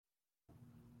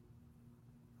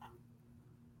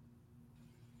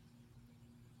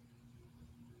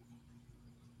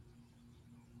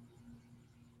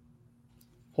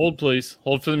Hold, please.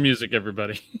 Hold for the music,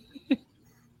 everybody.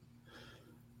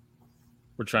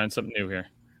 We're trying something new here.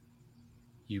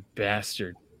 You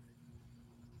bastard.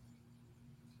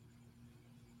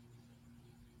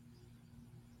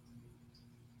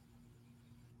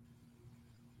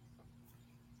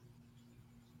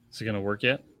 Is it going to work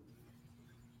yet?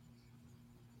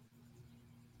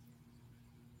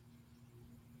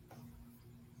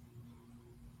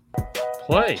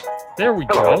 Play. There we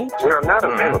Hello, go. we are not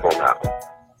available now.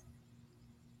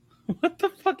 What the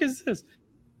fuck is this?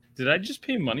 Did I just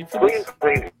pay money for Please this?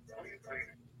 leave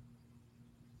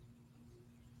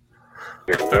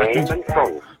your name and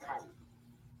phone.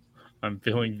 I'm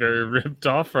feeling very ripped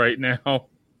off right now. All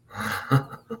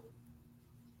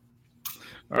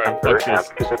right, fuck this.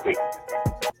 After the beep.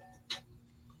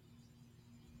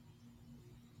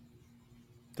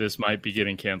 This might be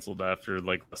getting canceled after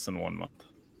like less than 1 month.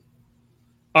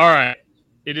 All right.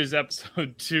 It is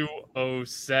episode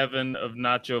 207 of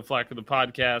Not Joe Flacco, the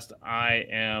podcast. I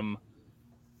am,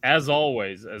 as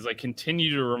always, as I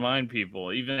continue to remind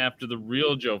people, even after the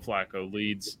real Joe Flacco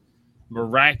leads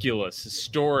miraculous,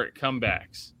 historic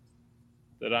comebacks,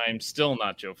 that I am still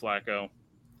not Joe Flacco.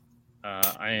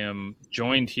 I am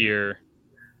joined here,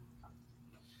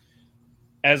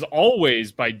 as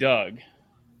always, by Doug.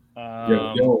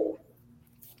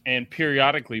 And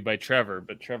periodically by Trevor,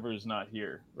 but Trevor is not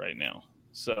here right now.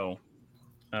 So,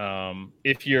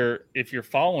 if you're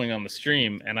following on the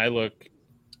stream and I look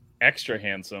extra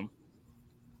handsome,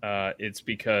 it's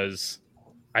because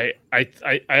I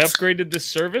upgraded this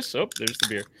service. Oh, there's the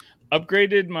beer.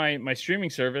 Upgraded my streaming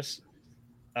service.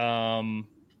 I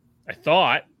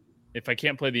thought if I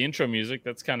can't play the intro music,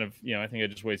 that's kind of, I think I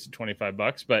just wasted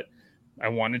 $25, but I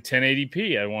wanted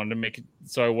 1080p. I wanted to make it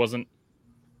so I wasn't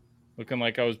looking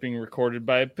like I was being recorded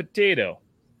by a potato.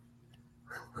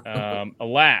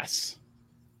 Alas,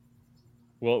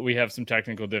 well, we have some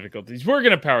technical difficulties. We're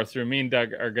gonna power through. Me and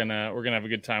Doug we're gonna have a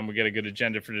good time. We got a good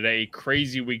agenda for today.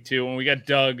 Crazy week 2, and we got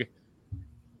Doug,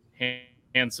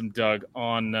 handsome Doug,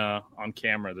 on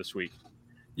camera this week.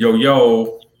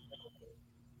 Yo.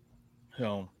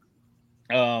 So,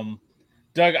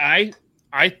 Doug,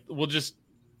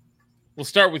 we'll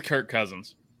start with Kirk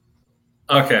Cousins.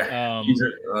 Okay.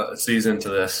 Sees into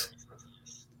this.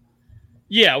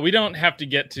 Yeah, we don't have to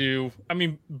get to. I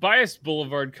mean, Bias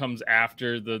Boulevard comes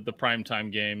after the primetime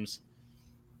games,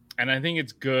 and I think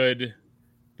it's good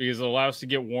because it allows us to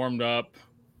get warmed up.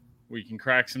 We can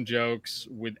crack some jokes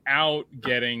without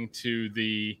getting to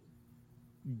the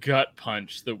gut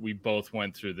punch that we both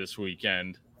went through this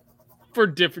weekend. For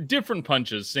different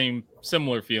punches,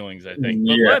 similar feelings, I think.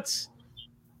 But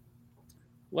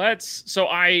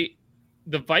yeah.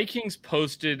 The Vikings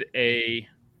posted a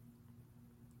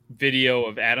video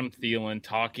of Adam Thielen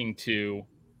talking to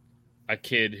a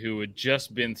kid who had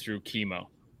just been through chemo,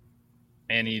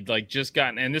 and he'd just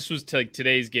gotten, and this was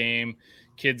today's game.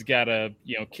 Kid's got a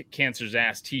cancer's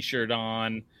ass t-shirt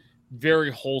on,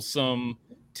 very wholesome,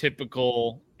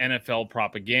 typical NFL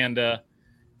propaganda,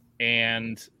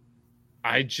 and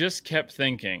I just kept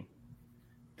thinking,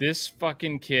 this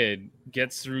fucking kid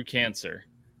gets through cancer,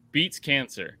 beats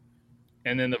cancer,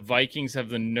 and then the Vikings have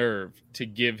the nerve to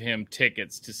give him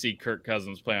tickets to see Kirk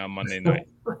Cousins play on Monday night.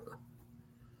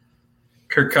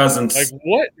 Kirk Cousins. Like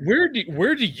what? Where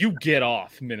do you get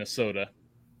off, Minnesota?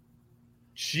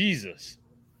 Jesus.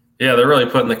 Yeah, they're really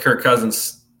putting the Kirk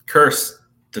Cousins curse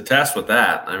to test with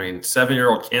that. I mean,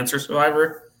 7-year-old cancer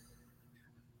survivor.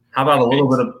 How about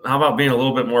being a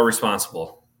little bit more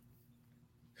responsible?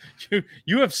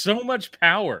 You have so much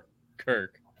power,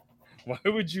 Kirk. Why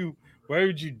would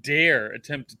you dare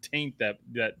attempt to taint that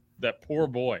poor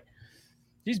boy?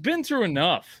 He's been through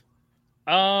enough.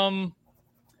 So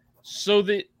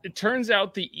it turns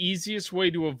out the easiest way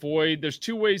to avoid, there's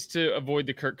 2 ways to avoid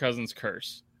the Kirk Cousins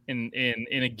curse in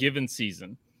a given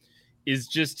season, is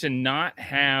just to not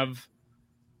have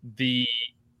the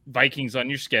Vikings on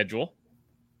your schedule,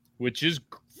 which is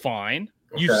fine.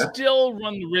 Okay. You still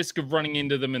run the risk of running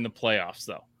into them in the playoffs,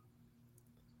 though.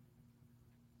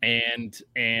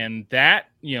 And that,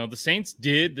 the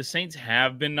Saints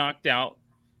have been knocked out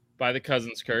by the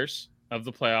Cousins curse of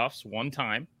the playoffs one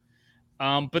time.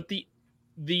 But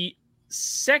the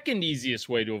second easiest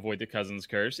way to avoid the Cousins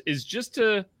curse is just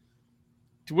to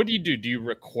what do? Do you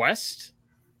request?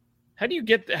 How do you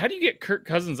get Kirk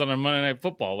Cousins on a Monday Night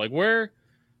Football? Like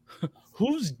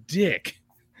whose dick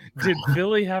did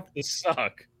Philly have to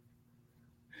suck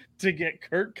to get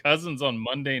Kirk Cousins on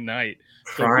Monday night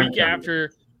the week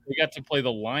after we got to play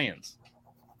the Lions?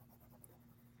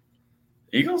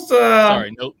 Eagles.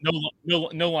 Sorry,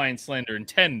 no Lion slander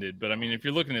intended, but I mean, if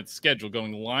you're looking at the schedule,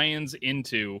 going Lions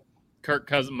into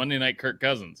Monday night Kirk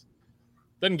Cousins.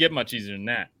 Doesn't get much easier than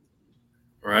that.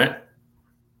 Right?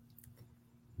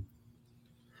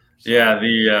 Yeah,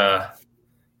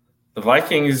 the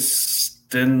Vikings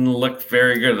didn't look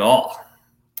very good at all.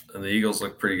 And the Eagles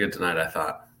looked pretty good tonight, I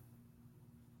thought.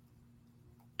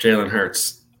 Jalen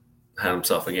Hurts had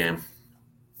himself a game.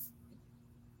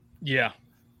 Yeah.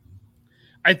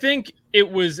 I think it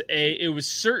was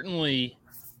certainly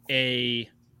a.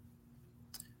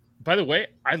 By the way,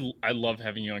 I love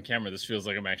having you on camera. This feels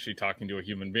like I'm actually talking to a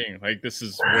human being. Like, this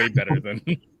is way better than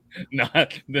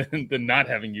not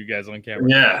having you guys on camera.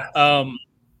 Yeah.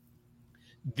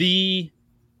 The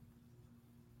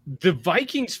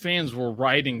Vikings fans were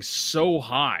riding so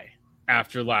high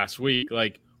after last week.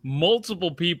 Like, multiple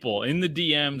people in the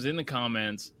DMs, in the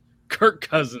comments, Kirk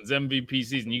Cousins MVP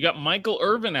season. You got Michael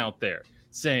Irvin out there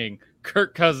saying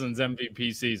Kirk Cousins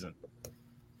MVP season.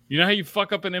 You know how you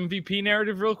fuck up an MVP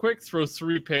narrative real quick? Throw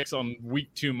 3 picks on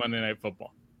week 2 Monday Night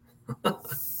Football.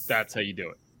 That's how you do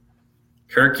it.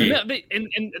 Kirky.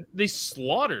 And they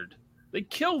slaughtered. They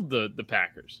killed the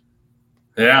Packers.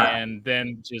 Yeah. And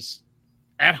then just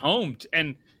at home.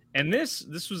 And this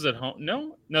was at home.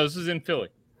 No, this was in Philly,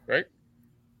 right?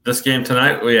 This game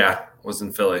tonight? Well, yeah, was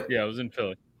in Philly. Yeah, it was in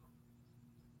Philly.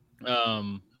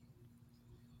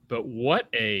 But what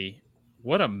a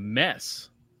mess.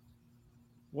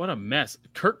 What a mess.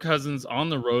 Kirk Cousins on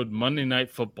the road, Monday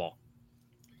Night Football.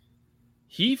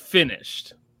 He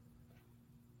finished,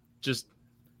 just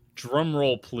drum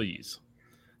roll, please.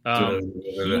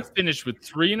 He finished with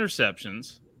 3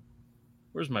 interceptions.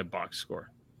 Where's my box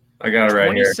score? I got it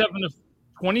right here.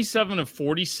 27 of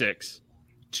 46,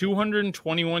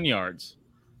 221 yards.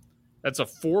 That's a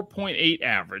 4.8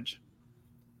 average.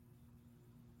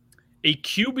 A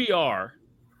QBR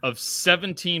of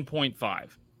 17.5.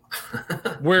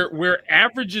 where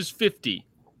average is 50,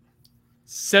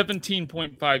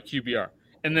 17.5 QBR.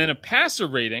 And then a passer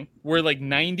rating where like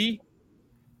 90,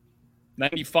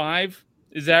 95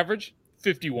 is average,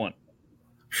 51.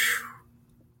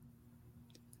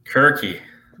 Kirky.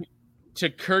 To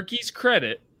Kirky's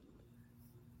credit,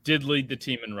 did lead the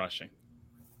team in rushing.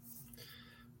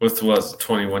 With was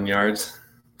 21 yards?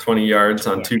 20 yards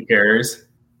on 2 carries.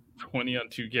 20 on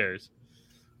 2 carries.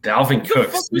 Dalvin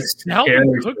Cook.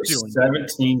 Dalvin Cook doing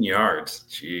 17 yards.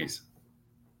 Jeez.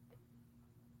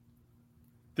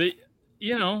 The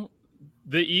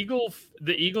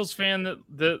Eagles fan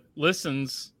that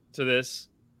listens to this,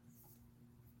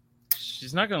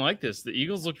 she's not gonna like this. The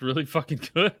Eagles looked really fucking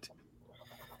good.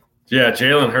 Yeah,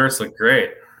 Jalen Hurts looked great.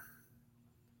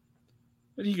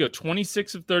 Where did he go?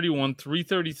 26 of 31,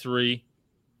 333,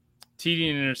 TD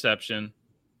and interception.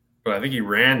 But I think he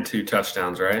ran 2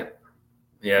 touchdowns, right?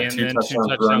 Yeah, and 2 then touchdowns,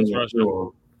 2 touchdowns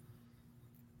rushing.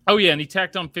 Oh, yeah, and he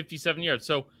tacked on 57 yards.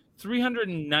 So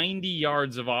 390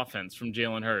 yards of offense from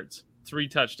Jalen Hurts, 3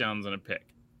 touchdowns and a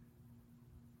pick.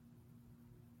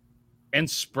 And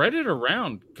spread it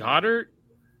around. Goddard,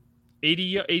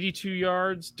 82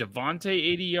 yards. Devontae,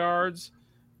 80 yards.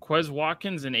 Quez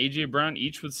Watkins and A.J. Brown,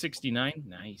 each with 69.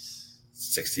 Nice.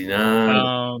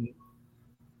 69.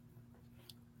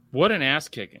 What an ass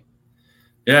kicking.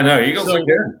 Yeah, no, Eagles look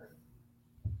good.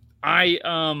 I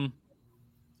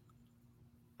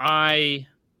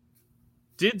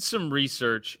did some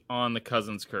research on the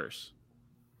Cousins curse.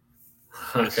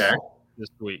 This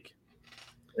week.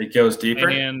 It goes deeper?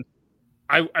 And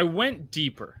I went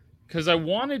deeper because I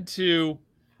wanted to,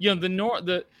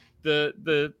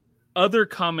 the other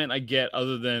comment I get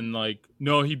other than like,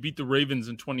 no, he beat the Ravens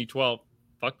in 2012.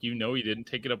 Fuck you, no, he didn't.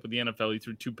 Take it up with the NFL. He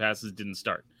threw 2 passes, didn't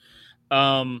start.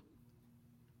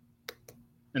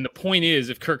 And the point is,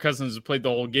 if Kirk Cousins had played the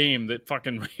whole game, that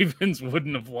fucking Ravens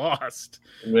wouldn't have lost.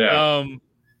 Yeah.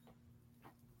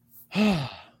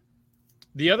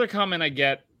 The other comment I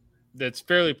get that's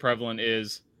fairly prevalent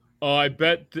is, oh, I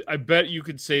bet you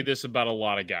could say this about a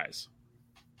lot of guys.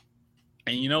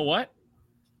 And you know what?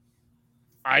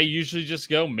 I usually just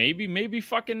go, maybe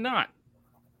fucking not.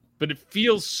 But it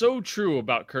feels so true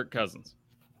about Kirk Cousins.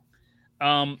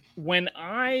 I went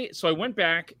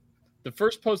back. The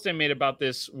first post I made about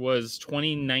this was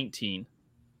 2019.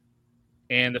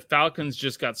 And the Falcons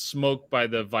just got smoked by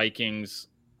the Vikings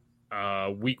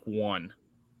week 1.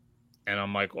 And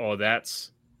I'm like, oh, or it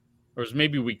was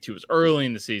maybe week 2. It was early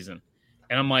in the season.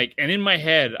 And I'm like, and in my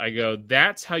head, I go,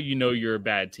 that's how you know you're a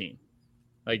bad team.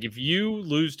 Like, if you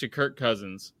lose to Kirk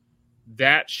Cousins,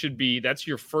 that's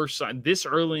your first sign. This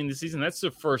early in the season, that's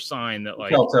the first sign that,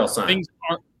 like,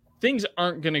 things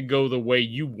aren't going to go the way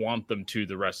you want them to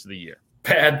the rest of the year.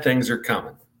 Bad things are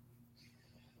coming.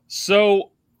 So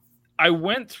I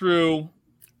went through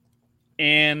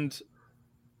and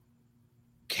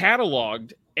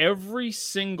cataloged every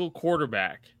single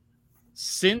quarterback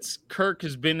since Kirk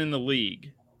has been in the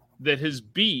league that has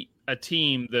beat a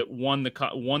team that won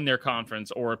their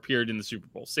conference or appeared in the Super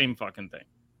Bowl. Same fucking thing.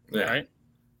 Yeah. Right?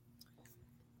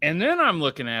 And then I'm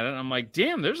looking at it and I'm like,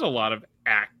 damn, there's a lot of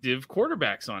active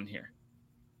quarterbacks on here.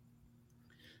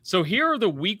 So here are the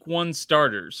week 1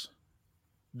 starters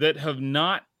that have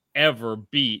not ever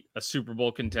beat a Super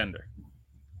Bowl contender.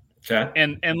 Okay.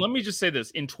 And let me just say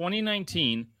this. In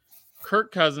 2019,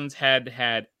 Kirk Cousins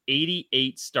had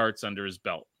 88 starts under his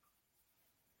belt.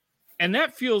 And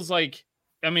that feels like,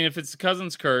 I mean, if it's the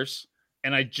Cousins curse,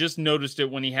 and I just noticed it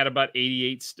when he had about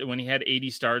 88, when he had 80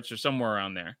 starts or somewhere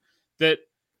around there, that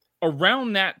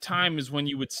around that time is when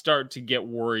you would start to get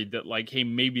worried that, like, hey,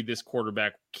 maybe this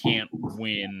quarterback can't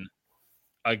win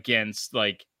against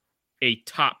like a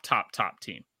top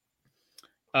team.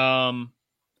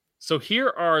 So here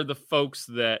are the folks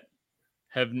that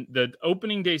have the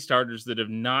opening day starters that have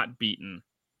not beaten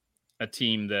a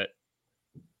team that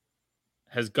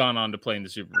has gone on to play in the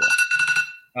Super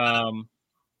Bowl.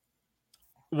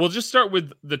 We'll just start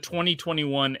with the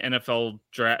 2021 NFL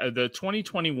draft, the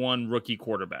 2021 rookie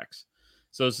quarterbacks.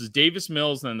 So this is Davis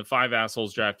Mills and then the 5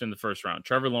 assholes drafted in the first round: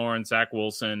 Trevor Lawrence, Zach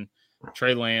Wilson,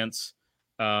 Trey Lance,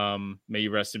 may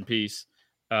you rest in peace,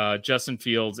 Justin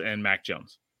Fields, and Mac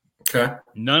Jones. Okay.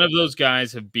 None of those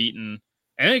guys have beaten,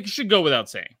 and it should go without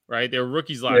saying, right? They were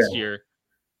rookies last year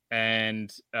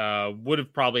and would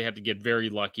have probably had to get very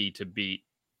lucky to beat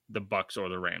the Bucs or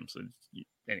the Rams.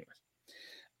 Anyways.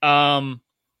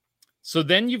 So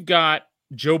then you've got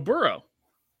Joe Burrow.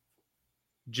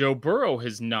 Joe Burrow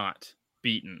has not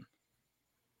beaten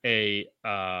a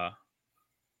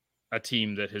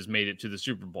team that has made it to the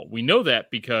Super Bowl. We know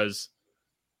that because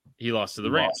he lost to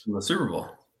the Rams in the Super Bowl.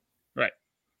 Right.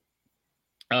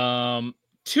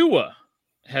 Tua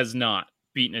has not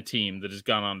beaten a team that has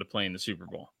gone on to play in the Super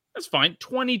Bowl. That's fine.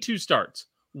 22 starts,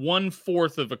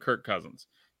 1/4 of a Kirk Cousins.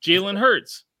 Jalen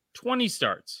Hurts, 20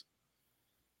 starts.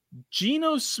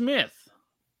 Geno Smith,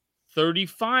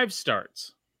 35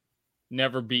 starts.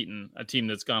 Never beaten a team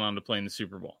that's gone on to play in the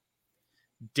Super Bowl.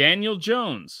 Daniel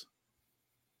Jones,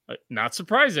 not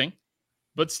surprising,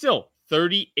 but still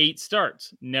 38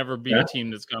 starts. Never beat a team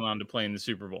that's gone on to play in the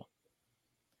Super Bowl.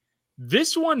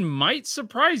 This one might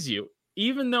surprise you,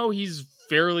 even though he's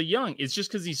fairly young. It's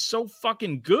just because he's so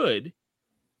fucking good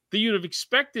that you'd have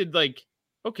expected, like,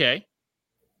 okay,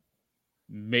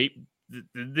 maybe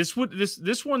this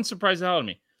one surprised the hell out of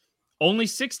me. Only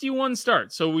 61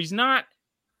 starts, so he's not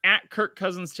at Kirk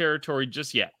Cousins territory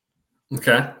just yet.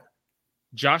 Okay.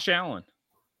 Josh Allen.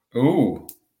 Ooh.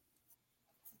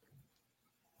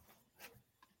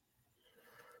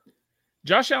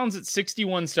 Josh Allen's at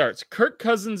 61 starts. Kirk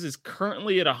Cousins is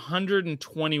currently at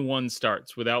 121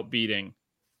 starts without beating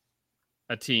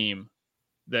a team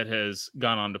that has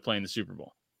gone on to play in the Super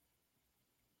Bowl.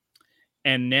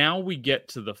 And now we get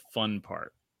to the fun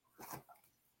part.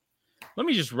 Let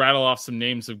me just rattle off some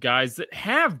names of guys that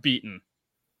have beaten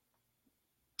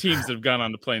teams that have gone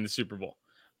on to play in the Super Bowl.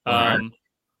 Right.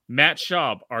 Matt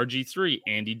Schaub, RG3,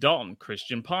 Andy Dalton,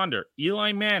 Christian Ponder,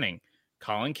 Eli Manning,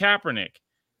 Colin Kaepernick,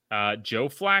 Joe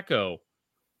Flacco,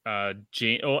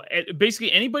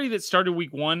 basically anybody that started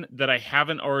week 1 that I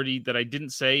didn't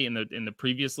say in the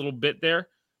previous little bit there,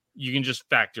 you can just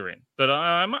factor in. But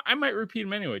I might repeat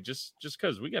them anyway, just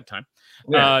because we got time.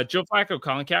 Yeah. Joe Flacco,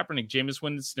 Colin Kaepernick, Jameis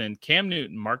Winston, Cam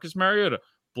Newton, Marcus Mariota,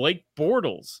 Blake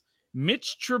Bortles,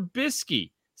 Mitch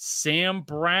Trubisky, Sam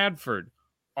Bradford,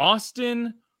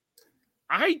 Austin.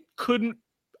 I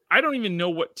don't even know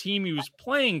what team he was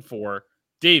playing for.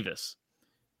 Davis,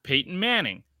 Peyton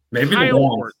Manning, Maybe Kyle the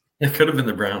Browns. Orton. It could have been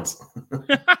the Browns.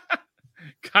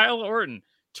 Kyle Orton,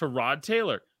 Tyrod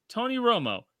Taylor, Tony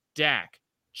Romo, Dak,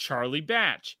 Charlie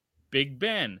Batch, Big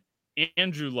Ben,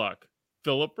 Andrew Luck,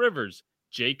 Phillip Rivers,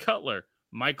 Jay Cutler,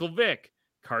 Michael Vick,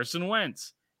 Carson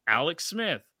Wentz, Alex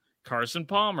Smith, Carson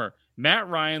Palmer, Matt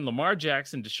Ryan, Lamar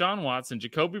Jackson, Deshaun Watson,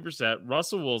 Jacoby Brissett,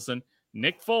 Russell Wilson,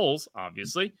 Nick Foles,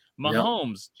 obviously,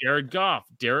 Mahomes, Jared Goff,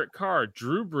 Derek Carr,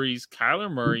 Drew Brees,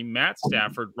 Kyler Murray, Matt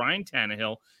Stafford, Ryan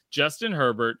Tannehill, Justin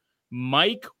Herbert,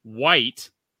 Mike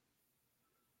White,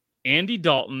 Andy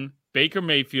Dalton, Baker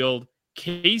Mayfield,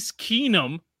 Case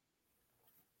Keenum,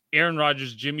 Aaron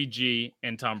Rodgers, Jimmy G,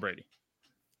 and Tom Brady.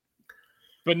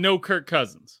 But no Kirk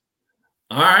Cousins.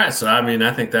 All right. So, I mean,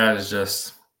 I think that is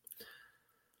just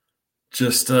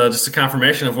a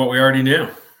confirmation of what we already knew.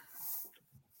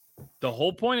 The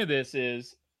whole point of this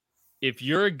is if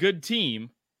you're a good team,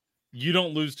 you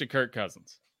don't lose to Kirk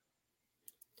Cousins.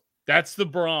 That's the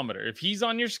barometer. If he's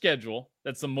on your schedule,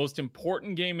 that's the most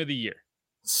important game of the year.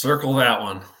 Circle that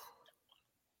one.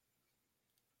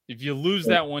 If you lose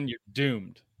that one, you're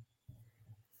doomed.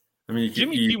 I mean,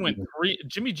 Jimmy G went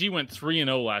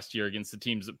 3-0 last year against the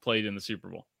teams that played in the Super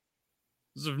Bowl.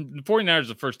 The 49ers are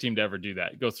the first team to ever do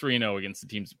that. Go 3-0 against the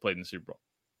teams that played in the Super Bowl.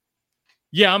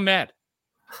 Yeah, I'm mad.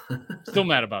 Still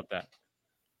mad about that.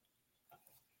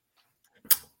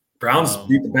 Browns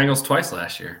beat the Bengals twice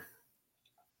last year.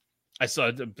 I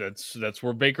saw that's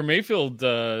where Baker Mayfield's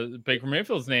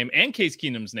name and Case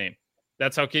Keenum's name.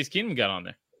 That's how Case Keenum got on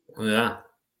there. Yeah.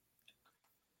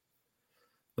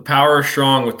 The power is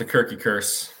strong with the Kirky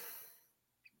curse.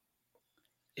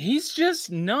 He's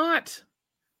just not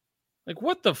like,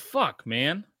 what the fuck,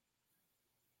 man?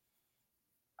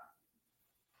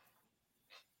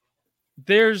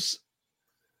 It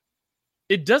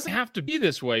doesn't have to be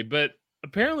this way, but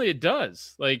apparently it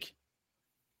does. Like,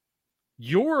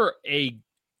 you're an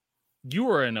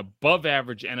above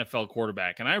average NFL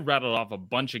quarterback. And I rattled off a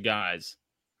bunch of guys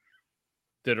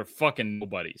that are fucking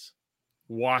nobodies,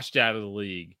 washed out of the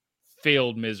league,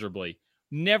 failed miserably,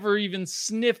 never even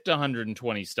sniffed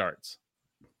 120 starts.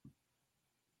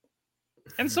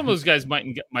 And some of those guys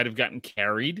might have gotten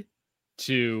carried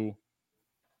to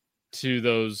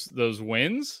those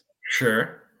wins.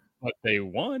 Sure. But they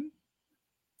won.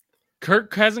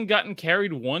 Kirk hasn't gotten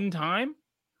carried one time.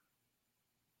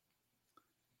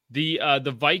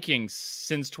 The Vikings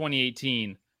since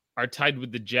 2018 are tied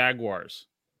with the Jaguars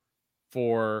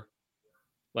for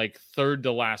like third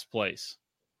to last place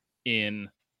in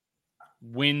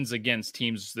wins against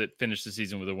teams that finish the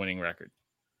season with a winning record.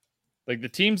 Like, the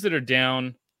teams that are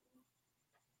down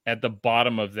at the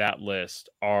bottom of that list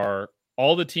are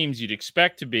all the teams you'd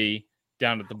expect to be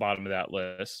down at the bottom of that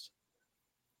list.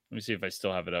 Let me see if I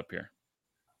still have it up here.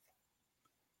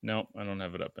 No, I don't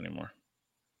have it up anymore.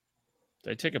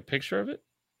 Did I take a picture of it?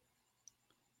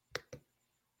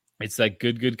 It's like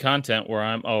good content where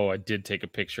I did take a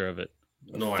picture of it.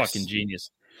 Nice. Fucking genius.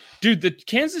 Dude, the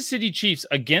Kansas City Chiefs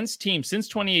against teams since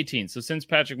 2018, so since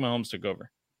Patrick Mahomes took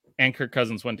over and Kirk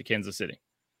Cousins went to Kansas City.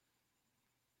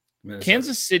 Minnesota.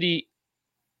 Kansas City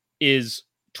is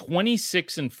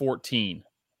 26-14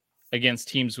 against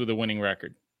teams with a winning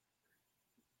record.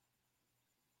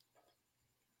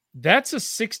 That's a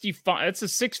 65. That's a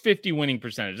 650 winning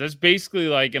percentage. That's basically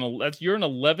like you're an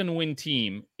 11-win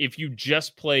team if you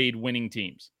just played winning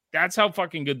teams. That's how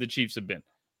fucking good the Chiefs have been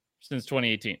since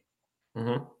 2018.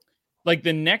 Mm-hmm. Like,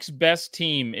 the next best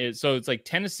team is, so it's like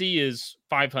Tennessee is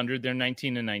 500. They're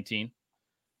 19-19.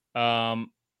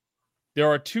 There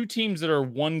are two teams that are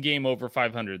one game over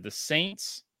 500: the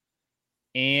Saints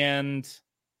and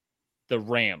the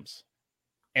Rams.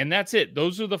 And that's it.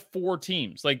 Those are the four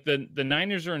teams. Like, the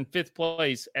Niners are in fifth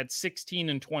place at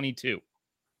 16-22.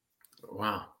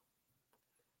 Wow.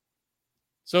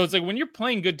 So it's like, when you're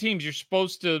playing good teams, you're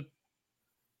supposed to,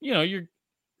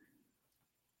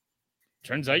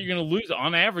 turns out you're going to lose.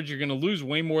 On average, you're going to lose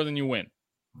way more than you win.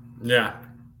 Yeah.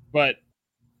 But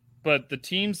the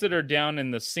teams that are down in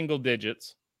the single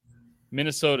digits,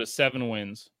 Minnesota 7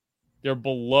 wins. They're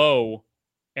below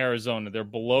Arizona. They're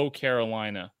below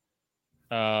Carolina.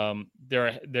 They're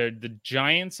the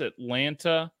Giants,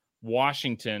 Atlanta,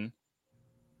 Washington,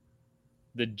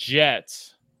 the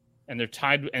Jets, and they're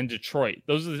tied, and Detroit.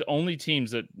 Those are the only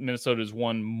teams that Minnesota has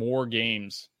won more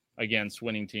games against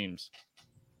winning teams.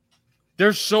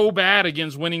 They're so bad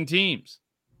against winning teams.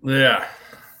 Yeah.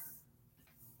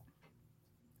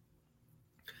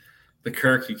 The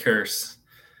Kirky curse.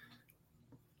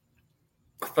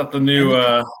 I thought that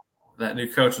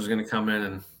new coach was going to come in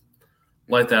and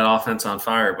light that offense on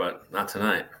fire, but not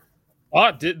tonight.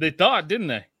 Oh, they thought, didn't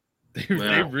they?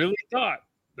 They really thought.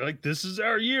 They're like, this is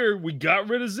our year. We got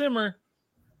rid of Zimmer.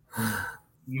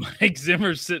 Mike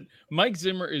Zimmer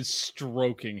is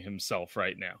stroking himself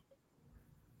right now.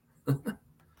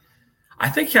 I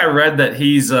think I read that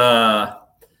he's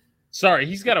sorry,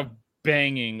 he's got a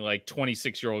banging like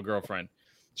 26-year-old girlfriend.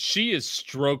 She is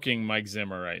stroking Mike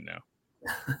Zimmer right now.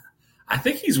 I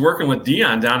think he's working with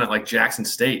Dion down at like Jackson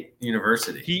State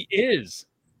University. He is.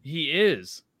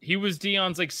 He was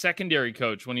Dion's like secondary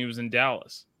coach when he was in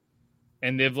Dallas.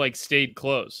 And they've like stayed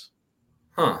close.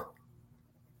 Huh.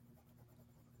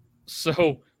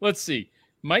 So let's see.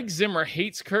 Mike Zimmer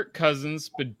hates Kirk Cousins,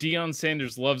 but Deion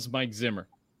Sanders loves Mike Zimmer.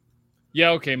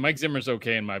 Yeah, okay. Mike Zimmer's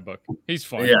okay in my book. He's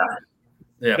fine.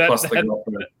 Yeah. Plus the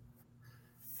girlfriend.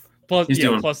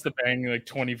 Plus the banging like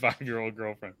 25-year-old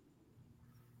girlfriend.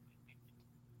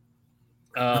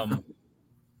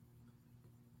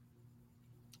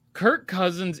 Kirk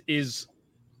Cousins is,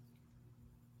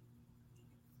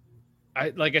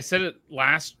 I said it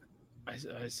last.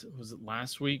 Was it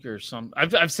last week or something?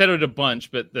 I've said it a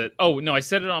bunch, but I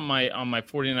said it on my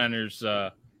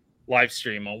 49ers live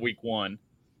stream on week 1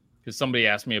 because somebody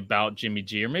asked me about Jimmy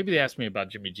G, or maybe they asked me about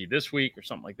Jimmy G this week or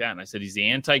something like that. And I said, he's the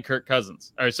anti-Kirk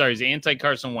Cousins. Or sorry, he's the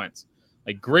anti-Carson Wentz.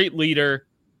 Like, great leader.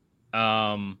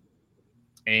 And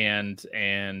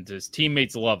his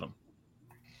teammates love him.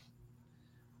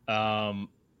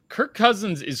 Kirk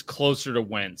Cousins is closer to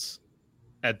Wentz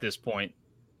at this point,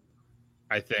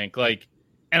 I think. Like,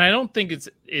 and I don't think it's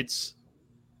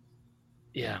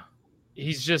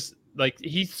he's just like,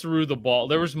 he threw the ball.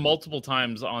 There was multiple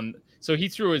times so he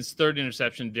threw his third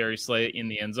interception to Darius Slay in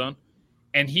the end zone,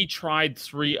 and he tried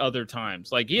 3 other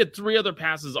times. Like, he had 3 other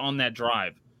passes on that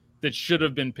drive that should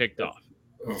have been picked off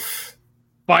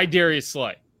by Darius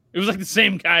Slay. It was like the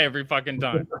same guy every fucking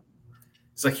time.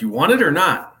 It's like, you want it or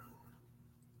not?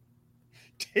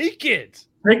 Take it.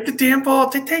 Take the damn ball.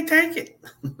 Take it.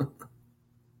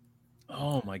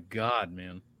 Oh my God,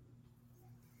 man.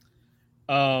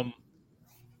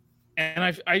 And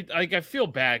I feel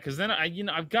bad because then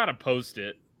I've got to post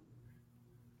it.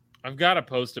 I've got to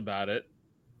post about it.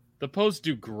 The posts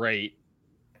do great.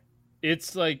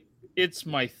 It's like, it's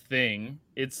my thing.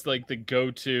 It's like the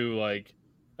go-to, like,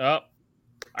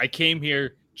 I came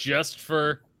here just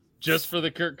for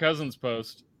the Kirk Cousins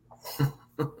post.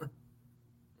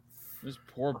 This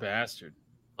poor bastard.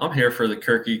 I'm here for the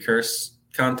Kirky curse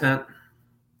content.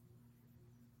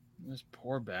 This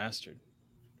poor bastard.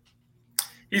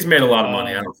 He's made a lot of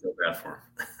money. I don't feel bad for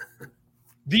him.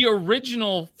 The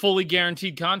original fully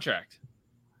guaranteed contract.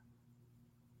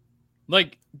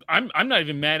 Like, I'm not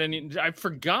even mad at I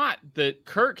forgot that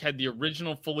Kirk had the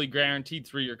original fully guaranteed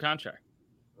 3-year contract.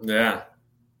 Yeah.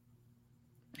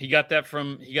 He got that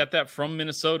from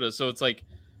Minnesota. So it's like,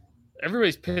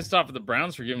 everybody's pissed off at the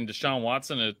Browns for giving Deshaun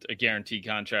Watson a guaranteed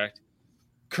contract.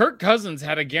 Kirk Cousins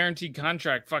had a guaranteed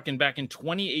contract fucking back in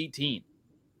 2018.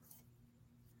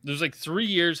 There's like 3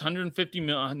 years, 150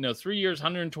 million. No, 3 years,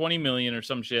 120 million or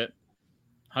some shit.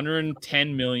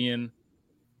 110 million,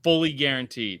 fully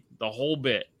guaranteed, the whole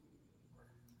bit.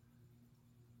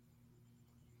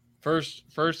 First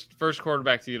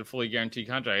quarterback to get a fully guaranteed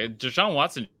contract. Deshaun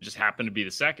Watson just happened to be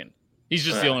the second. He's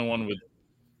just the only one with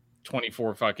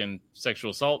 24 fucking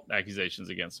sexual assault accusations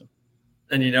against him.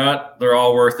 And you know what? They're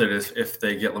all worth it if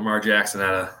they get Lamar Jackson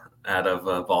out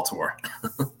of Baltimore.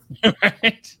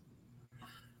 Right?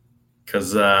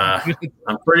 Because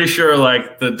I'm pretty sure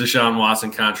like the Deshaun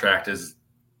Watson contract is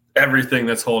everything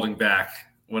that's holding back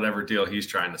whatever deal he's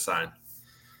trying to sign.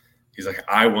 He's like,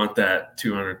 I want that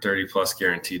 230 plus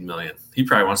guaranteed million. He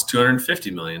probably wants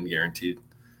 250 million guaranteed.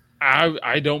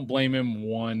 I don't blame him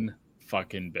one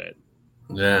fucking bit.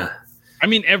 Yeah. I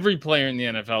mean, every player in the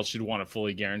NFL should want a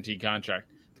fully guaranteed contract.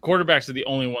 The quarterbacks are the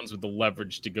only ones with the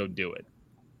leverage to go do it.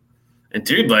 And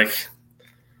dude, like,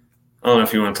 I don't know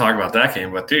if you want to talk about that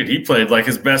game, but dude, he played like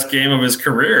his best game of his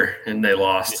career and they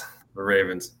lost the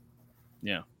Ravens.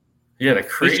 Yeah. He had a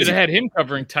crazy. They should have had him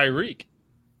covering Tyreek.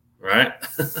 Right.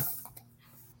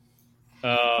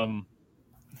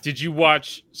 Did you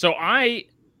watch? So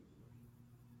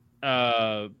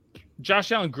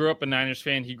Josh Allen grew up a Niners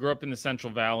fan. He grew up in the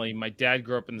Central Valley. My dad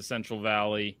grew up in the Central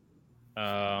Valley,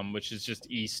 which is just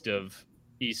east of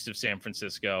San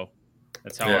Francisco.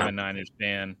 That's how I'm a Niners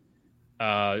fan.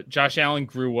 Josh Allen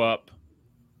grew up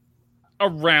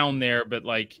around there, but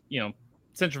like, you know,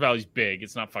 Central Valley's big.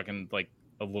 It's not fucking like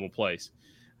a little place.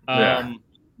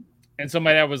 And so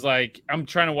my dad was like, I'm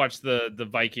trying to watch the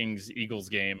Vikings-Eagles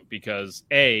game because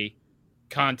A,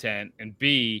 content, and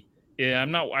B, I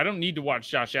don't need to watch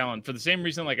Josh Allen for the same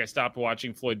reason like I stopped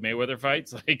watching Floyd Mayweather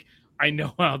fights. Like, I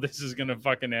know how this is going to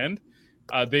fucking end.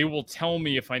 They will tell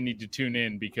me if I need to tune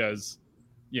in because,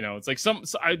 you know, it's like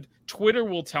Twitter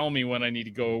will tell me when I need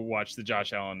to go watch the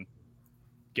Josh Allen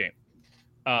game.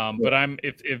 But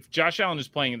if Josh Allen is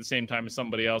playing at the same time as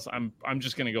somebody else, I'm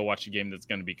just going to go watch a game that's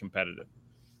going to be competitive.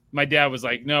 My dad was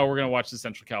like, no, we're going to watch the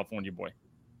Central California boy.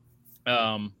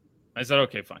 I said,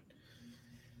 okay, fine.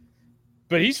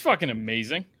 But he's fucking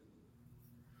amazing.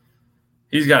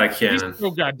 He's got a cannon. He's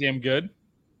so goddamn good.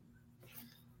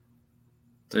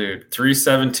 Dude,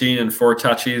 317 and 4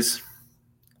 touchies.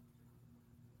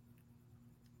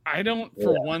 I don't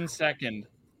for 1 second.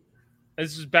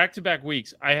 This is back-to-back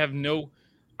weeks.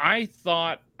 I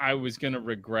thought I was going to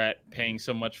regret paying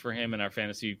so much for him in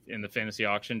the fantasy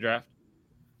auction draft.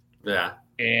 Yeah.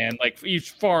 And like he's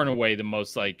far and away the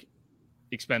most like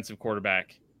expensive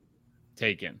quarterback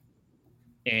taken.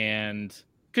 And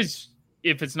because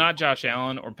if it's not Josh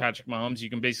Allen or Patrick Mahomes, you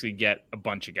can basically get a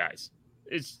bunch of guys.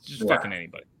 It's just fucking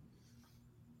anybody.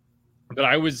 But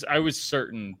I was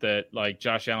certain that like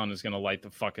Josh Allen is going to light the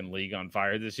fucking league on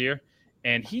fire this year,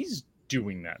 and he's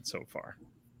doing that so far.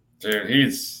 Dude,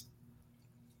 he's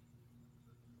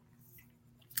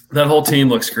That whole team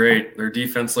looks great. Their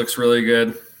defense looks really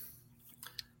good.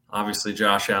 Obviously,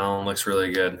 Josh Allen looks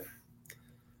really good.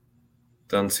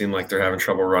 Doesn't seem like they're having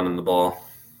trouble running the ball.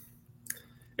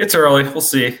 It's early. We'll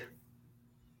see.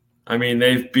 I mean,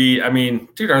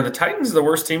 dude, are the Titans the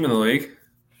worst team in the league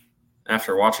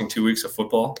after watching 2 weeks of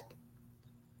football?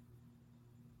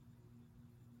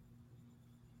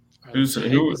 Who is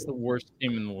the worst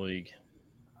team in the league?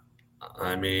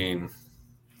 I mean,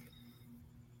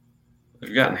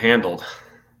 they've gotten handled.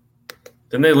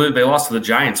 Didn't they lose? They lost to the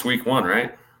Giants week 1,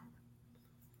 right?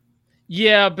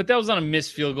 Yeah, but that was on a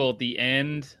missed field goal at the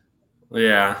end.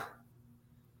 Yeah.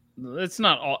 It's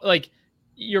not all like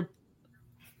you're.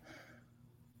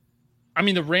 I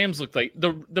mean, the Rams looked like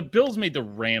the Bills made the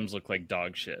Rams look like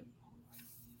dog shit.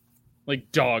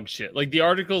 Like dog shit. Like the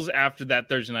articles after that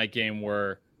Thursday night game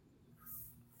were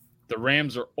the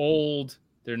Rams are old,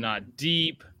 they're not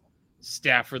deep,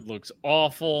 Stafford looks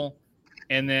awful,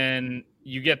 and then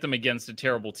you get them against a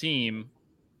terrible team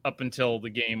up until the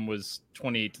game was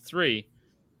 28-3.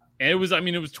 And it was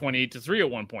 28-3 at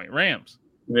one point, Rams.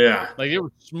 Yeah. Like they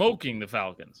were smoking the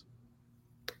Falcons.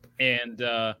 And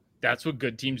that's what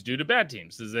good teams do to bad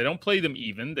teams is they don't play them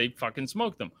even, they fucking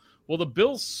smoke them. Well, the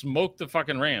Bills smoked the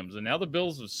fucking Rams, and now the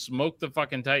Bills have smoked the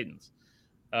fucking Titans.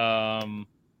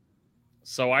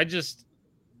 So I'm just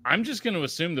going to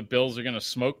assume the Bills are going to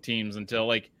smoke teams until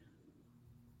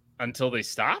they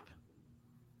stop.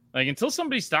 Like until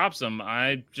somebody stops them,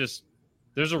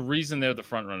 there's a reason they're the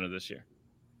front runner this year.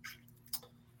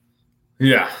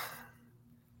 Yeah.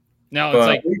 Now it's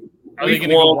like, are they going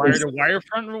to go wire to wire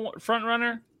front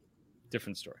runner?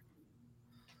 Different story.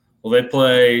 Well, they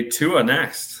play Tua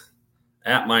next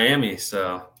at Miami,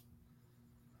 so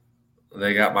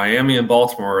they got Miami and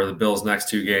Baltimore the Bills' next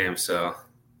 2 games, so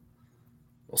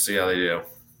we'll see how they do.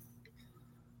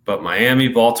 But Miami,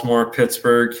 Baltimore,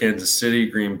 Pittsburgh, Kansas City,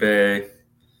 Green Bay,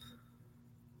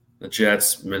 the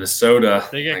Jets, Minnesota.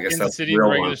 They got Kansas City in the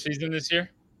regular season this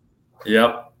year?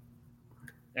 Yep.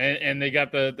 And they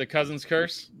got the Cousins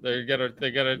curse? They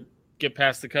gotta get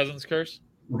past the Cousins curse?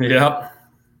 Yep.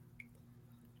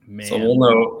 Man. So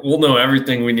we'll know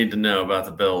everything we need to know about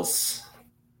the Bills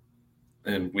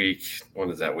in week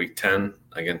 10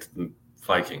 against the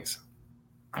Vikings.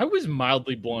 I was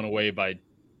mildly blown away by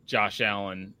Josh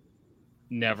Allen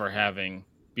never having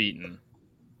beaten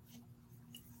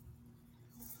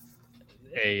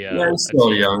he's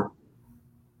still young.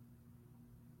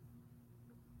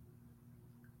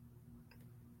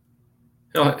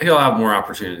 He'll have more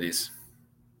opportunities.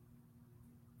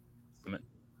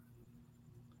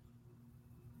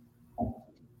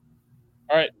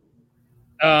 All right.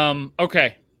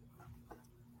 Okay.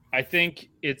 I think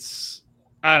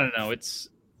I don't know. It's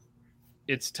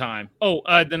time. Oh,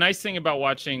 the nice thing about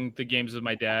watching the games with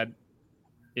my dad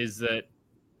is that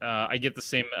I get the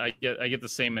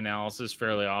same analysis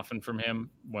fairly often from him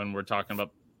when we're talking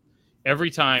about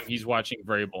every time he's watching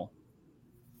Vrabel.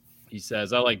 He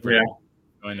says, "I like Vrabel."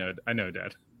 Yeah. I know,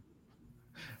 Dad.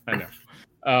 I know.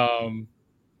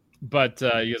 But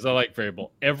he goes, "I like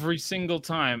Vrabel." Every single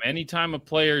time, anytime a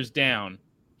player's down,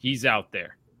 he's out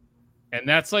there. And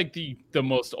that's like the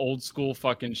most old school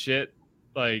fucking shit.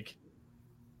 Like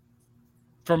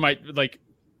for my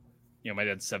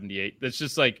dad's 78. That's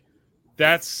just like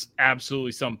that's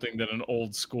absolutely something that an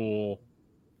old school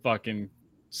fucking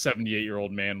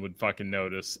 78-year-old man would fucking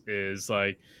notice is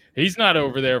like he's not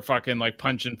over there fucking like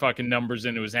punching fucking numbers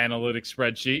into his analytics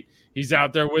spreadsheet. He's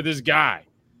out there with his guy.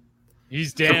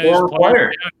 He's down.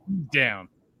 Down.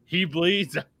 He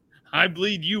bleeds. I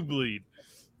bleed. You bleed.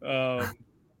 My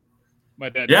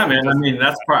dad. Yeah, man. I mean,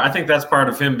 I think that's part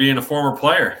of him being a former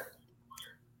player.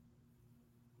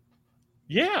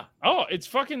 Yeah. Oh, it's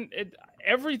fucking.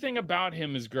 Everything about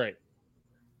him is great.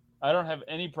 I don't have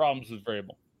any problems with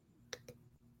Vrabel.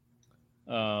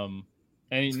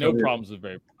 No problems with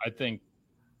Vrabel. I think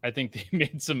they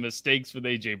made some mistakes with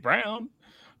AJ Brown.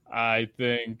 I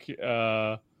think.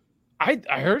 I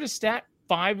heard a stat: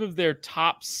 5 of their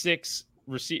top 6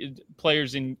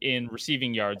 players in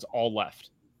receiving yards all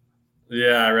left.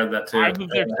 Yeah, I read that too. 5 of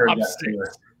their top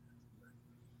 6.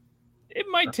 It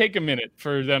might take a minute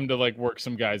for them to like work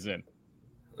some guys in.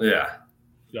 Yeah.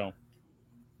 So.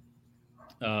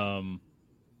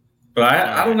 But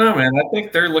I don't know, man. I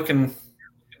think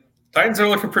Titans are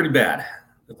looking pretty bad.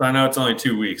 I know it's only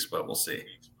 2 weeks, but we'll see.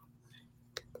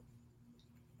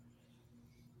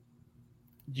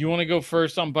 Do you want to go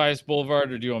first on Bias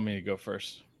Boulevard, or do you want me to go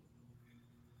first?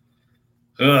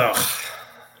 Ugh,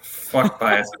 fuck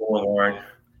Bias Boulevard.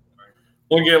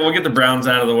 We'll get the Browns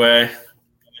out of the way.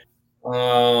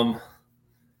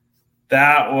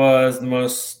 That was the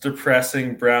most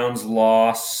depressing Browns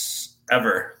loss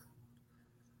ever.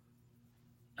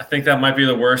 I think that might be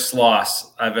the worst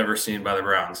loss I've ever seen by the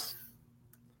Browns.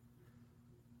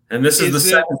 And this is the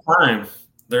second time.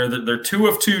 They're 2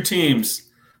 of 2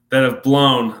 teams that have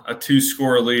blown a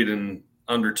 2-score lead in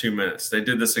under 2 minutes. They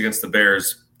did this against the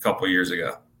Bears a couple years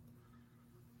ago.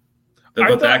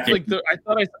 I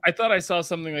thought I saw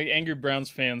something like Angry Browns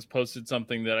fans posted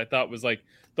something that I thought was like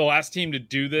the last team to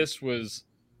do this was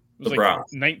the like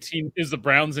Browns. 19 is the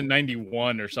Browns in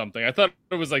 91 or something. I thought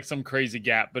it was like some crazy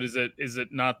gap, but is it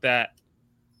not that?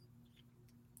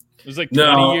 It was like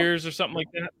 20 years or something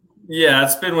like that. Yeah,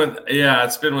 it's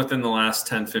been within the last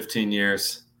 10, 15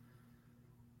 years.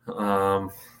 Dude, I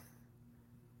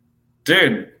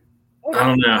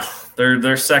don't know.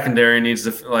 Their secondary needs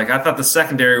to I thought the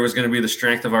secondary was going to be the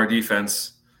strength of our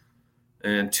defense.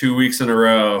 And 2 weeks in a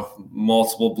row,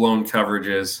 multiple blown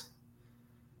coverages.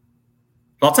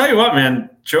 But I'll tell you what, man,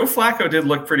 Joe Flacco did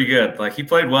look pretty good. Like, he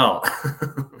played well.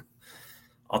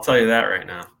 I'll tell you that right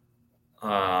now.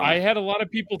 I had a lot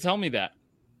of people tell me that.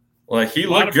 Like, he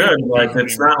looked good. Like,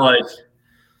 it's not like,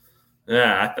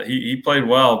 yeah, he played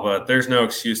well, but there's no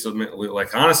excuse.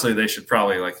 Like, honestly, they should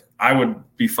probably, like, I would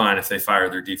be fine if they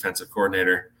fired their defensive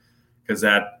coordinator, because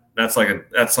that's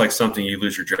like something you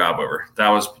lose your job over. That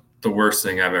was the worst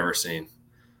thing I've ever seen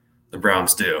the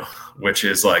Browns do, which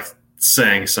is like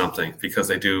saying something, because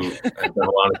they do have done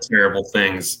a lot of terrible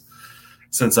things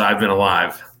since I've been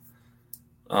alive.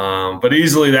 But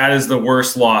easily that is the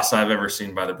worst loss I've ever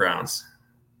seen by the Browns.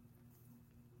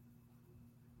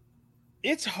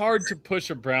 It's hard to push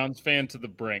a Browns fan to the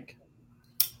brink.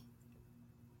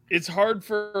 It's hard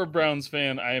for a Browns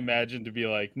fan, I imagine, to be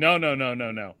like, no.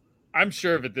 I'm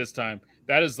sure of it this time.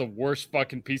 That is the worst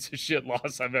fucking piece of shit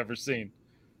loss I've ever seen.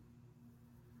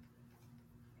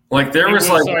 Like, there was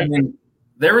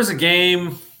a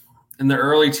game in the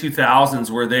early 2000s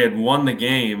where they had won the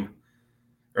game,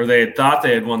 or they had thought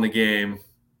they had won the game,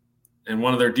 and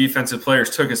one of their defensive players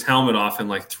took his helmet off and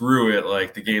like threw it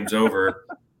like the game's over.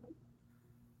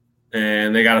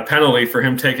 And they got a penalty for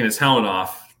him taking his helmet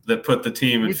off that put the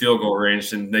team in field goal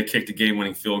range, and they kicked a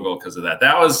game-winning field goal because of that.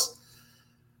 That was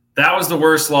the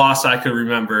worst loss I could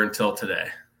remember until today.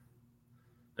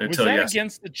 Was that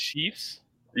against the Chiefs?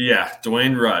 Yeah,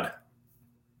 Dwayne Rudd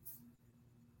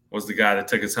was the guy that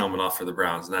took his helmet off for the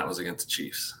Browns, and that was against the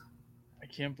Chiefs. I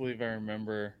can't believe I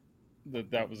remember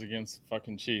that was against the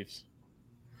fucking Chiefs.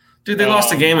 Dude, they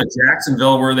lost a game at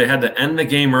Jacksonville where they had to end the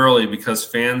game early because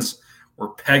fans were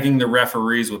pegging the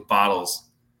referees with bottles.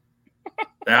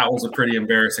 That was a pretty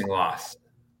embarrassing loss.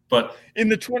 But in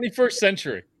the 21st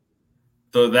century.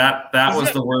 So that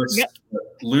was the worst. Yeah.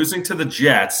 Losing to the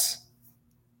Jets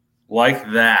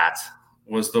like that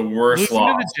was the worst losing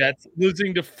loss. To the Jets,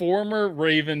 losing to former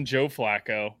Raven Joe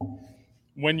Flacco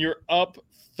when you're up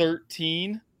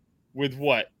 13 with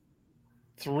what?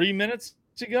 3 minutes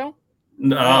to go?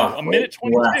 No, a minute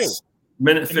 22. Less.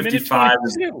 Minute 55.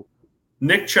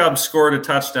 Nick Chubb scored a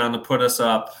touchdown to put us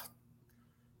up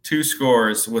 2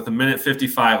 scores with a minute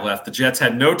 55 left. The Jets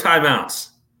had no timeouts.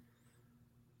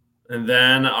 And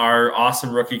then our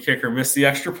awesome rookie kicker missed the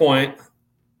extra point,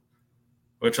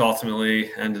 which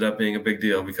ultimately ended up being a big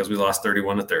deal because we lost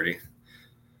 31-30.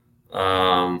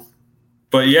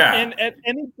 But yeah. And at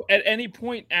any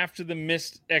point after the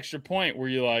missed extra point, were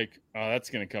you like, oh, that's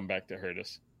going to come back to hurt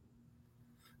us?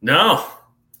 No,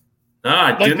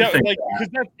 I didn't think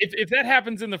that. If that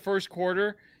happens in the first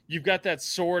quarter, you've got that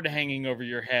sword hanging over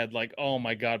your head like, oh,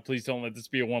 my God, please don't let this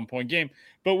be a 1-point game.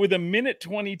 But with a minute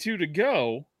 22 to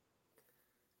go,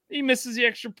 he misses the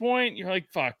extra point. You're like,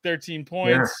 fuck, 13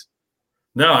 points.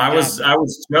 Yeah. No, I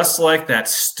was just like that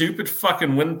stupid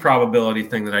fucking win probability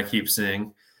thing that I keep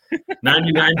seeing.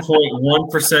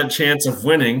 99.1% chance of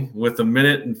winning with a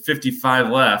minute and 55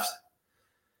 left.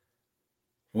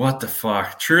 What the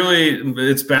fuck? Truly,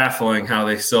 it's baffling how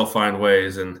they still find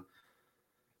ways. And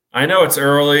I know it's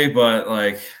early, but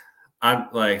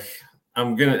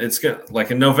it's gonna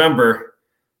like in November,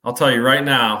 I'll tell you right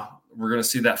now, we're gonna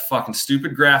see that fucking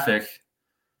stupid graphic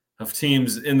of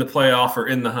teams in the playoff or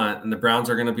in the hunt, and the Browns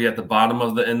are gonna be at the bottom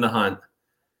of in the hunt.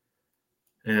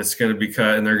 And it's gonna be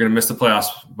cut, and they're gonna miss the playoffs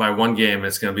by 1 game, and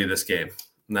it's gonna be this game.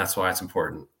 And that's why it's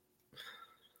important.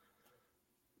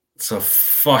 So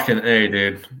fucking A,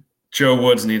 dude. Joe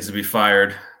Woods needs to be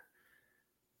fired.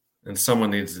 And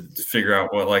someone needs to figure out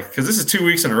because this is 2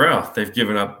 weeks in a row. They've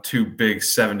given up 2 big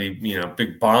 70,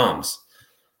 big bombs.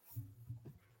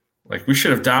 Like, we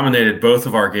should have dominated both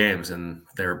of our games, and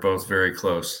they were both very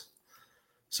close.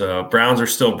 So Browns are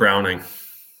still browning.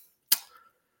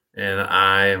 And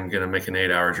I am going to make an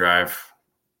 8-hour drive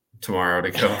tomorrow to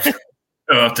go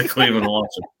Go up to Cleveland and watch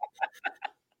them.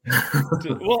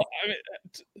 Well, I mean,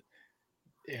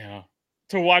 yeah,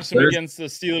 to watch them against the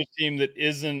Steelers team that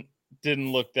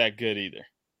didn't look that good either.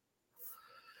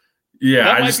 Yeah,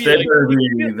 That I might just be they like better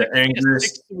be the a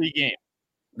angriest. 6-3 game.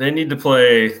 They need to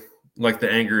play like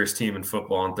the angriest team in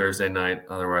football on Thursday night.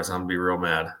 Otherwise, I'm gonna be real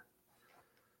mad.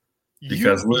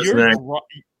 Because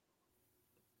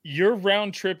your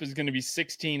round trip is going to be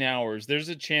 16 hours. There's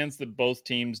a chance that both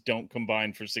teams don't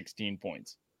combine for 16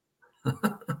 points.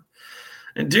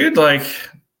 And dude, like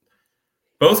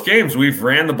both games, we've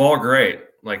ran the ball great.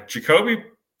 Like Jacoby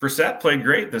Brissett played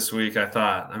great this week, I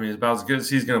thought. I mean, about as good as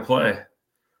he's going to play.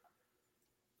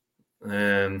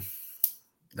 And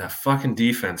that fucking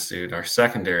defense, dude, our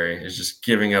secondary is just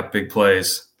giving up big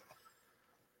plays.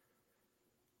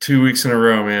 2 weeks in a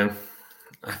row, man.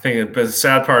 I think but the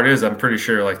sad part is I'm pretty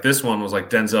sure like this one was like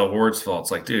Denzel Ward's fault.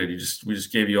 It's like, dude, we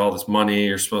just gave you all this money.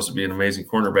 You're supposed to be an amazing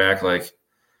cornerback. Like,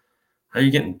 how are you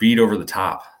getting beat over the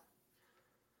top?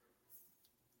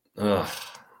 Ugh.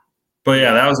 But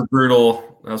yeah, that was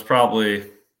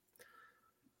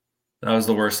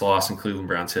the worst loss in Cleveland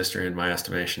Browns history in my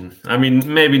estimation. I mean,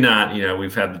 maybe not,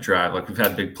 we've had the drive, like we've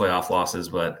had big playoff losses,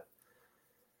 but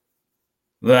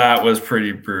that was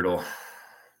pretty brutal.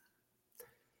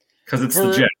 Because it's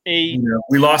the Jets.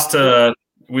 We lost to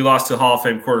Hall of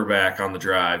Fame quarterback on the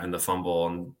drive and the fumble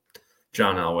and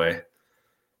John Elway.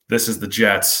 This is the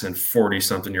Jets and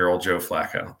 40-something-year-old Joe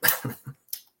Flacco.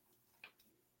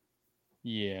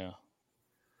 Yeah.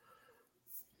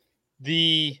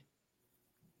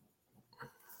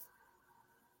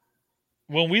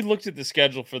 When we looked at the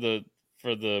schedule for the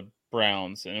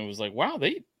Browns, and it was like, wow,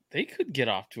 they could get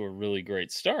off to a really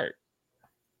great start.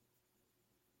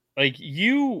 Like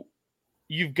you've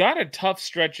got a tough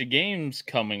stretch of games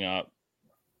coming up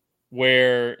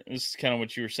where this is kind of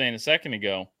what you were saying a second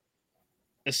ago,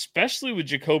 especially with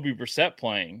Jacoby Brissett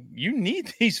playing. You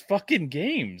need these fucking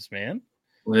games, man.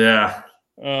 Yeah.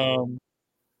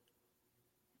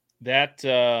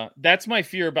 That's my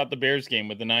fear about the Bears game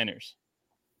with the Niners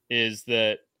is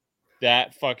that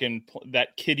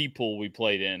kiddie pool we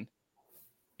played in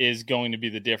is going to be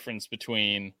the difference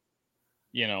between,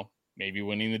 maybe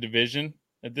winning the division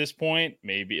at this point,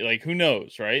 maybe like, who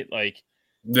knows, right? Like,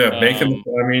 yeah, making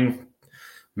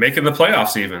the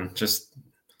playoffs even just,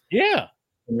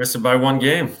 miss it by one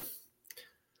game.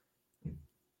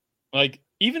 Like,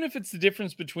 even if it's the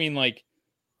difference between like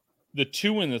the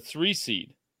 2 and the 3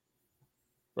 seed,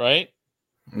 right?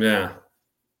 Yeah.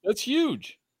 That's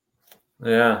huge.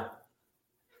 Yeah.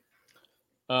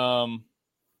 You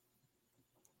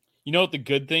know what the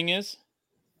good thing is?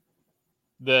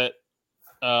 That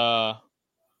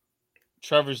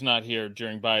Trevor's not here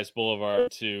during Bias Boulevard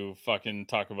to fucking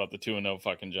talk about the 2-0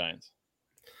 fucking Giants.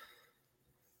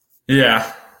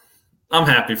 Yeah. I'm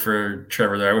happy for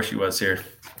Trevor there. I wish he was here.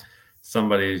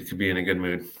 Somebody could be in a good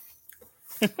mood.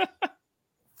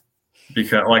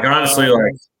 Because, like, honestly,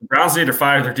 like, the Browns need to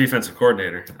fire their defensive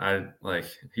coordinator.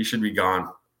 He should be gone.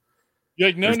 You're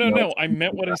like, no. I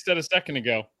meant what I said a second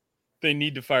ago. They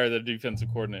need to fire their defensive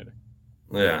coordinator.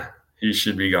 Yeah, he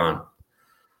should be gone.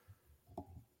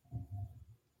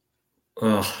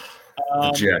 Oh,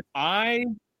 the Jets. I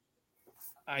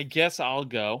guess I'll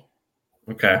go.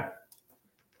 Okay.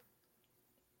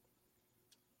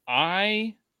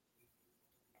 I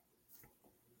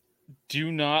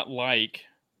do not like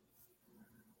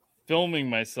filming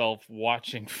myself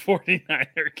watching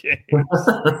 49er games.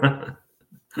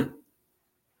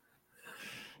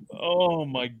 Oh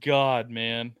my God,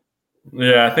 man.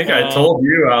 Yeah, I think I told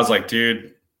you, I was like,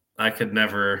 dude, I could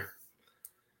never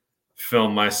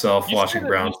film myself watching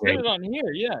Browns games. You said it on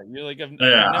here, yeah. You're like,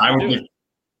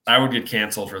 I would get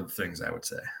canceled for the things I would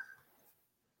say.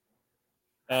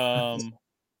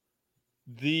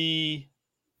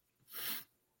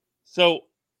 So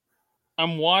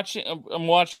I'm watching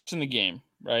the game,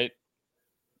 right?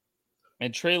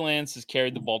 And Trey Lance has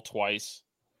carried the ball twice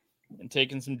and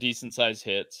taken some decent sized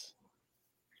hits.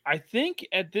 I think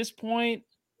at this point,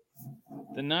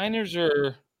 the Niners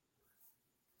they're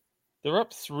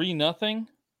up 3-0.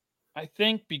 I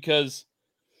think because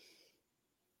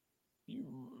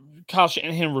Kyle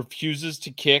Shanahan refuses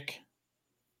to kick.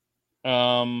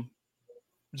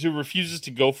 Refuses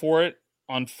to go for it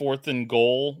on 4th and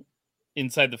goal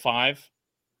inside the 5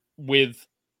 with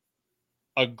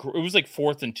it was like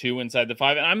 4th and 2 inside the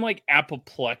 5. And I'm like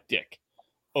apoplectic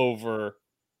over.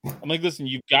 I'm like, listen,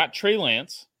 you've got Trey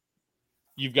Lance.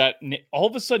 All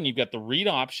of a sudden you've got the read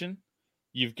option.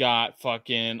 You've got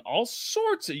fucking all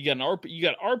sorts of, you got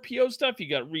RPO stuff. You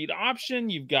got read option.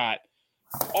 You've got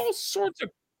all sorts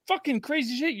of fucking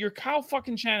crazy shit. You're Kyle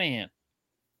fucking Shanahan.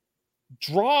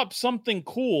 draw up something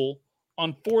cool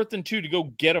on 4th and 2 to go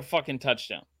get a fucking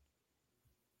touchdown.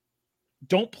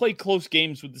 Don't play close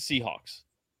games with the Seahawks.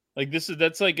 Like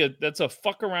that's a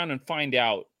fuck around and find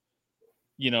out,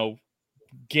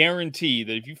 guarantee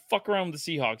that if you fuck around with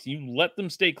the Seahawks and you let them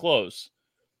stay close,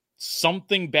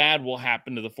 something bad will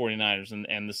happen to the 49ers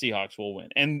and the Seahawks will win.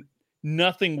 And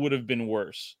nothing would have been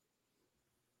worse,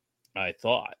 I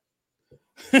thought,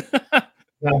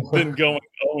 than going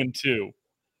 0-2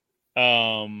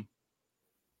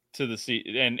 to the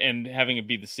and having it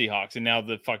be the Seahawks. And now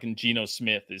the fucking Geno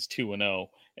Smith is 2-0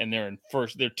 and they're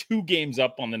they're 2 games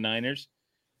up on the Niners.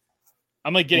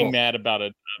 I'm like getting mad about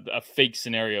a fake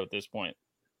scenario at this point.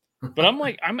 But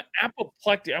I'm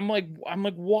apoplectic. I'm like,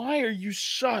 why are you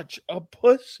such a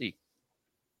pussy?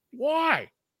 Why?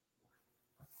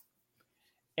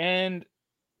 And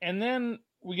then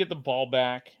we get the ball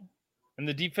back, and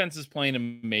the defense is playing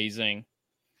amazing.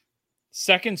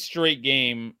 Second straight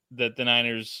game that the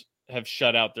Niners have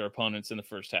shut out their opponents in the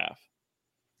first half.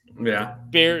 Yeah.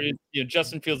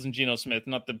 Justin Fields and Geno Smith,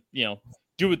 not the,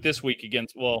 do it this week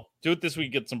against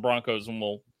some Broncos and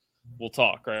we'll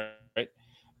talk, right?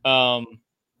 And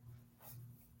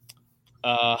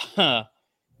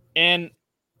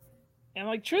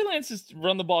like Trey Lance has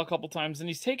run the ball a couple times and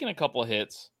he's taken a couple of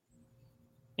hits.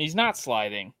 He's not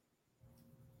sliding.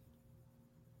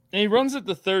 And he runs it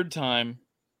the third time.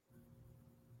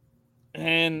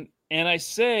 And I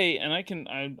say, and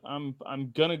I'm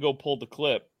gonna go pull the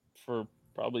clip for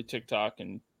probably TikTok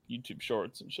and YouTube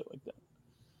Shorts and shit like that.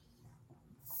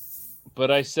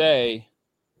 But I say,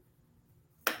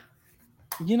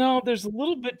 there's a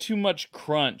little bit too much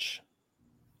crunch.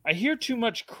 I hear too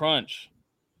much crunch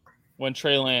when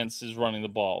Trey Lance is running the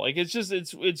ball. Like it's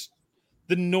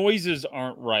the noises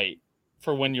aren't right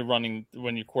for when your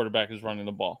quarterback is running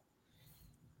the ball.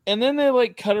 And then they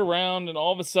like cut around and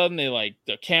all of a sudden the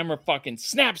camera fucking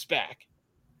snaps back.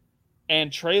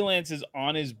 And Trey Lance is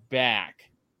on his back,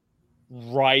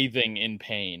 writhing in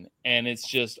pain. And it's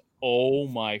just, oh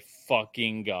my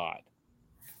fucking God.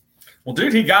 Well,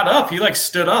 dude, he got up. He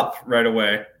stood up right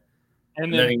away.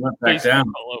 And then he went back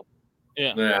down.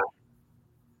 Yeah.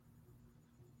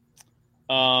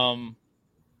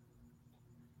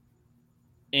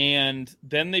 And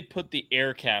then they put the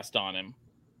air cast on him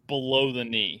below the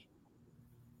knee.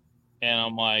 And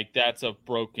I'm like, that's a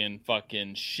broken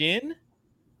fucking shin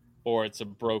or it's a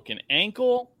broken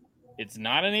ankle. It's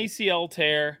not an ACL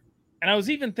tear. And I was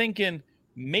even thinking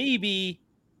maybe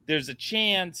there's a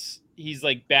chance he's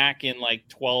back in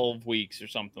 12 weeks or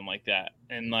something like that.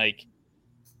 And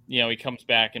he comes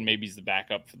back and maybe he's the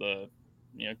backup for the,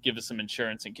 give us some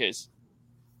insurance in case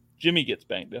Jimmy gets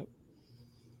banged up.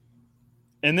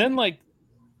 And then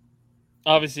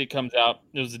obviously it comes out,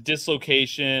 there was a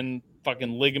dislocation,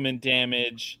 fucking ligament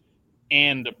damage,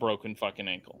 and a broken fucking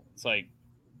ankle. It's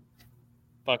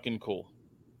fucking cool.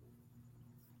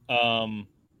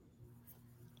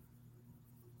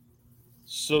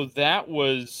 So that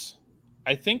was,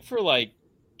 I think, for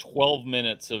 12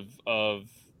 minutes of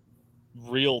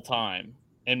real time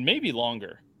and maybe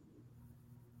longer.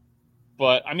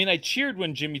 But I mean, I cheered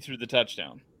when Jimmy threw the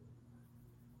touchdown.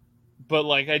 But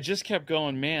I just kept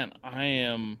going, man, I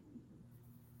am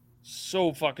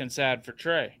so fucking sad for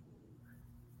Trey.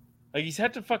 He's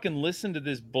had to fucking listen to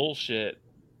this bullshit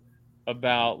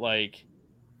about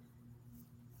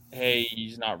hey,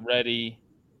 he's not ready.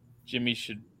 They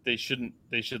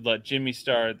should let Jimmy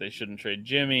start. They shouldn't trade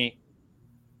Jimmy.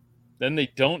 Then they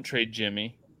don't trade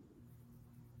Jimmy.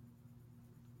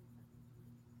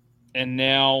 And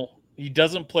now he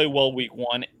doesn't play well week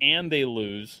 1 and they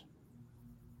lose.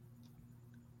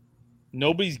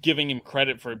 Nobody's giving him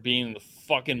credit for being the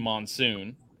fucking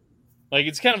monsoon.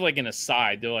 It's kind of an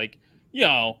aside. They're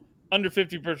under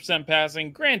 50%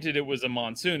 passing. Granted, it was a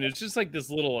monsoon. It's just this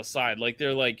little aside.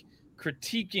 They're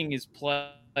critiquing his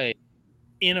play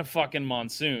in a fucking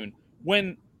monsoon.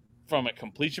 When, from a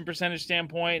completion percentage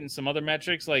standpoint and some other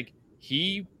metrics,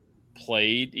 he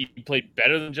played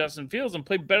better than Justin Fields and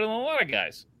played better than a lot of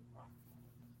guys.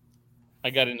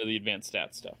 I got into the advanced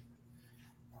stats stuff.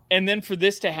 And then for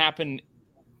this to happen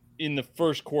in the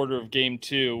first quarter of game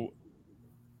 2,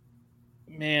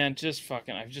 man, I just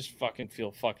fucking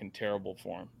feel fucking terrible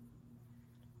for him.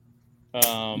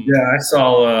 Yeah, I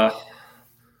saw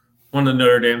one of the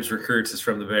Notre Dame's recruits is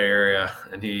from the Bay Area,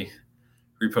 and he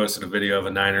reposted a video of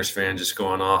a Niners fan just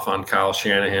going off on Kyle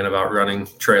Shanahan about running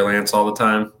Trey Lance all the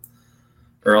time,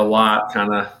 or a lot,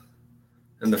 kind of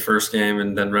in the first game,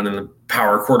 and then running the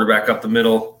power quarterback up the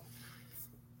middle.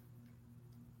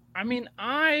 I mean,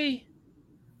 I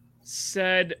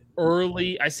said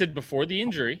before the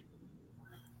injury,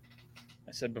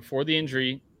 I said before the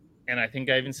injury, and I think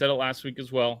I even said it last week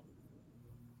as well,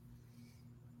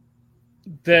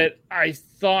 that I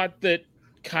thought that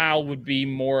Kyle would be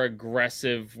more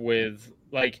aggressive with,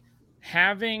 like,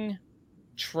 having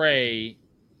Trey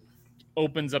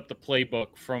opens up the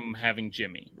playbook from having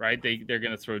Jimmy, right? They're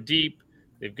going to throw deep.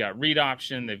 They've got read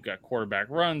option. They've got quarterback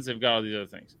runs. They've got all these other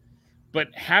things.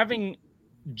 But having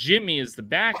Jimmy as the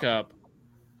backup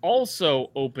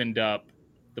also opened up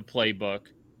the playbook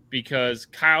because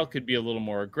Kyle could be a little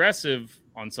more aggressive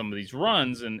on some of these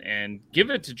runs and give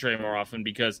it to Trey more often,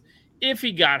 because if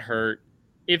he got hurt,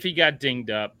 if he got dinged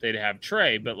up, they'd have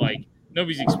Trey. But, like,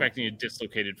 nobody's expecting a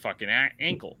dislocated fucking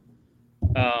ankle.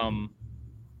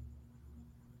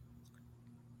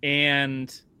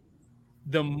 And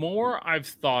the more I've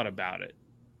thought about it,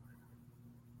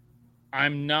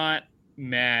 I'm not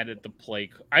mad at the play.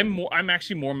 I'm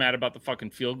actually more mad about the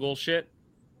fucking field goal shit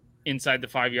inside the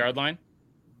 5-yard line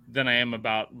than I am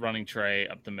about running Trey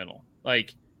up the middle.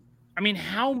 Like, I mean,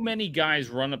 how many guys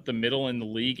run up the middle in the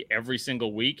league every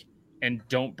single week and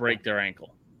don't break their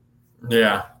ankle?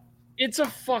 Yeah. It's a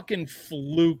fucking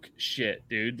fluke shit,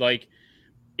 dude. Like,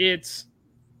 it's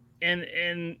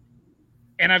and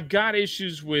I've got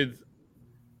issues with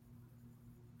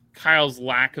Kyle's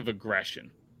lack of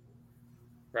aggression,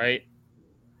 right?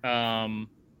 And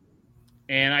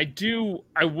I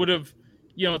would have,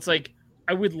 it's like,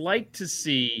 I would like to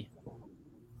see,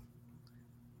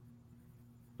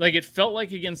 like, it felt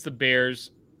like against the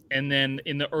Bears, and then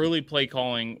in the early play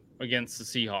calling against the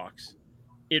Seahawks,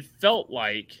 it felt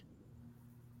like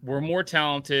we're more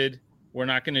talented. We're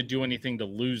not going to do anything to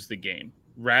lose the game,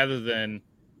 rather than,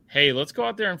 hey, let's go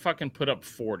out there and fucking put up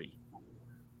 40.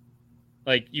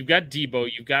 Like, you've got Debo,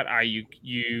 you've got Ayuk,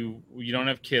 you don't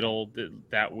have Kittle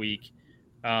that week.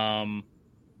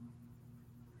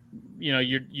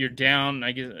 You're down.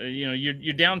 I guess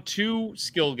you're down 2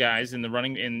 skill guys in the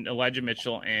running, in Elijah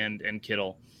Mitchell and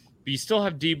Kittle, but you still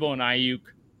have Debo and Ayuk.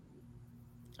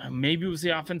 Maybe it was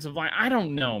the offensive line. I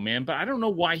don't know, man, but I don't know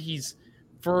why he's,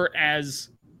 for as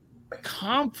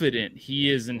confident he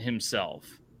is in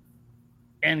himself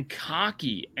and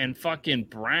cocky and fucking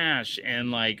brash and,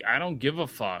 like, I don't give a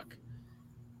fuck,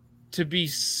 to be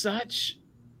such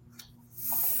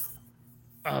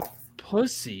a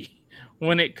pussy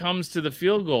when it comes to the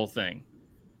field goal thing.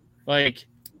 Like,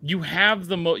 you have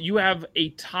a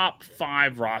top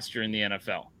 5 roster in the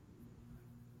NFL.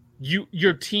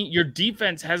 Your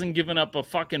defense hasn't given up a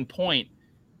fucking point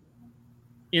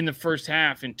in the first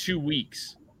half in 2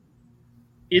 weeks.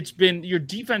 Your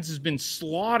defense has been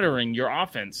slaughtering your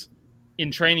offense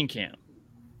in training camp.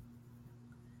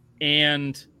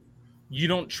 And you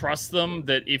don't trust them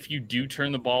that if you do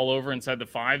turn the ball over inside the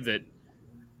 5, that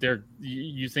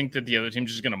you think that the other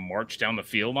team's just going to march down the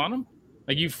field on them?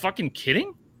 Like, you fucking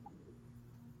kidding?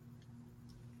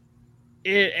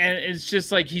 And it's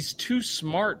just like, he's too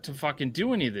smart to fucking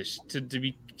do any of this, to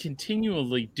be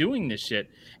continually doing this shit.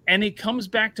 And it comes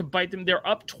back to bite them. They're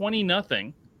up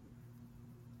 20-0.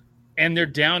 And they're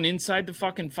down inside the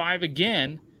fucking 5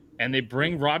 again. And they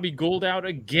bring Robbie Gould out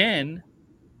again.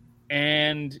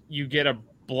 And you get a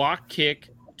block kick,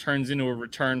 turns into a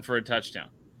return for a touchdown.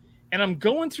 And I'm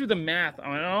going through the math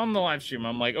on the live stream.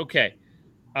 I'm like, okay,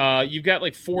 you've got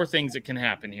like 4 things that can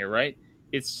happen here, right?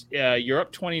 It's you're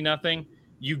up 20-0.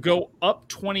 You go up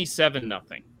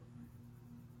 27-0.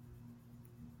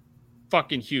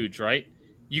 Fucking huge, right?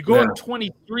 You go up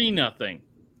 23-0.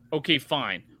 Okay,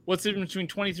 fine. What's the difference between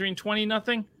 23 and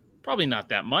 20-0? Probably not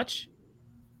that much,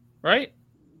 right?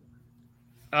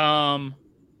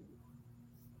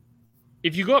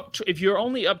 If you're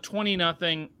only up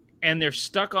 20-0 and they're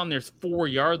stuck on their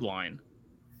 4-yard line,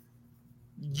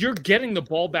 you're getting the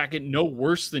ball back at no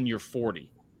worse than your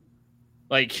 40.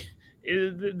 Like,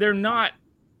 they're not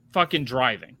fucking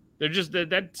driving. They're just,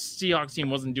 that Seahawks team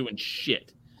wasn't doing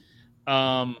shit.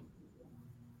 And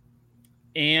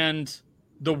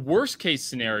the worst case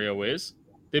scenario is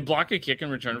they block a kick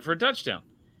and return it for a touchdown.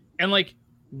 And, like,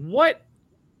 what?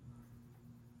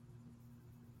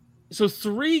 So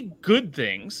 3 good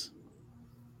things,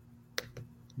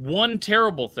 1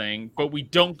 terrible thing, but we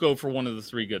don't go for one of the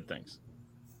 3 good things.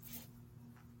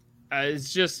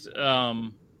 It's just,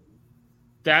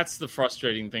 that's the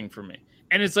frustrating thing for me.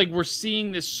 And it's like, we're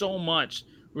seeing this so much.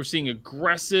 We're seeing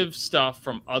aggressive stuff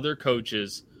from other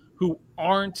coaches who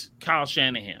aren't Kyle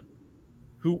Shanahan,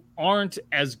 who aren't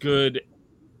as good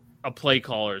a play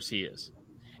caller as he is.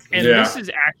 And this is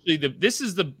actually this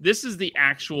is the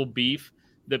actual beef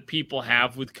that people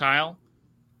have with Kyle.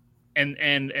 And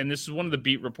this is one of the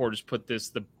beat reporters put this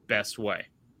the best way.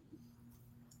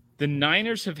 The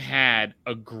Niners have had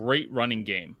a great running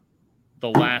game the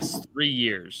last 3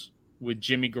 years with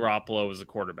Jimmy Garoppolo as a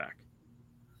quarterback?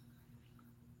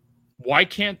 Why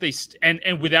can't they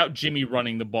and without Jimmy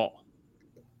running the ball?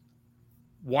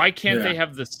 Why can't they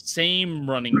have the same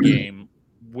running game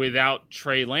without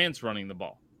Trey Lance running the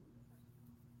ball?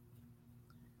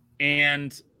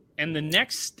 And the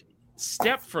next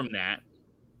step from that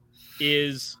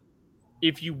is,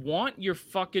 if you want your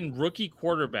fucking rookie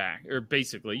quarterback, or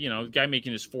basically, guy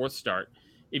making his fourth start,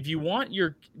 if you want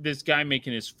this guy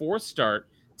making his fourth start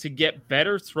to get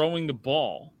better throwing the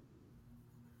ball,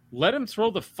 let him throw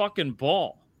the fucking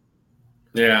ball.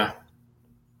 Yeah.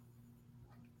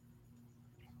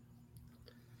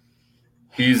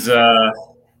 He's how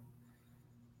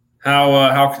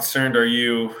concerned are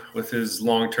you with his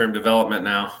long-term development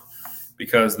now?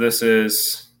 Because this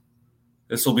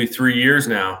will be 3 years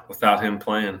now without him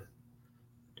playing.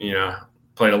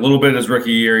 Played a little bit his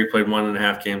rookie year. He played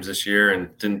 1.5 games this year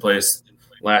and didn't play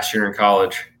last year in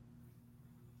college.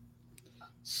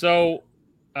 So,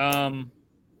 I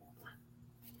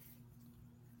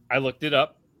looked it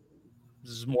up.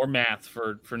 This is more math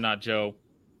for Not Joe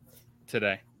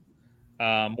today.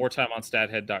 More time on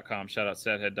stathead.com. Shout out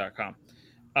stathead.com.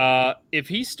 If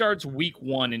he starts week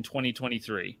 1 in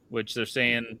 2023, which they're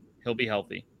saying he'll be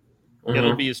healthy,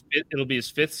 it'll be his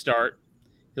fifth start.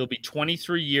 He'll be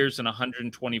 23 years and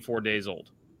 124 days old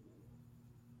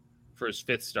for his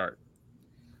fifth start.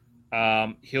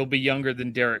 He'll be younger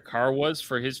than Derek Carr was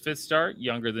for his fifth start,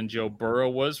 younger than Joe Burrow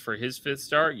was for his fifth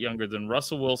start, younger than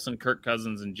Russell Wilson, Kirk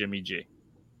Cousins, and Jimmy G.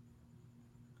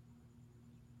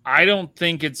 I don't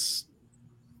think it's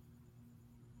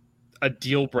a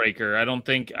deal breaker. I don't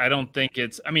think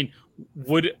it's, I mean,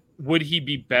 would he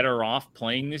be better off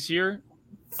playing this year?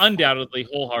 Undoubtedly,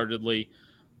 wholeheartedly.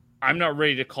 I'm not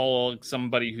ready to call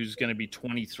somebody who's going to be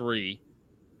 23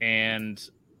 and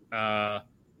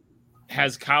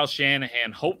has Kyle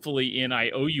Shanahan hopefully in I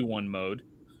owe you one mode,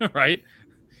 right?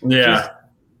 Yeah.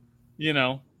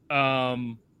 Just,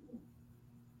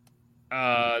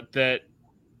 that,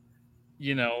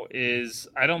 is,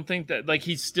 I don't think that, like,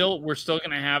 we're still going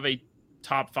to have a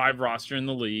top 5 roster in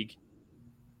the league.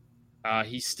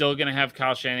 He's still going to have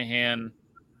Kyle Shanahan,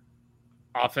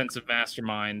 offensive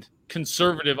mastermind,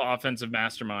 conservative offensive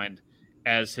mastermind,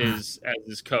 as his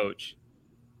coach,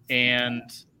 and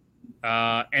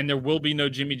there will be no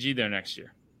Jimmy G there next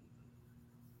year.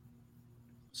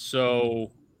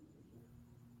 So,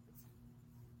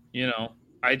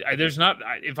 there's not.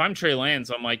 If I'm Trey Lance,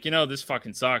 I'm like, this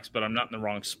fucking sucks, but I'm not in the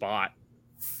wrong spot.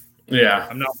 Yeah,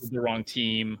 I'm not with the wrong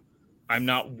team. I'm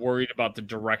not worried about the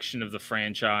direction of the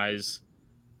franchise.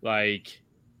 Like,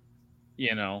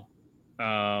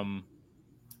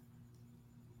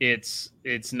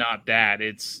 it's not that.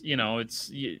 It's,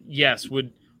 yes.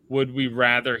 Would we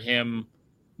rather him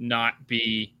not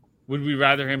be? Would we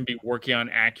rather him be working on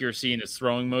accuracy in his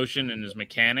throwing motion and his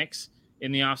mechanics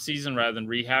in the offseason rather than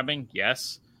rehabbing?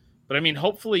 Yes. But I mean,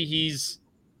 hopefully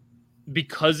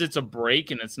because it's a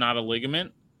break and it's not a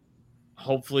ligament,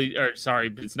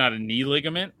 it's not a knee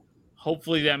ligament.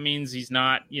 Hopefully that means he's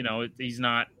not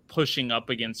pushing up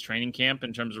against training camp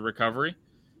in terms of recovery,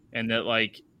 and that,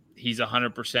 like, he's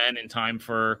 100% in time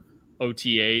for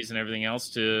OTAs and everything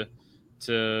else to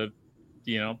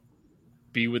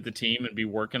be with the team and be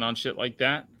working on shit like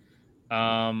that.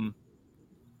 And,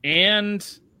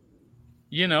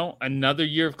 another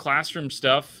year of classroom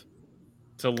stuff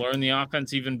to learn the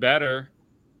offense even better,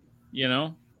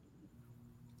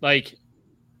 like,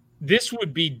 this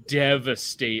would be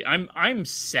devastating. I'm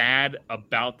sad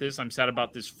about this. I'm sad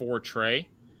about this for Trey.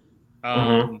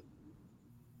 But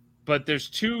there's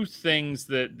two things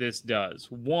that this does.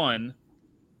 One,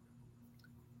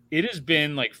 it has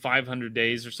been like 500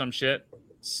 days or some shit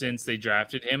since they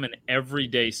drafted him, and every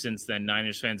day since then,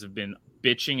 Niners fans have been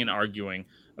bitching and arguing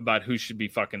about who should be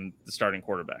fucking the starting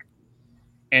quarterback.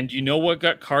 And you know what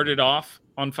got carted off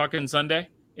on fucking Sunday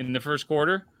in the first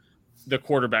quarter? The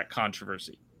quarterback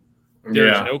controversy.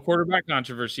 There's no quarterback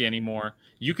controversy anymore.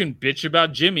 You can bitch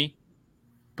about Jimmy,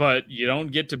 but you don't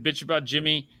get to bitch about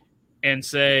Jimmy and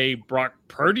say Brock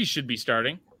Purdy should be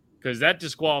starting, because that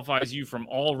disqualifies you from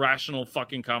all rational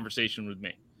fucking conversation with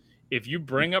me. If you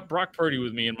bring up Brock Purdy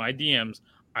with me in my DMs,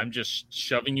 I'm just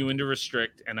shoving you into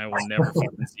restrict, and I will never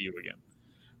fucking see you again.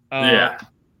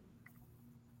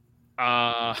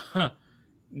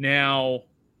 Now,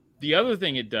 the other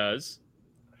thing it does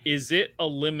is it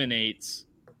eliminates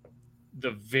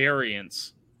the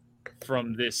variance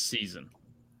from this season.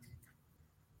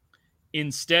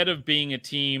 Instead of being a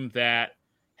team that,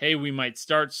 hey, we might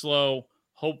start slow,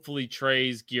 hopefully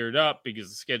Trey's geared up because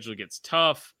the schedule gets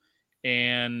tough,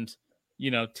 and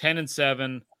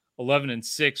 10-7,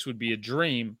 11-6 would be a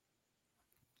dream.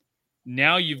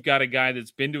 Now you've got a guy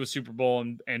that's been to a Super Bowl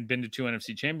and been to 2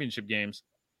 NFC Championship games.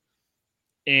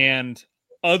 And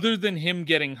other than him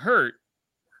getting hurt,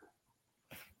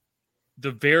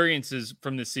 the variances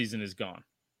from this season is gone.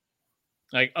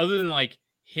 Like, other than like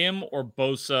him or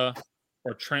Bosa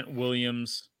or Trent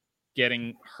Williams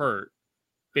getting hurt,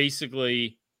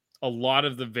 basically a lot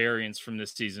of the variance from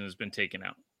this season has been taken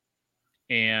out.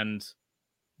 And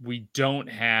we don't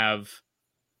have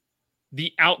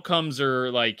the outcomes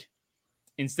are like,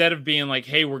 instead of being like,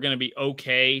 hey, we're going to be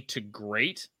okay to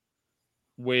great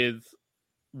with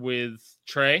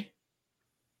Trey,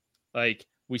 like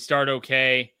we start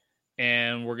okay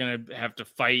and we're going to have to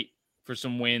fight for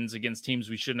some wins against teams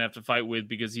we shouldn't have to fight with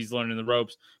because he's learning the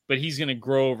ropes, but he's going to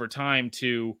grow over time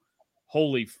to,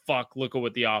 holy fuck, look at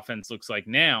what the offense looks like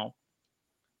now.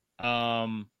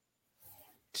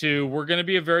 To we're going to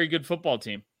be a very good football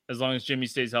team as long as Jimmy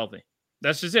stays healthy.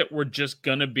 That's just it. We're just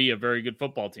going to be a very good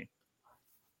football team.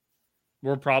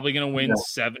 We're probably going to win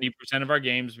 70% of our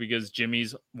games because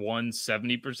Jimmy's won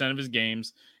 70% of his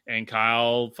games and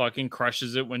Kyle fucking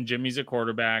crushes it when Jimmy's a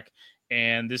quarterback.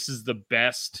 And this is the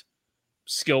best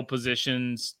skill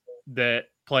positions that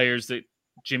players that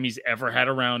Jimmy's ever had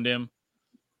around him.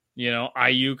 You know,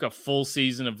 Ayuk, a full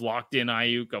season of locked in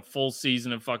Ayuk, a full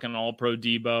season of fucking all pro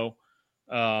Debo.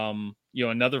 You know,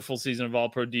 another full season of all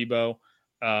pro Debo.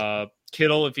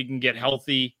 Kittle, if he can get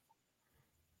healthy,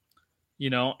 you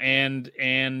know, and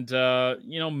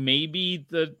you know, maybe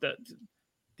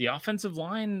the offensive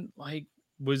line like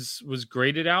was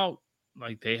graded out.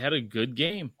 Like they had a good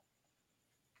game.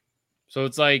 So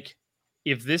it's like,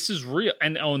 if this is real,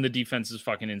 and the defense is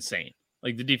fucking insane.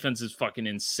 Like the defense is fucking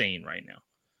insane right now.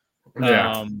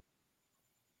 Yeah.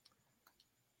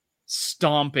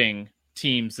 Stomping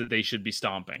teams that they should be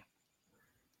stomping.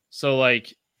 So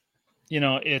like, you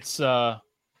know, it's we're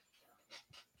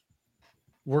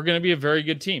going to be a very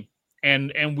good team,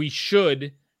 and we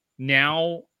should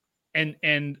now. And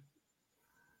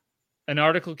an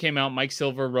article came out. Mike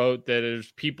Silver wrote that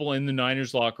there's people in the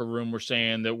Niners locker room were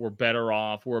saying that we're better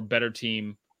off, we're a better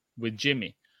team with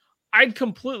Jimmy. I'd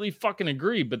completely fucking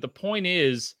agree, but the point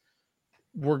is,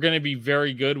 we're going to be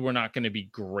very good. We're not going to be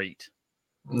great.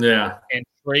 Yeah. And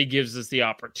Trey gives us the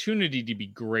opportunity to be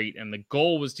great. And the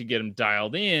goal was to get him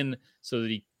dialed in so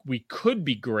that we could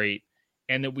be great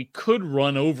and that we could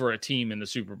run over a team in the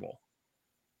Super Bowl.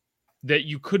 That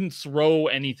you couldn't throw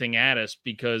anything at us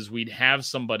because we'd have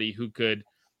somebody who could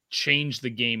change the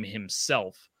game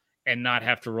himself and not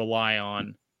have to rely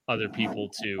on other people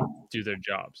to do their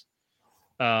jobs.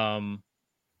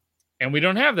 And we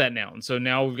don't have that now. And so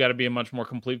now we've got to be a much more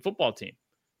complete football team.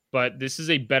 But this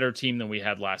is a better team than we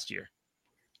had last year.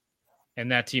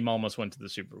 And that team almost went to the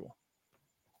Super Bowl.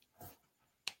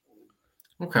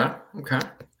 Okay.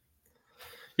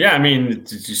 Yeah, I mean,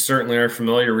 you certainly are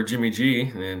familiar with Jimmy G.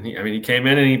 And he came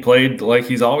in and he played like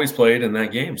he's always played in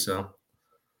that game. So,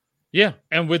 yeah.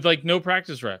 And with like no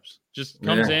practice reps, just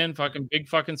comes in, fucking big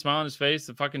fucking smile on his face.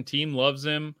 The fucking team loves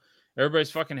him. Everybody's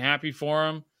fucking happy for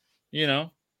him. You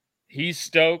know, he's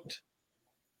stoked.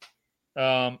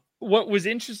 What was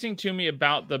interesting to me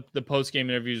about the post-game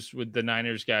interviews with the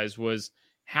Niners guys was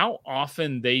how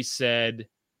often they said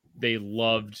they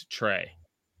loved Trey.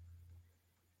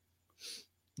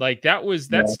 Like that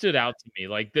stood out to me.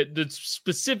 Like that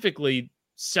specifically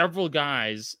several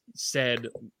guys said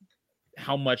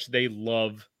how much they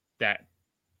love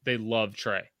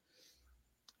Trey.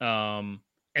 And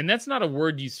that's not a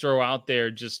word you throw out there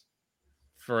just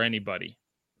for anybody.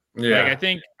 Yeah.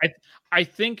 Like I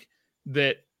think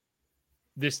that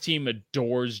this team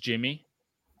adores Jimmy,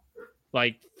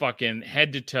 like fucking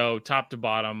head to toe, top to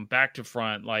bottom, back to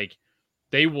front. Like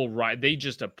they will ride. They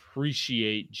just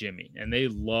appreciate Jimmy and they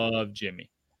love Jimmy.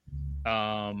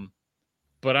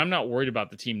 But I'm not worried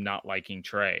about the team not liking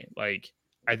Trey. Like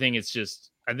I think it's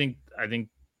just, I think,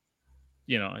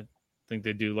 you know, I think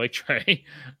they do like Trey.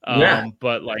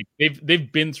 But like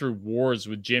they've been through wars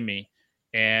with Jimmy.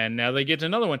 And now they get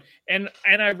another one. And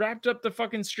I wrapped up the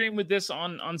fucking stream with this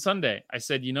on Sunday. I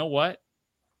said, you know what?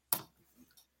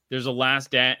 There's a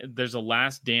last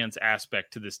dance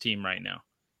aspect to this team right now.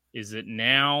 Is that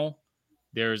now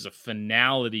there's a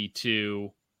finality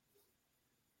to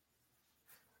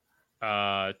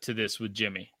this with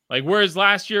Jimmy. Like whereas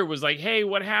last year it was like, hey,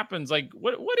 what happens? Like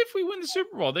what if we win the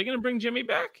Super Bowl? Are they going to bring Jimmy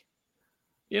back?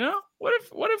 You know? What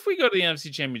if we go to the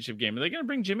NFC Championship game? Are they going to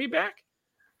bring Jimmy back?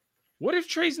 What if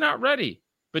Trey's not ready?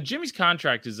 But Jimmy's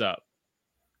contract is up,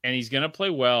 and he's going to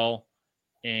play well,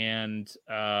 and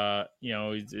you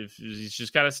know, he's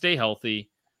just got to stay healthy,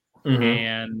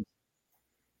 and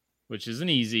which isn't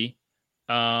easy.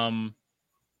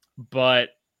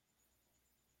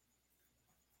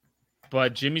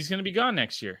 But Jimmy's going to be gone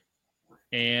next year.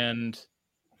 And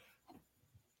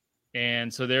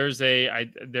so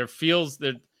there feels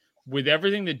that with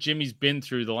everything that Jimmy's been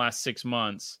through the last 6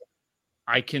 months,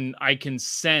 I can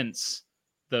sense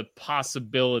the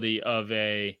possibility of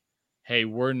hey,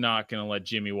 we're not going to let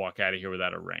Jimmy walk out of here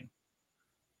without a ring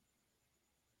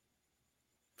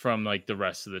from like the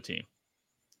rest of the team.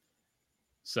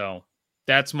 So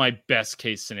that's my best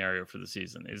case scenario for the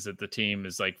season, is that the team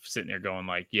is like sitting there going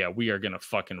like, yeah, we are going to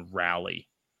fucking rally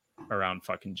around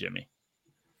fucking Jimmy.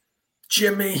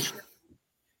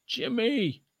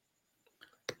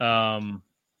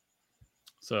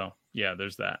 So yeah,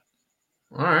 there's that.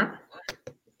 All right.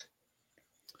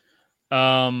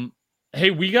 Hey,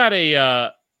 we got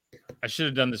I should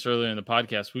have done this earlier in the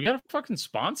podcast. We got a fucking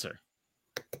sponsor.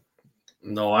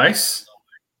 Nice.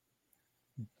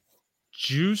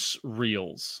 Juice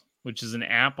Reels, which is an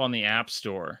app on the App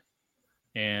Store.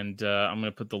 And I'm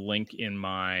going to put the link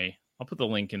I'll put the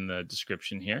link in the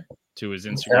description here to his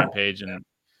Instagram page and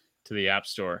to the App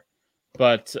Store.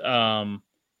 But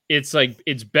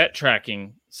it's bet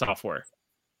tracking software.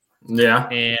 Yeah.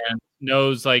 And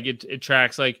knows like it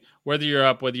tracks like whether you're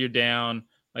up, whether you're down,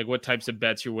 like what types of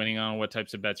bets you're winning on, what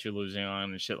types of bets you're losing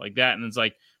on and shit like that. And it's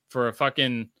like for a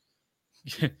fucking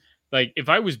like if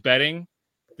I was betting,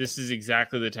 this is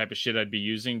exactly the type of shit I'd be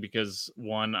using because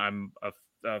one, I'm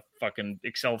a fucking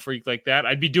Excel freak like that.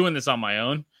 I'd be doing this on my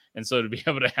own. And so to be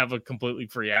able to have a completely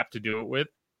free app to do it with,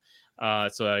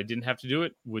 so I didn't have to do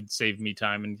it, would save me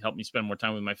time and help me spend more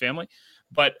time with my family.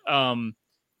 But the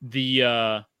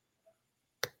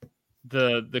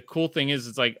cool thing is,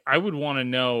 it's like I would want to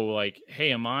know, like,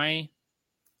 hey, am I,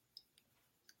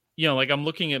 like I'm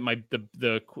looking at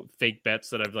the fake bets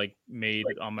that I've like made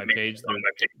on my page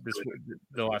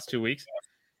the last 2 weeks.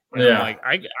 And yeah. I'm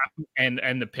like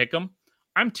and the pick 'em.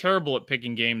 I'm terrible at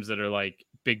picking games that are like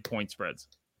big point spreads.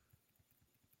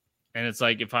 And it's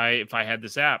like if I had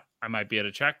this app, I might be able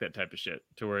to track that type of shit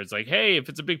to where it's like, hey, if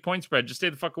it's a big point spread, just stay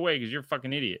the fuck away because you're a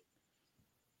fucking idiot.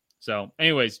 So,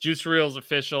 anyways, Juice Reels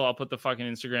official. I'll put the fucking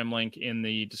Instagram link in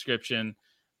the description,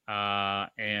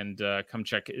 and go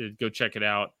check it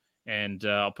out. And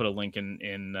I'll put a link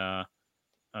on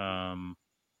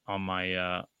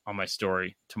my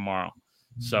story tomorrow.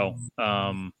 So,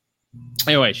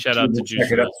 anyway, shout out to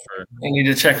Juice Reels for. I need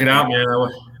to check it out, man.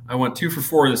 I went 2 for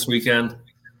 4 this weekend.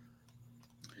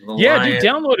 Dude,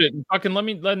 download it and fucking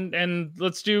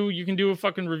let's do. You can do a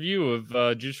fucking review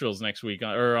of Juice Reels next week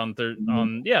we'll do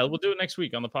it next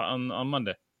week on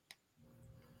Monday.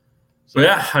 So, but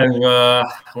yeah, I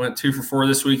went 2 for 4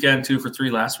 this weekend, 2 for 3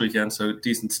 last weekend, so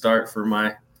decent start for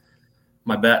my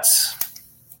bets.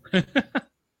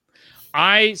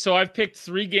 I've picked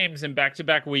 3 games in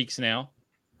back-to-back weeks now.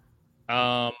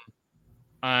 I've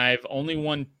only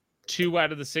won 2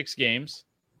 out of the 6 games.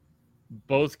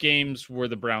 Both games were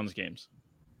the Browns games.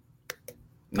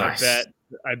 Nice.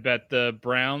 I bet the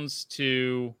Browns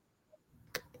to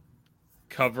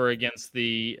cover against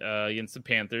the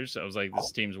Panthers. I was like,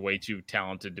 this team's way too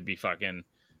talented to be fucking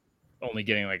only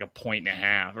getting like 1.5 points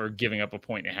or giving up 1.5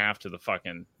 points to the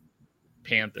fucking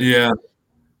Panthers. Yeah.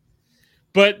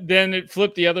 But then it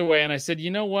flipped the other way, and I said,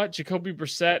 you know what? Jacoby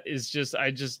Brissett is just – I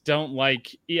just don't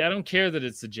like – I don't care that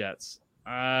it's the Jets.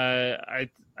 I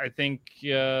think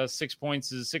 6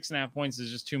 points is 6.5 points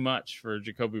is just too much for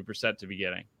Jacoby Brissett to be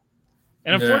getting.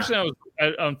 And unfortunately,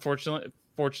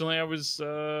 I was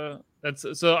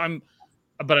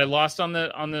but I lost on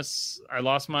this. I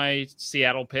lost my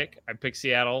Seattle pick. I picked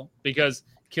Seattle because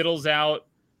Kittle's out.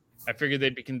 I figured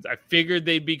they'd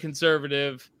be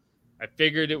conservative. I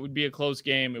figured it would be a close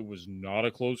game. It was not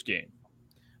a close game.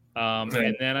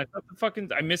 And then I thought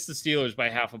I missed the Steelers by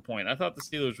 0.5 point. I thought the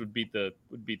Steelers would beat the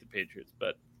Patriots,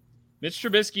 but Mitch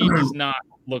Trubisky does not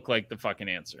look like the fucking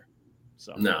answer.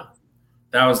 So no,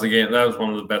 that was the game. That was one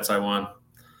of the bets I won.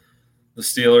 The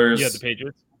Steelers. Yeah, the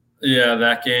Patriots. Yeah,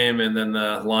 that game, and then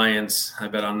the Lions. I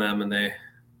bet on them, and they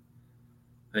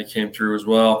came through as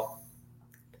well.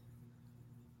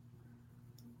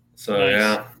 So nice.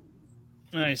 Yeah,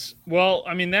 nice. Well,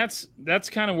 I mean that's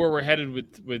kind of where we're headed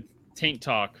with Tank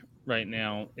Talk right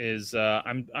now. Is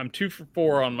I'm 2 for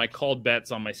 4 on my called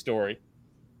bets on my story,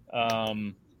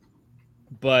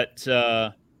 but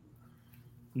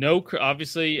no,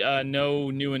 obviously no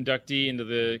new inductee into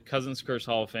the Cousins Curse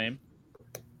Hall of Fame.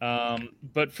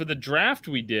 But for the draft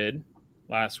we did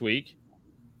last week,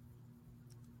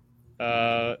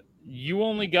 you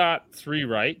only got 3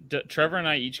 right. Trevor and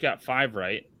I each got 5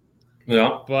 right.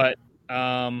 Yeah. But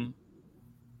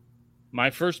my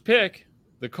first pick,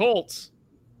 the Colts,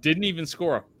 Didn't even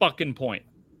score a fucking point.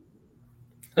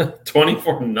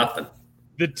 24-0.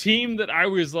 The team that I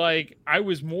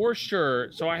was more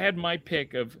sure. So I had my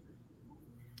pick of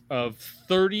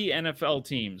 30 NFL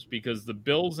teams because the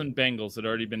Bills and Bengals had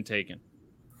already been taken.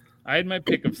 I had my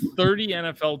pick of 30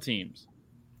 NFL teams,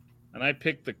 and I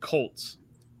picked the Colts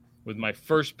with my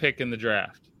first pick in the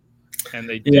draft, and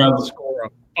they didn't score a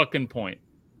fucking point.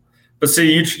 But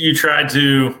see, you tried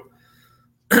to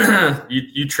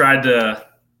you tried to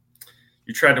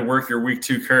work your week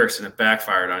 2 curse, and it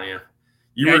backfired on you.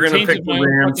 You were going to pick the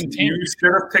Rams. You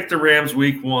should have picked the Rams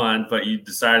week 1, but you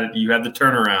decided you had the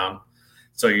turnaround.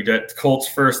 So you did the Colts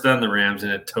first, then the Rams,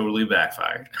 and it totally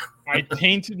backfired. I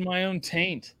tainted my own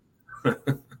taint.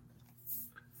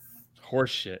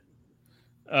 Horse shit.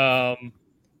 But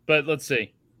let's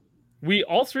see.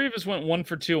 All 3 of us went 1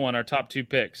 for 2 on our top 2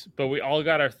 picks, but we all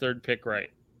got our 3rd pick right.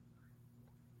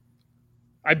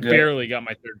 I barely got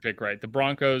my 3rd pick right. The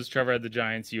Broncos, Trevor had the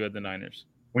Giants, you had the Niners.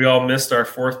 We all missed our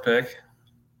 4th pick.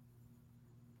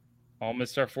 All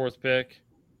missed our 4th pick.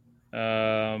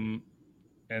 And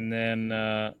then,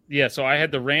 so I had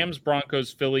the Rams,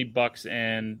 Broncos, Philly, Bucks,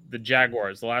 and the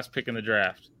Jaguars, the last pick in the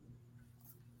draft.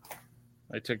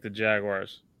 I took the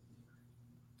Jaguars.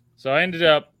 So I ended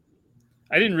up,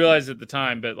 I didn't realize at the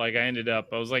time, but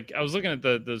I was looking at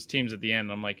those teams at the end.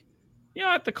 And I'm like, you know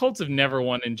what? The Colts haven't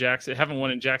won in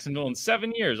Jacksonville in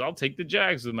 7 years. I'll take the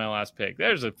Jags with my last pick.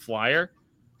 There's a flyer.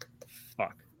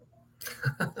 Fuck.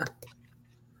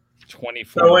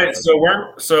 24. So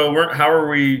wait, how are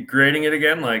we grading it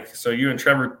again? So you and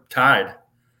Trevor tied.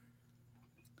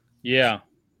 Yeah.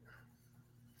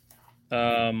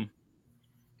 Because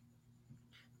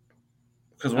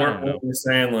weren't we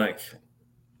saying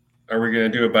are we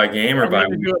going to do it by game or by? Are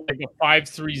we going to do it like a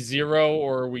 5-3-0,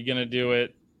 or are we going to do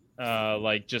it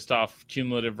just off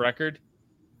cumulative record?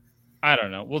 I don't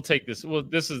know. We'll take this. Well,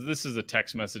 this is a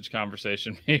text message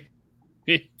conversation.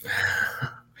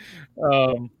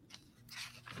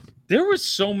 There was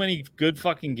so many good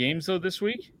fucking games though this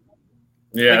week.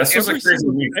 Yeah, this was a crazy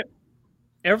week.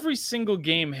 Every single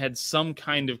game had some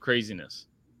kind of craziness.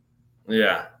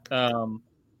 Yeah. I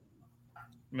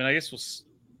guess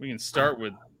we can start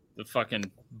with the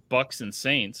fucking Bucks and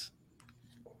Saints.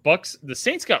 The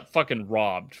Saints got fucking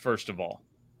robbed, first of all.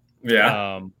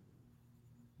 Yeah.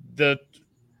 The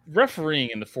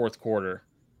refereeing in the 4th quarter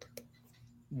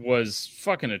was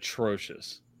fucking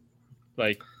atrocious.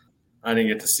 I didn't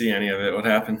get to see any of it. What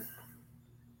happened?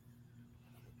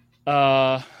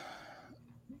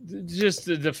 Just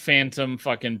the phantom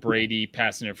fucking Brady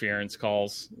pass interference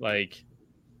calls,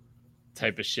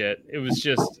 type of shit. It was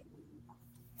just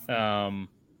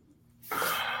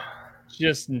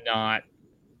not.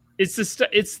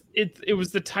 It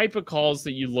was the type of calls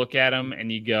that you look at them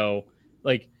and you go,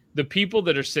 the people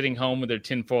that are sitting home with their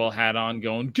tinfoil hat on,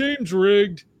 going, "Game's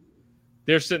rigged."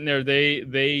 They're sitting there.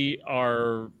 They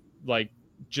are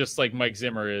just like Mike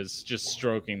Zimmer is, just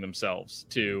stroking themselves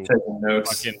to taking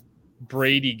notes. Fucking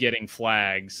Brady getting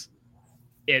flags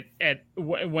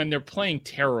when they're playing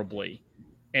terribly,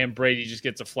 and Brady just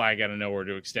gets a flag out of nowhere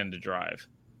to extend a drive.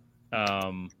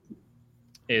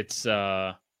 It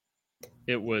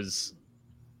was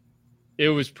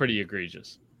pretty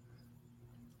egregious.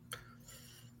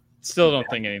 Still don't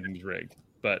think anything's rigged,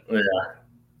 but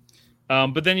yeah.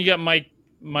 But then you got Mike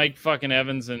fucking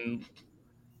Evans and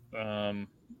was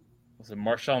it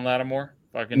Marshawn Lattimore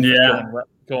fucking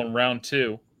going round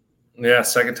 2. Yeah,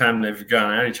 second time they've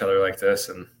gone at each other like this,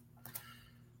 and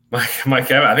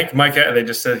Mike Evans. I think they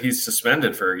just said he's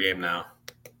suspended for a game now.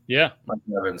 Yeah, Mike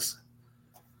Evans.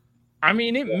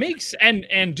 It makes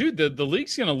and dude, the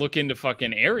league's gonna look into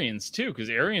fucking Arians too, because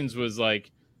Arians was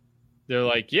they're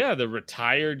the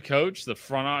retired coach, the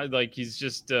front he's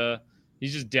just down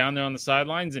there on the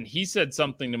sidelines, and he said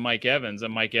something to Mike Evans,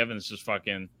 and Mike Evans just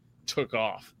fucking took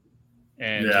off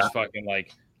and just fucking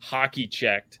hockey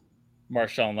checked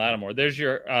Marshawn Lattimore. There's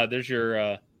your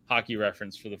hockey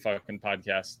reference for the fucking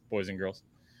podcast, boys and girls.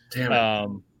 Damn it.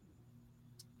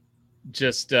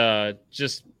 Just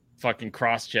fucking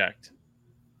cross-checked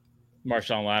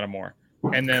Marshawn Lattimore,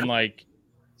 and then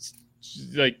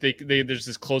there's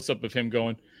this close-up of him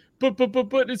going, but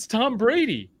it's Tom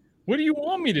Brady. What do you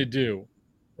want me to do?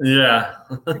 Yeah,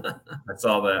 that's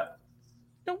all that.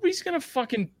 Nobody's gonna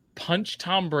fucking punch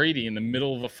Tom Brady in the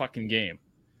middle of a fucking game.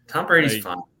 Tom Brady's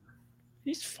fine.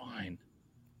 He's fine.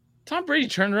 Tom Brady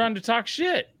turned around to talk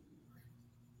shit.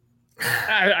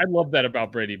 I love that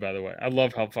about Brady, by the way. I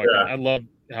love how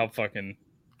fucking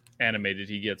animated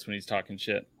he gets when he's talking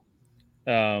shit.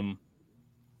 Yeah.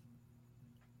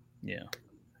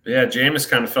 Yeah, Jameis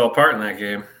kind of fell apart in that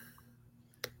game.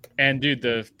 And dude,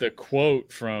 the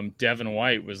quote from Devin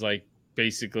White was like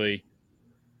basically,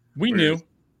 we knew.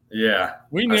 Yeah.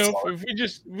 We knew if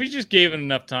we just gave it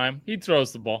enough time, he'd throw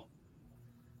us the ball.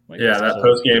 Like, yeah, that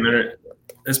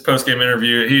post game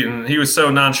interview, he was so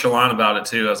nonchalant about it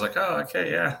too. I was like, oh,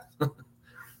 okay, yeah.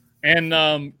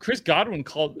 And Chris Godwin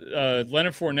called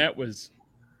Leonard Fournette was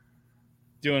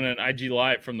doing an IG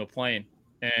live from the plane,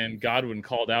 and Godwin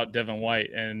called out Devin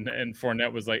White, and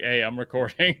Fournette was like, "Hey, I'm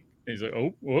recording." He's like,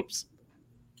 "Oh, whoops."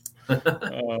 He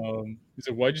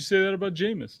said, "Why'd you say that about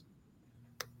Jameis?"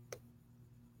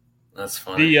 That's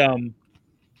funny.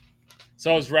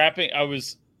 So I was wrapping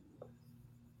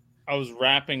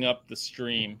up the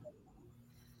stream,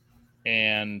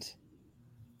 and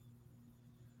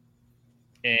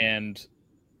in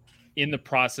the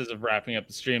process of wrapping up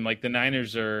the stream, like the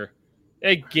Niners are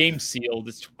game sealed.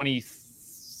 It's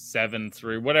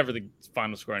 27-3, whatever the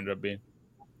final score ended up being.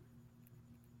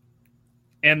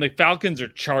 And the Falcons are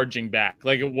charging back.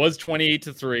 Like it was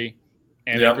 28-3,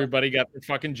 and everybody got their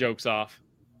fucking jokes off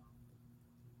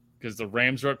because the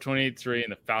Rams were up 28-3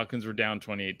 and the Falcons were down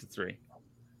 28-3.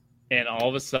 And all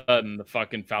of a sudden, the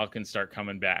fucking Falcons start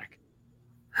coming back.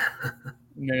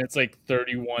 And then it's like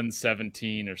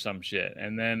 31-17 or some shit.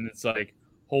 And then it's like,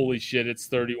 holy shit, it's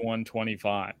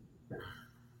 31-25.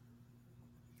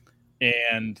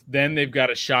 And then they've got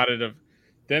a shot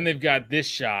then they've got this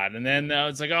shot. And then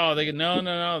it's like, oh,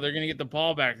 no, they're going to get the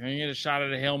ball back. They're going to get a shot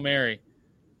at a Hail Mary.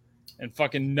 And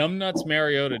fucking numbnuts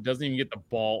Mariota doesn't even get the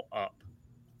ball up.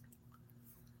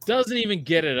 Doesn't even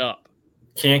get it up.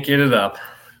 Can't get it up.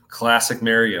 Classic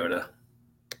Mariota.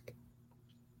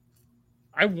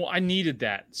 I needed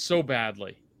that so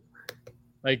badly.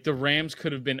 Like the Rams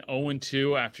could have been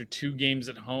 0-2 after 2 games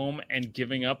at home and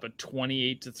giving up a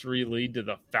 28-3 lead to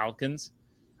the Falcons.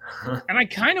 And I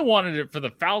kind of wanted it for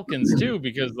the Falcons too,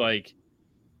 because like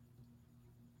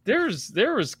there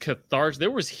was catharsis, there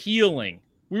was healing.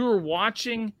 We were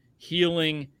watching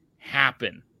healing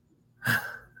happen.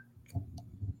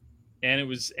 And it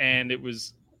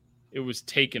was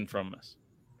taken from us.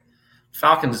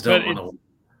 Falcons don't want to win.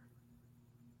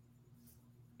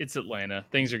 It's Atlanta.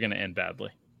 Things are going to end badly.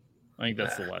 I think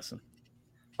that's the lesson.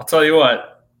 I'll tell you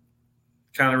what.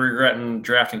 Kind of regretting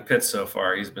drafting Pitts so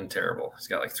far. He's been terrible. He's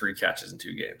got like 3 catches in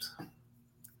 2 games.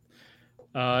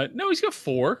 No, he's got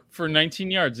 4 for 19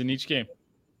 yards in each game.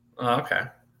 Oh, okay.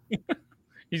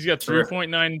 He's got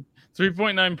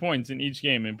 3.9 points in each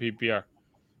game in PPR.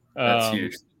 That's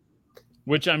huge.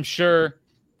 Which I'm sure.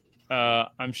 So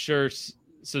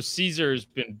Caesar's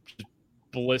been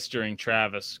blistering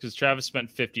Travis because Travis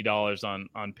spent $50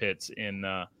 on Pitts in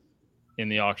the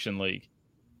auction league.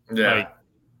 Yeah. Like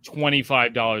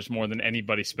 $25 more than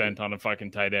anybody spent on a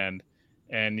fucking tight end,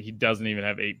 and he doesn't even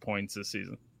have 8 points this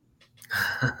season.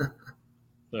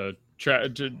 So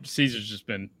Caesar's just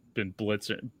been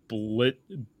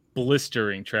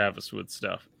blistering Travis with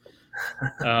stuff.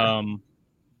 Where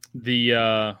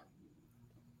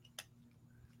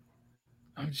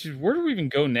do we even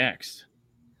go next?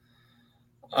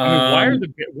 I mean,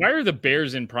 why are the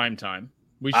Bears in prime time?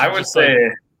 I would say,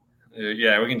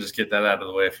 yeah, we can just get that out of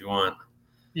the way if you want.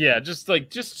 Yeah, just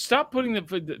stop putting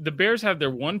the Bears have their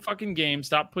one fucking game.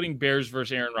 Stop putting Bears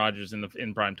versus Aaron Rodgers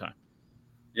in prime time.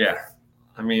 Yeah,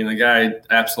 I mean the guy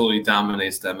absolutely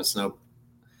dominates them. It's no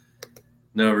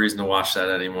reason to watch that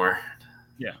anymore.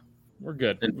 Yeah, we're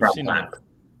good. In prime time.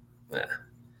 Yeah,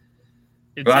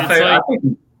 but I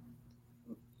think.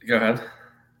 Go ahead.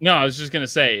 No, I was just gonna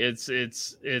say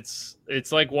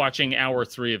it's like watching hour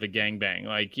 3 of a gangbang.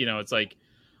 Like, you know, it's like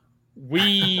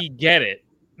we get it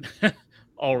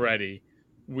already.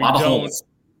 We don't.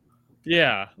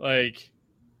 Yeah, like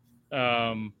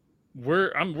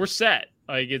we're set.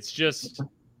 Like it's just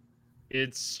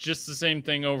the same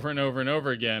thing over and over and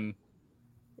over again.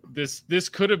 This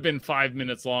could have been 5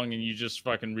 minutes long, and you just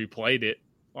fucking replayed it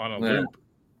on a loop.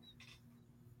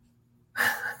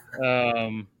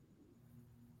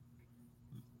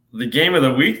 The game of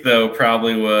the week, though,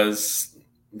 probably was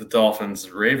the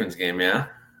Dolphins-Ravens game, yeah?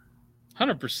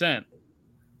 100%.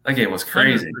 That game was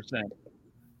crazy. 100%.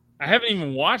 I haven't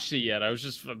even watched it yet. I was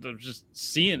just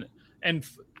seeing it. And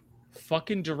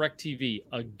fucking DirecTV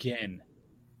again.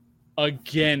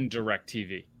 Again,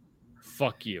 DirecTV.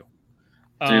 Fuck you.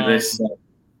 Dude, they suck.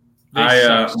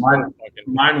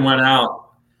 Mine went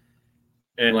out.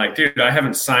 And, like, dude, I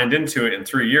haven't signed into it in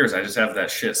 3 years. I just have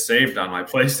that shit saved on my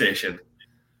PlayStation.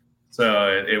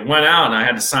 So it went out, and I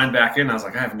had to sign back in. I was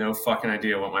like, I have no fucking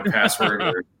idea what my password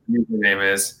or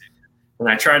username is. And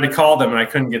I tried to call them, and I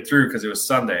couldn't get through because it was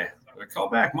Sunday. I call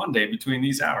back Monday between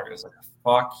these hours. Like,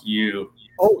 fuck you.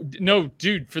 Oh, no,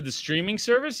 dude, for the streaming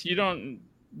service, you don't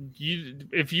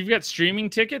if you've got streaming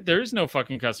ticket, there is no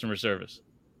fucking customer service.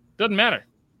 Doesn't matter.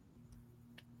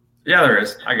 Yeah, there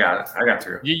is. I got it. I got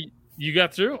through. You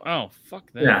got through? Oh,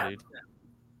 fuck that, Yeah. dude.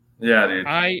 Yeah, dude.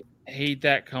 I hate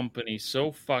that company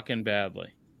so fucking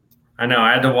badly. I know.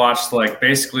 I had to watch like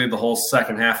basically the whole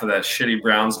second half of that shitty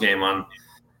Browns game on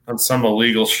some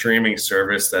illegal streaming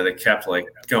service that it kept like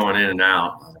going in and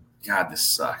out. God,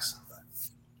 this sucks.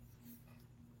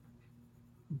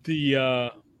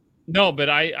 No, but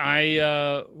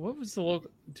I what was the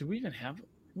local? Did we even have?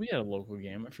 We had a local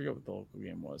game. I forget what the local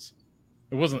game was.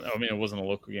 It wasn't. I mean, it wasn't a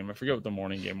local game. I forget what the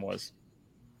morning game was.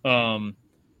 But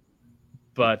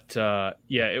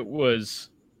yeah, it was.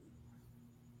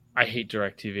 I hate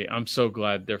DirecTV. I'm so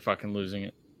glad they're fucking losing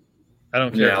it. I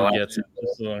don't care who gets it,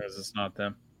 as long as it's not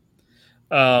them.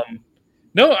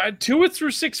 No, Tua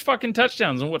threw 6 fucking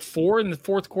touchdowns and what, 4 in the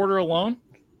fourth quarter alone?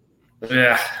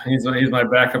 Yeah, he's my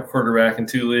backup quarterback in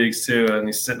 2 leagues too, and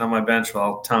he's sitting on my bench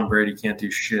while Tom Brady can't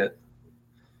do shit.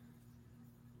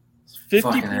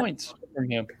 50 points from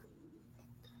him.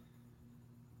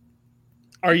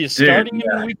 Are you starting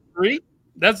him in week 3?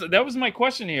 That was my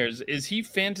question here. Is he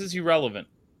fantasy relevant?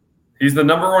 He's the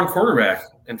number 1 quarterback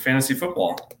in fantasy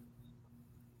football.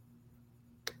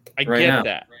 I get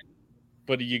that,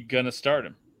 but are you gonna start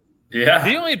him? Yeah,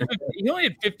 he only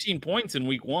had 15 points in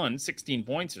week 1, 16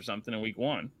 points or something in week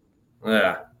 1.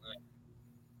 Yeah.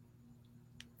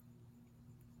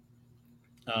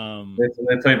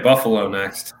 They play Buffalo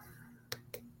next.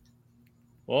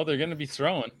 Well, they're going to be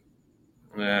throwing.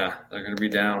 Yeah, they're going to be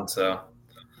down. So.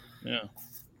 Yeah.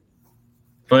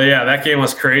 But yeah, that game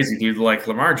was crazy, dude. Like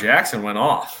Lamar Jackson went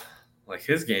off. Like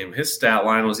his stat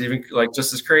line was even like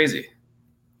just as crazy.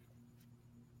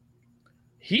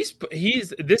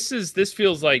 This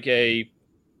feels like an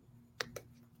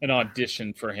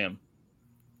audition for him.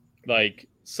 Like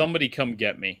somebody come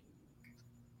get me.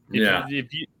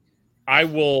 I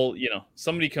will,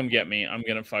 somebody come get me.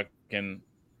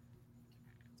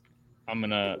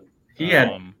 He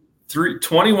had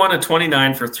 21 of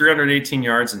 29 for 318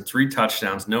 yards and 3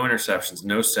 touchdowns, no interceptions,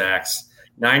 no sacks,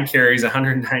 9 carries,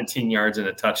 119 yards and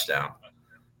a touchdown.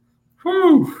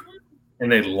 Whew. And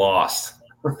they lost.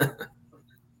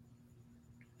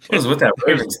 What was with that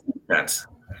Ravens defense?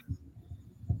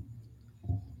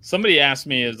 Somebody asked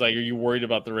me, are you worried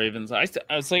about the Ravens? I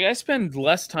was like, I spend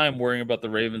less time worrying about the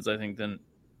Ravens, I think, than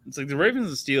it's like the Ravens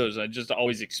and Steelers. I just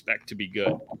always expect to be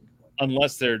good,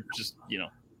 unless they're just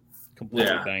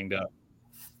completely banged up.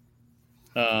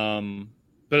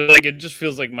 But like it just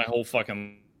feels like my whole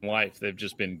fucking life they've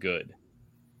just been good,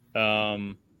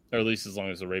 or at least as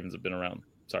long as the Ravens have been around.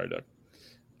 Sorry, Doug.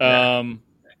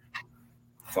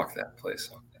 Fuck that place.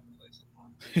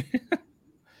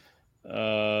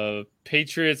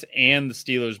 Patriots and the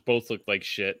Steelers both looked like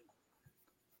shit.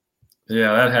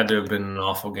 Yeah, that had to have been an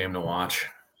awful game to watch.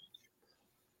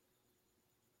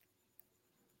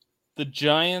 The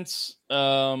Giants,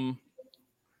 somebody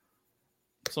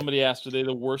asked, are they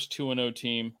the worst 2-0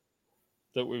 team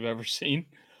that we've ever seen?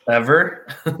 Ever?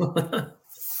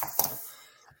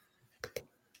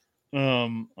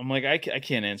 I'm like, I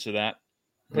can't answer that.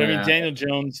 But I mean,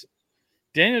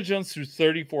 Daniel Jones threw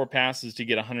 34 passes to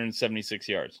get 176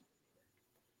 yards.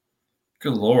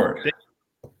 Good Lord.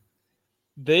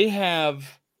 They have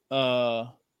Tanner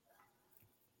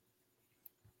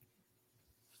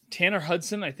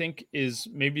Hudson, I think, is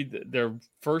maybe their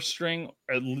first string,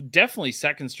 or definitely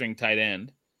second string tight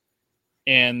end.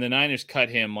 And the Niners cut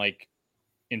him like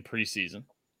in preseason.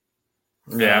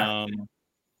 Yeah.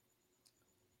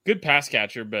 Good pass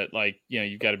catcher, but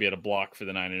you've got to be able to block for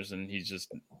the Niners, and he's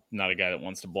just not a guy that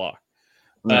wants to block.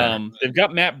 Yeah. They've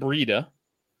got Matt Breida,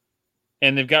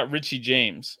 and they've got Richie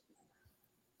James.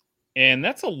 And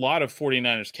that's a lot of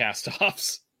 49ers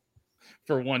cast-offs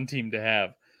for one team to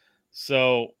have.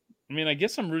 So, I mean, I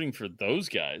guess I'm rooting for those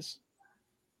guys.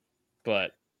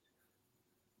 But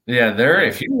yeah,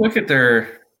 if you look at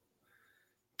their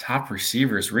top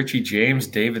receivers, Richie James,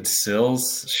 David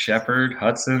Sills, Shepard,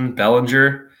 Hudson,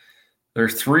 Bellinger, their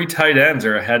 3 tight ends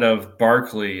are ahead of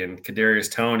Barkley and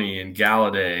Kadarius Toney and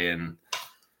Galladay. And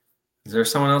is there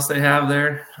someone else they have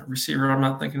there? A receiver I'm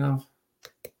not thinking of?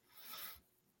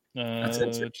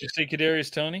 Did you say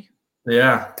Kadarius Toney?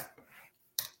 Yeah.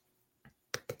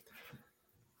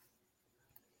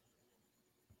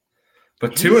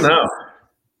 But 2-0.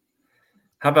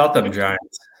 How about them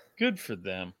Giants? Good for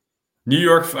them. New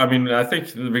York, I mean, I think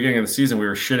at the beginning of the season we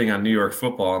were shitting on New York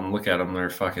football, and look at them. They're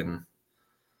fucking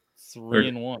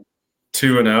 3-1.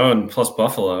 2-0 and plus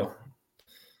Buffalo.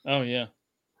 Oh, yeah.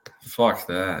 Fuck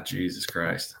that. Jesus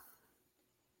Christ.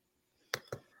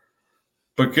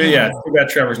 But good, yeah, too bad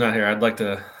Trevor's not here. I'd like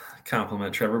to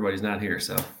compliment Trevor, but he's not here.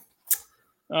 So,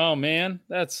 Oh man,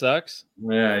 that sucks.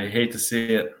 yeah, you hate to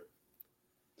see it.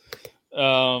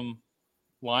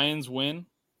 Lions win.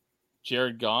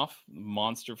 Jared Goff,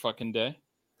 monster fucking day.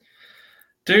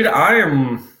 Dude, I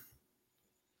am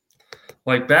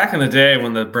like back in the day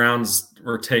when the Browns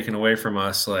were taken away from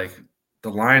us, like the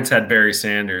Lions had Barry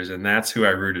Sanders, and that's who I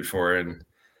rooted for. And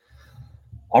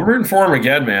I'm rooting for him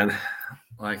again, man.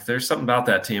 Like there's something about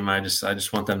that team. I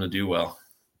just want them to do well.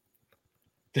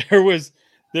 There's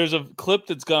a clip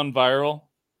that's gone viral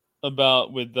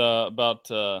about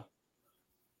the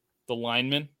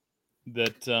lineman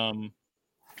that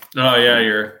Oh yeah,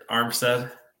 your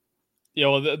Armstead. yeah,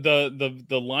 well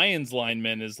the Lions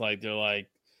lineman is like they're like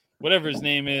whatever his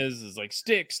name is like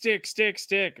stick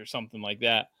or something like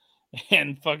that.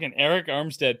 And fucking Eric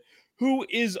Armstead, who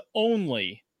is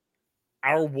only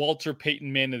our Walter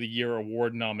Payton Man of the Year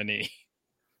award nominee.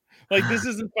 Like this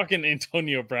isn't fucking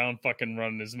Antonio Brown fucking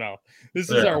running his mouth. This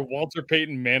is our Walter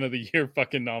Payton Man of the Year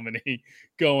fucking nominee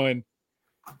going,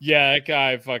 yeah, that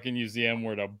guy fucking used the M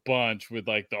word a bunch with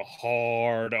like the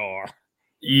hard R.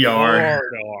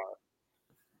 Hard R.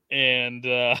 And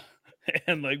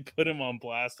and like put him on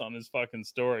blast on his fucking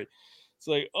story. It's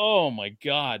like, oh my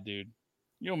God, dude.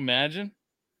 You imagine?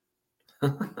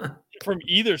 From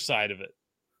either side of it.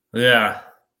 Yeah.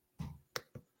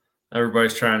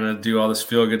 Everybody's trying to do all this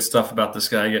feel-good stuff about this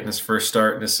guy getting his first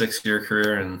start in his 6-year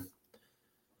career, and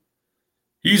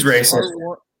he's racist.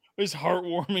 His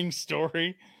heartwarming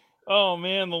story. Oh,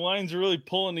 man, the Lions are really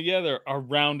pulling together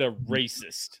around a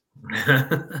racist.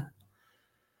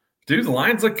 Dude, the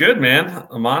Lions look good, man.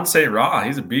 Amon St. Ra,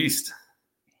 he's a beast.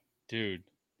 Dude,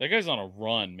 that guy's on a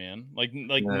run, man. Like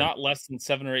not less than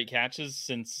 7 or 8 catches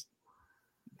since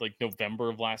like November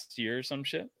of last year or some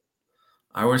shit.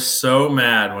 I was so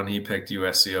mad when he picked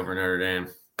USC over Notre Dame.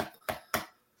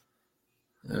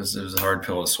 It was a hard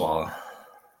pill to swallow.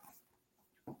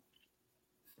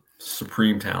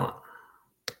 Supreme talent.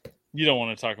 You don't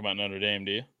want to talk about Notre Dame,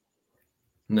 do you?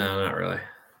 No, not really.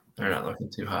 They're not looking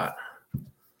too hot.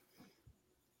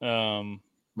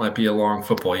 Might be a long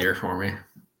football year for me.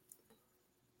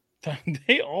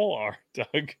 They all are,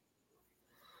 Doug.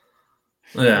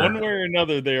 Yeah. One way or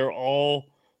another, they are all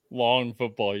long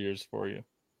football years for you.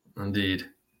 Indeed.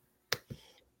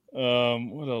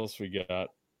 What else we got?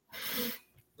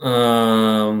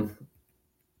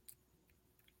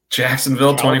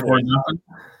 Jacksonville 24-0.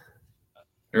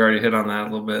 We already hit on that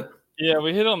a little bit. Yeah,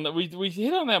 we hit on that. We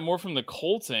hit on that more from the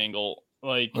Colts angle.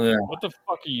 Like, What the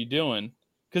fuck are you doing?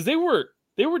 Because they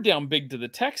were down big to the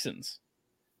Texans.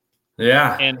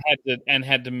 Yeah, and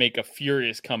had to make a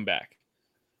furious comeback.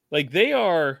 Like they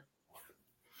are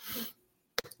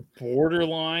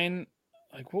borderline.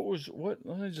 Like what?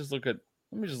 Let me just look at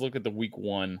the week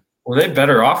 1. Well, they're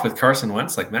better off with Carson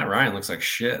Wentz. Like Matt Ryan looks like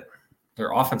shit.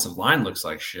 Their offensive line looks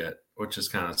like shit, which is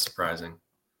kind of surprising.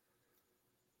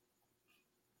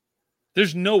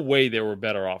 There's no way they were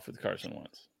better off with Carson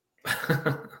Wentz.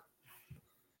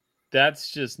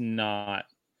 That's just not.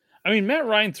 I mean, Matt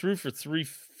Ryan threw for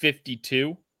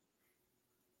 352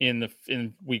 in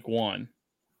week 1.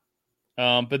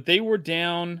 But they were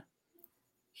down.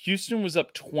 Houston was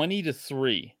up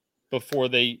 20-3 before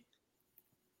they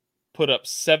put up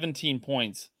 17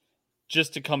 points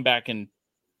just to come back and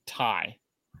tie.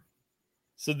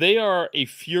 So they are a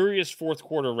furious fourth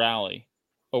quarter rally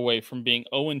away from being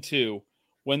 0-2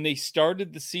 when they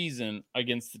started the season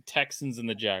against the Texans and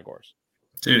the Jaguars.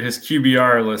 Dude, his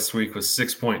QBR this week was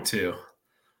 6.2.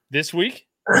 This week?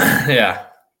 Yeah.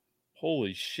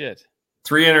 Holy shit.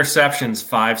 3 interceptions,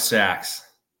 5 sacks.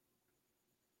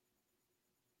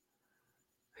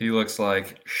 He looks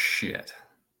like shit.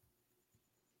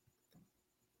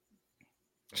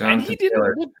 And he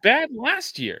didn't look bad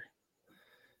last year.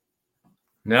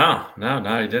 No,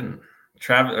 he didn't.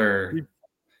 Jonathan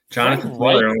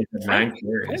Taylor only had 9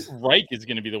 carries. Frank Reich is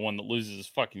going to be the one that loses his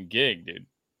fucking gig, dude.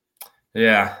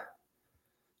 Yeah.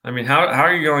 I mean, how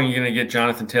are you going to get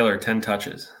Jonathan Taylor 10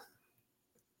 touches?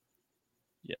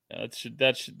 Yeah,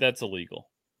 that's illegal.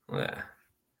 Yeah.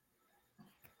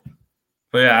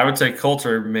 But yeah, I would say Colts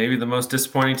are maybe the most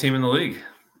disappointing team in the league.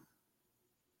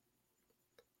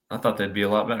 I thought they'd be a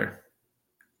lot better.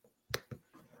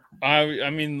 I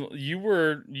mean, you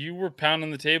were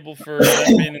pounding the table for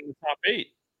them being in the top 8.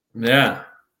 Yeah.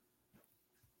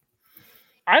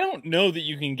 I don't know that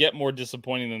you can get more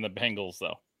disappointing than the Bengals,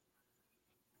 though.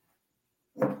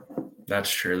 That's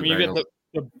true. I mean, you get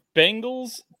the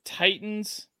Bengals,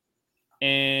 Titans,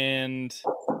 and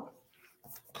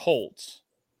Colts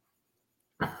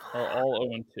are all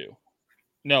 0-2.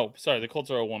 No, sorry, the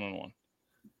Colts are 1-1.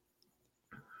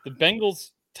 The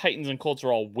Bengals Titans and Colts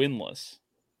are all winless.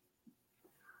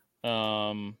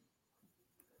 The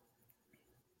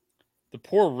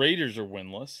poor Raiders are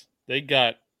winless. They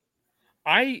got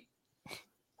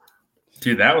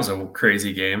Dude, that was a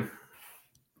crazy game.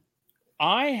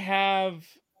 I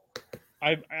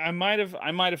might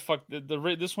have fucked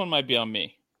this one might be on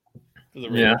me for the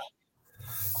Raiders.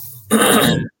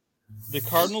 Yeah. The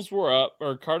Cardinals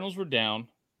were down,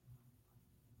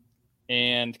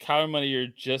 and Kyler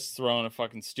Murray just throwing a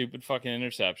fucking stupid fucking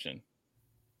interception.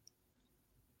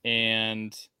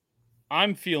 And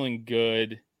I'm feeling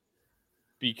good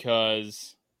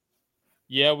because,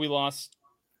 yeah, we lost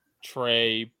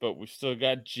Trey, but we still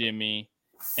got Jimmy.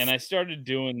 And I started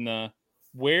doing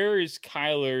where is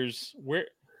Kyler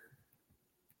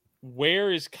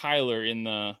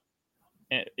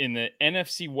in the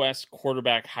NFC West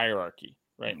quarterback hierarchy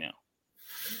right now?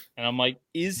 And I'm like,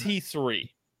 is he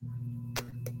 3?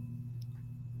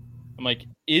 I'm like,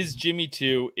 is Jimmy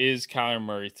 2? Is Kyler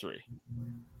Murray 3?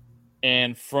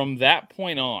 And from that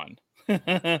point on,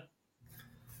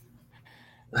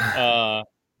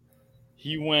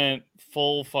 he went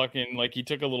full fucking, like, he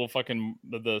took a little fucking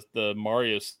the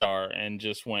Mario star and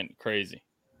just went crazy.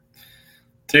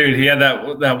 Dude, he had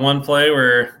that one play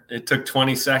where it took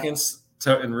 20 seconds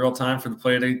in real time for the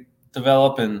play to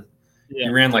develop, and he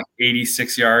ran like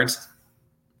 86 yards.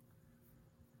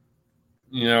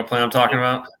 You know what play I'm talking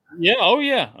about? Yeah. Oh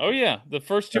yeah. The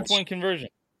first 2-point conversion.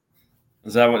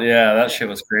 Is that what? Yeah, that shit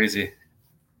was crazy.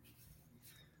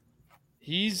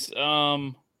 He's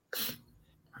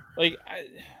like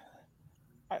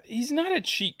he's not a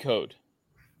cheat code.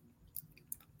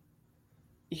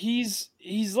 He's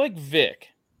like Vic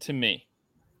to me,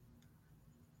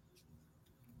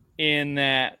 in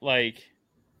that, like,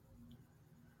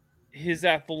 his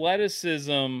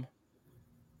athleticism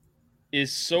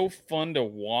is so fun to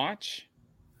watch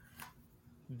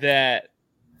that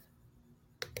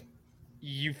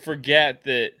you forget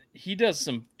that he does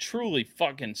some truly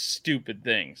fucking stupid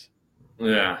things.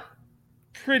 Yeah.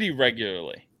 Pretty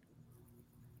regularly.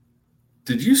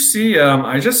 Did you see?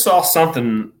 I just saw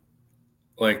something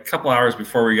like a couple hours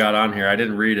before we got on here. I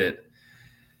didn't read it.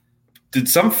 Did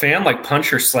some fan like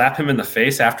punch or slap him in the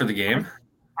face after the game?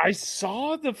 I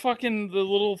saw the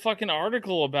little fucking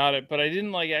article about it, but I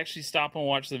didn't like actually stop and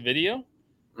watch the video.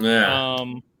 Yeah.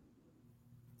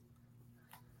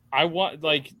 I want,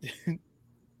 like,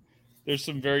 there's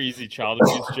some very easy child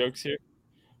abuse jokes here.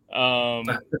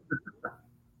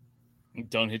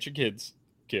 Don't hit your kids.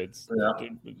 Yeah.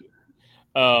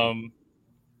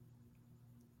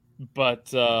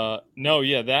 But no,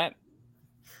 yeah, that.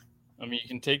 I mean, you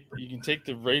can take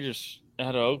the Raiders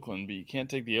out of Oakland, but you can't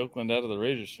take the Oakland out of the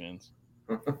Raiders fans.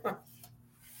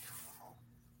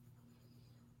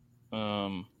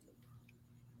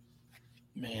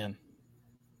 Man,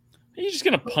 are you just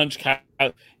gonna punch Kyle?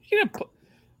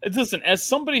 Listen, as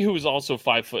somebody who is also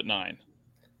 5'9",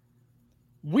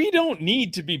 we don't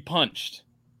need to be punched.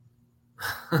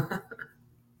 All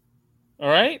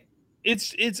right,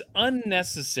 it's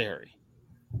unnecessary.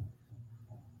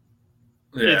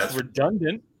 Yeah, it's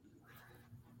redundant.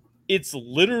 It's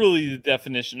literally the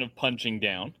definition of punching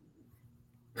down.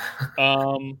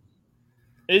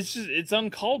 It's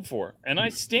uncalled for, and I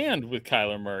stand with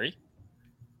Kyler Murray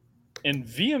and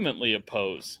vehemently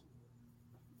oppose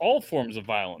all forms of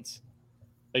violence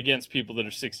against people that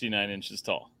are 69 inches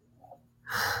tall.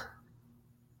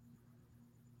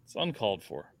 It's uncalled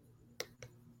for.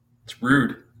 It's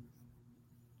rude.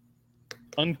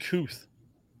 Uncouth.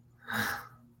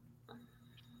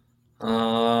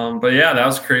 But yeah, that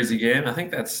was a crazy game. I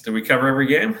think did we cover every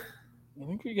game? I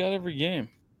think we got every game.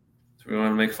 Do we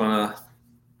want to make fun of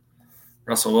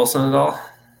Russell Wilson at all?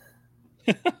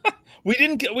 We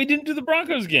didn't do the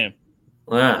Broncos game.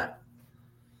 Yeah.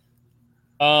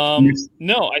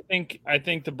 No, I think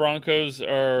the Broncos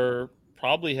are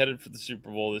probably headed for the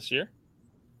Super Bowl this year.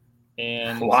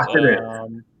 And lock it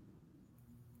in.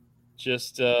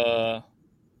 Just their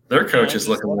coach is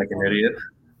looking like an idiot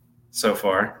so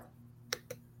far.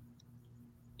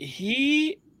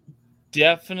 He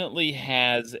definitely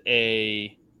has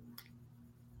a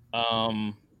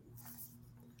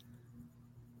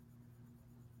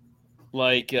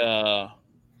my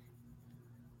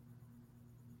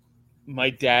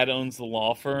dad owns the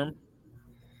law firm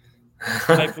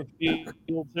type of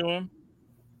feel to him.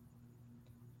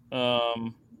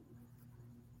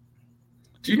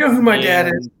 Do you know who my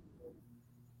dad is?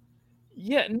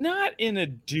 Yeah, not in a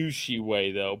douchey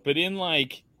way though, but in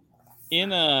a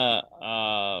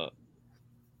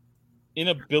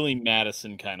Billy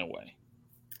Madison kind of way.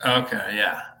 Okay,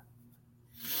 yeah.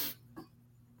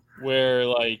 Where,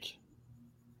 like,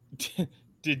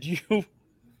 did you?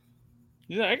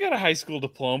 I got a high school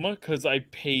diploma because I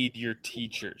paid your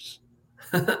teachers.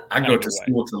 I go to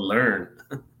school to learn.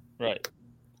 Right.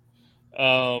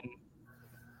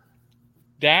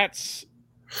 That's.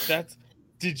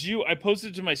 Did you? I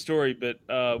posted it to my story, but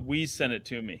we sent it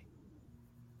to me.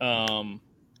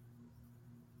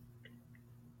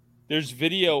 There's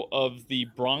video of the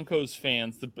Broncos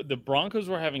fans. The Broncos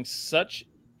were having such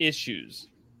issues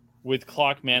with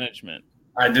clock management.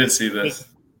 I did see this.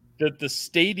 That the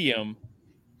stadium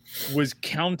was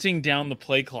counting down the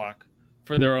play clock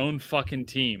for their own fucking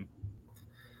team.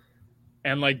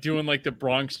 And like doing like the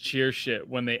Bronx cheer shit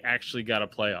when they actually got a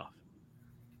playoff.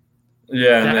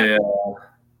 Yeah, and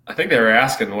I think they were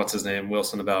asking what's his name,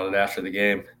 Wilson, about it after the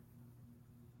game.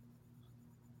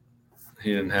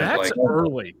 He didn't have That's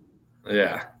early.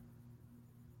 Yeah.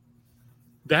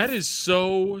 That is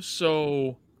so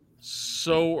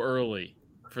early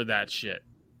for that shit.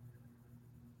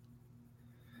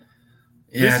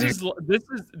 Yeah,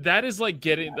 that is like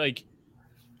getting like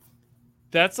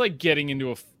that's like getting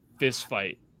into a fist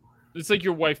fight. It's like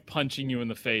your wife punching you in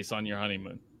the face on your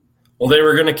honeymoon. Well, they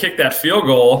were going to kick that field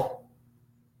goal,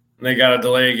 and they got a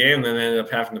delay game, then they ended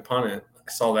up having to punt it.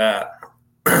 I saw that.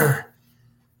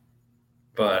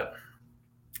 But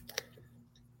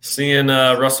seeing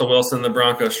Russell Wilson, the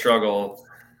Broncos struggle,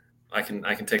 I can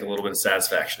take a little bit of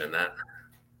satisfaction in that.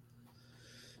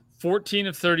 14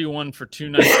 of 31 for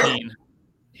 219.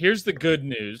 Here's the good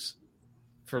news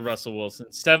for Russell Wilson: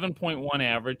 7.1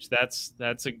 average. That's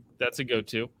a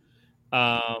go-to.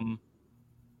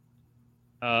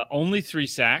 Only 3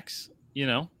 sacks.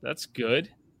 That's good.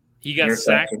 He got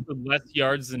sacked for less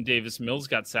yards than Davis Mills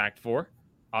got sacked for,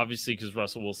 obviously because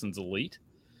Russell Wilson's elite.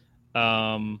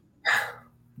 The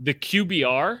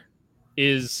QBR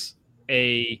is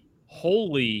a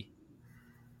wholly.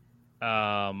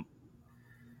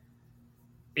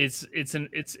 It's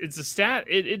a stat.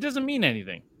 It doesn't mean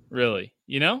anything really.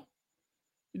 It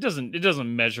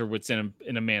doesn't measure what's in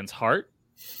a man's heart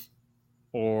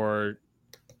or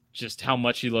just how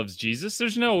much he loves Jesus.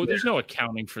 There's no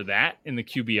accounting for that in the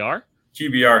QBR.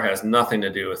 QBR has nothing to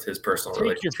do with his personal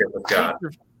relationship with God.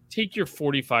 Take your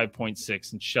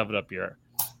 45.6 and shove it up your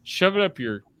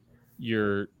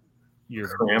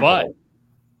butt.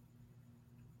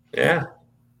 Yeah.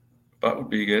 Butt would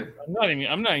be good. I'm not even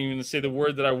going to say the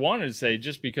word that I wanted to say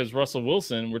just because Russell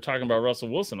Wilson. We're talking about Russell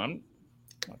Wilson. I'm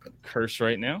not going to curse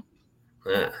right now.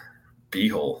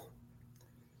 Beehole.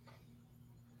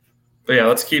 But yeah,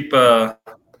 let's keep that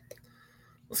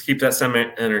same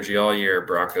energy all year,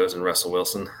 Broncos and Russell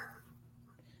Wilson.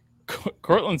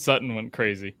 Cortland Sutton went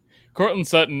crazy. Cortland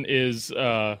Sutton is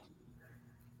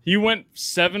he went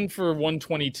 7 for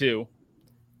 122.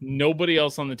 Nobody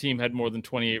else on the team had more than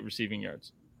 28 receiving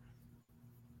yards.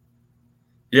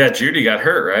 Yeah, Judy got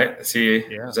hurt, right? Is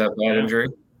that a bad injury?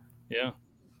 Yeah.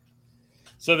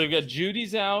 So they've got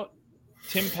Judy's out.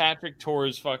 Tim Patrick tore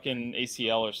his fucking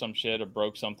ACL or some shit or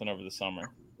broke something over the summer.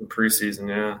 The preseason,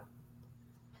 yeah.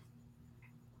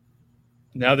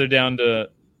 Now they're down to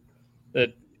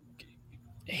that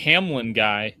Hamlin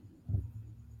guy.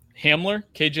 Hamler?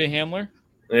 KJ Hamler?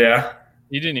 Yeah.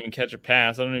 He didn't even catch a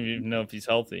pass. I don't even know if he's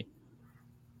healthy.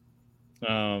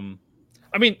 I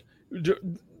mean,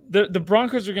 the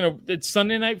Broncos are going to – it's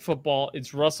Sunday Night Football.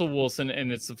 It's Russell Wilson,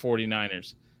 and it's the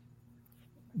 49ers.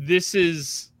 This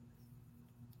is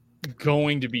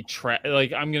going to be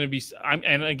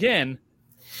and again,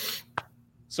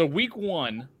 so week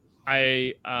 1,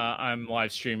 I'm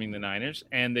live streaming the Niners,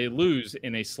 and they lose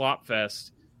in a slop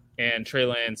fest, and Trey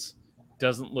Lance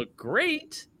doesn't look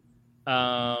great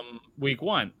week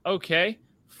 1. Okay,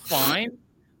 fine.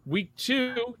 Week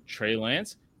 2, Trey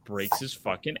Lance breaks his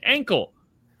fucking ankle.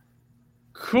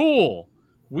 Cool.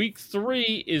 Week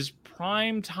 3 is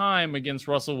prime time against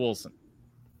Russell Wilson.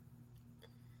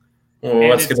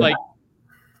 Well,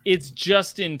 it's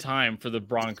just in time for the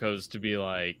Broncos to be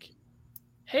like,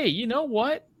 hey, you know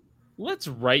what? Let's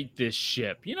right this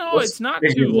ship. It's not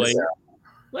too late.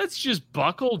 Let's just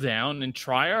buckle down and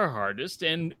try our hardest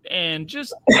and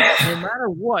just no matter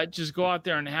what, just go out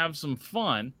there and have some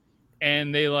fun.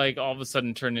 And they all of a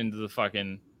sudden turn into the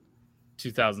fucking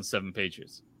 2007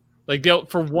 Patriots.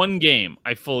 For one game,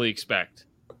 I fully expect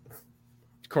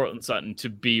Cortland Sutton to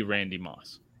be Randy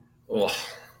Moss. Oh.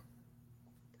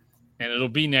 And it'll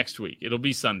be next week. It'll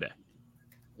be Sunday.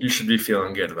 You should be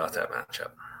feeling good about that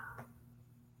matchup.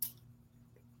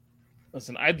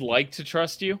 Listen, I'd like to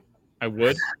trust you. I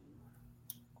would.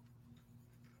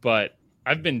 But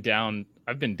I've been down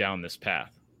this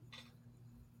path.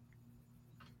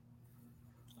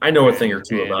 I know a thing or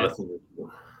two about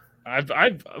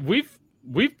it.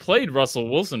 We've played Russell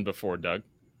Wilson before, Doug.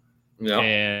 Yeah.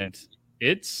 And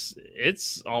it's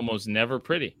almost never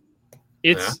pretty.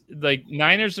 It's like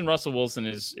Niners and Russell Wilson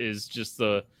is just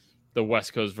the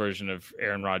West Coast version of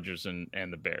Aaron Rodgers and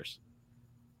the Bears.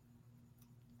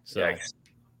 So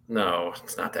no,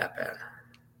 it's not that bad.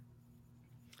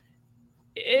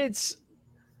 It's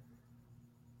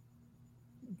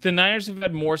the Niners have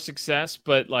had more success,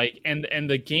 but like and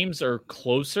the games are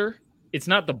closer. It's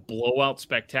not the blowout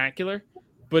spectacular,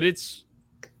 but it's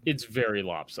very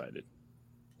lopsided.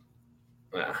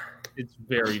 Yeah. It's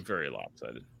very, very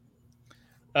lopsided.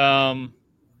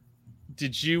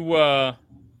 Did you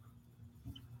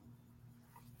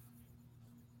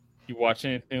you watch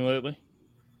anything lately?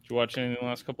 Did you watch anything in the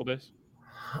last couple of days?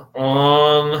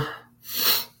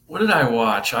 What did I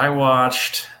watch? I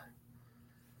watched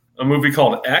a movie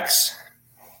called X.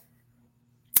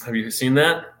 Have you seen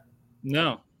that?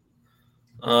 No.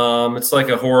 It's like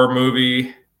a horror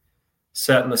movie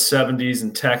set in the 70s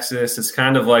in Texas. It's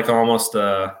kind of like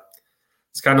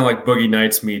it's kind of like Boogie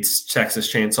Nights meets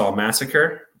Texas Chainsaw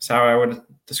Massacre. That's how I would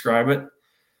describe it.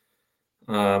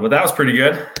 But that was pretty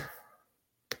good.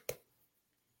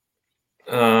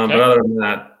 But other than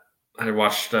that, I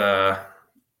watched.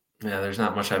 There's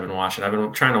not much I've been watching. I've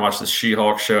been trying to watch this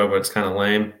She-Hulk show, but it's kind of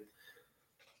lame.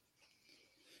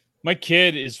 My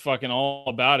kid is fucking all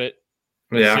about it.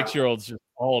 Yeah, 6-year-old's just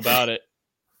all about it.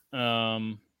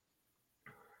 I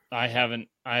haven't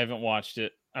watched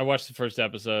it. I watched the first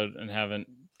episode and haven't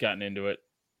gotten into it.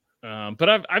 But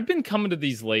I've been coming to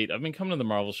these late. I've been coming to the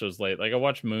Marvel shows late. Like I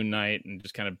watched Moon Knight and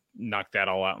just kind of knocked that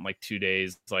all out in like 2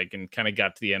 days. Like and kind of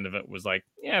got to the end of it. Was like,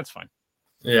 yeah, it's fine.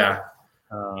 Yeah.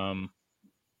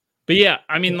 But yeah,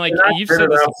 I mean, like you've said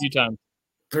this a few times.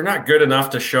 They're not good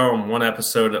enough to show them one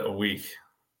episode a week.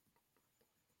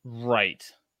 Right.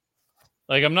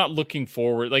 Like I'm not looking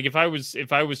forward. Like if I was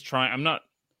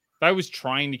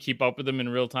trying to keep up with them in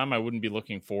real time, I wouldn't be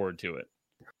looking forward to it.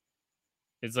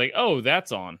 It's like, oh,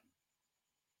 that's on.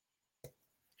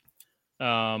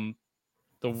 The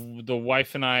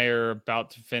wife and I are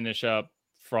about to finish up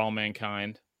For All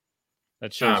Mankind.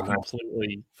 That show's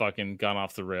completely fucking gone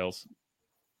off the rails.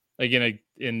 Like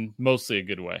in mostly a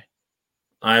good way.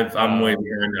 I'm way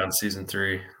behind on season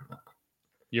 3.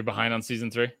 You're behind on season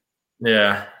 3?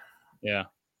 Yeah. Yeah.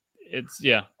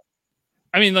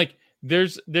 I mean, like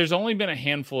there's only been a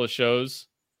handful of shows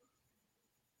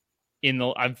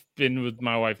I've been with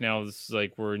my wife now. This is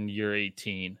like we're in year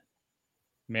 18,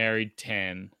 married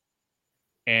 10,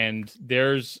 and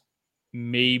there's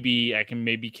I can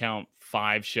maybe count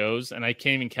 5 shows, and I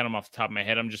can't even count them off the top of my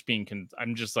head. I'm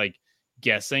just like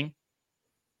guessing.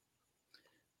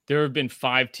 There have been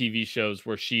 5 TV shows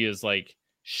where she is like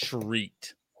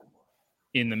shrieked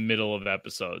in the middle of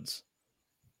episodes,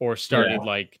 or started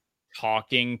like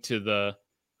talking to the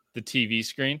TV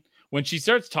screen. When she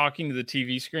starts talking to the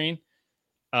TV screen,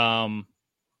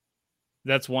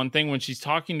 that's one thing. When she's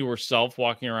talking to herself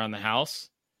walking around the house,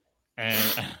 and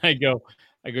I go,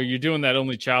 you're doing that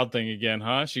only child thing again,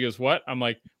 huh? She goes, what? I'm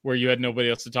like, where you had nobody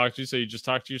else to talk to, so you just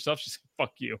talk to yourself? She's like,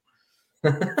 fuck you.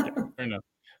 Yeah, fair enough.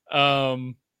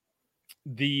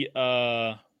 Do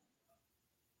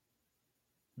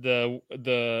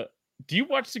you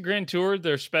watch the Grand Tour,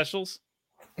 their specials?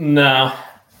 No.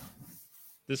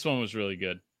 This one was really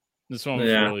good. This one was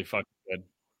really fucking good.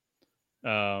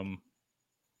 One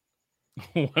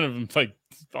of them like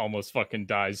almost fucking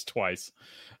dies twice.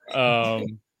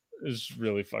 It's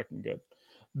really fucking good.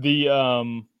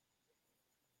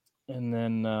 And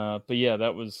then but yeah,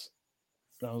 that was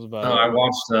about it. I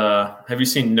watched have you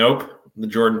seen Nope, the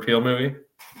Jordan Peele movie?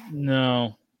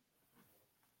 No.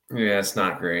 Yeah, it's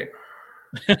not great.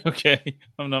 Okay.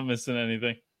 I'm not missing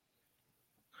anything.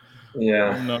 Yeah.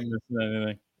 I'm not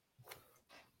missing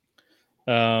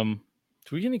anything.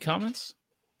 Do we get any comments?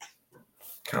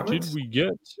 Did we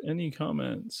get any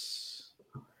comments?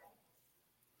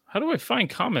 How do I find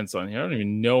comments on here? I don't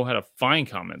even know how to find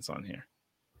comments on here.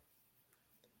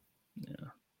 Yeah.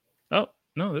 Oh,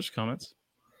 no, there's comments.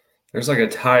 There's like a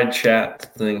tied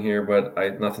chat thing here, but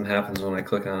nothing happens when I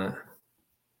click on it.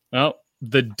 Oh,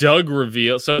 the Doug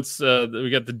reveal. So it's we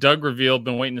got the Doug reveal.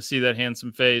 Been waiting to see that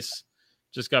handsome face.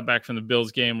 Just got back from the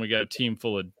Bills game. We got a team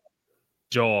full of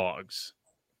dogs.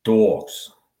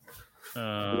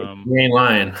 Main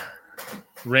line.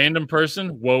 Random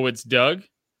person. Whoa, it's Doug.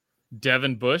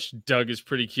 Devin Bush. Doug is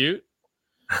pretty cute.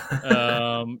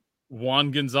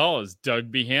 Juan Gonzalez.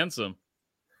 Doug be handsome.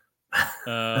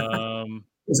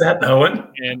 Is that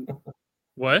Owen? And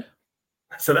what?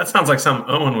 So that sounds like something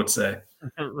Owen would say.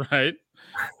 Right.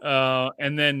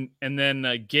 And then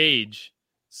Gage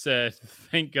said,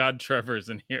 "Thank God Trevor's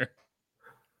in here."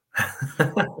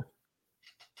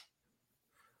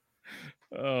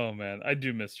 Oh man, I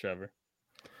do miss Trevor.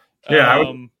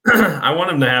 Yeah, I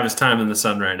want him to have his time in the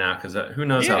sun right now because who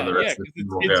knows how the rest of the season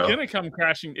will it's go. gonna come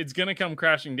crashing. It's gonna come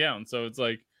crashing down. So it's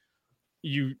like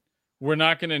we're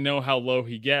not gonna know how low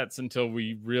he gets until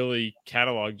we really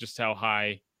catalog just how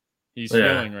high he's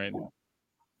feeling right now.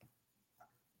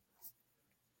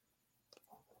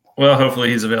 Well, hopefully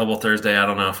he's available Thursday. I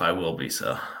don't know if I will be.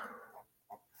 So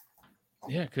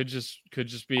yeah, could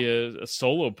just be a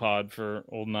solo pod for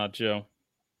old Not Joe.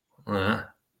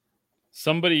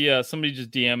 Somebody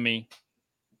just DM me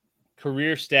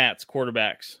career stats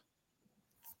quarterbacks.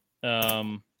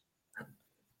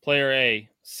 Player A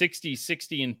 60,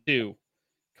 60 and 2,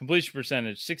 completion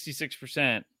percentage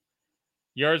 66%,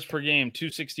 yards per game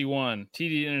 261,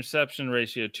 TD interception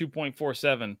ratio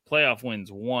 2.47, playoff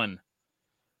wins 1.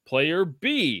 Player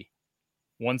B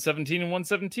 117 and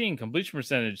 117, completion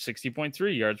percentage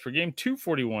 60.3, yards per game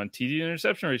 241, TD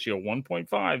interception ratio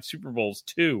 1.5, Super Bowls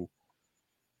 2.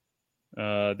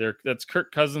 That's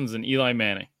Kirk Cousins and Eli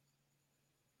Manning.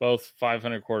 Both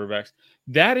 500 quarterbacks.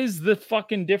 That is the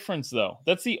fucking difference, though.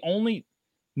 That's the only.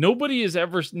 Nobody is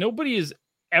ever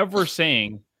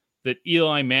saying that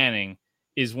Eli Manning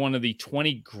is one of the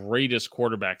 20 greatest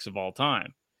quarterbacks of all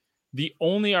time. The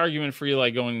only argument for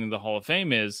Eli going into the Hall of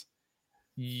Fame is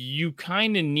you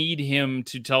kind of need him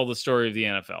to tell the story of the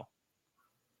NFL.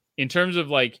 In terms of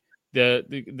like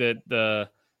the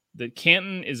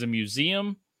Canton is a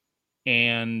museum,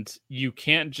 and you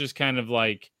can't just kind of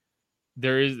like.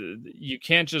 You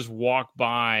can't just walk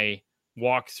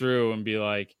through and be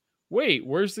like, wait,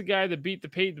 where's the guy that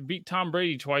beat Tom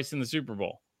Brady twice in the Super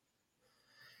Bowl?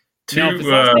 Now,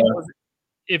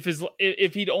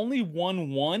 if he'd only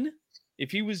won one,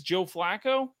 if he was Joe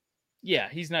Flacco, yeah,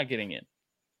 he's not getting in.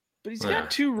 But he's got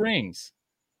 2 rings.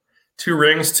 2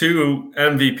 rings, 2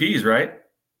 MVPs, right?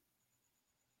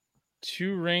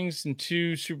 2 rings and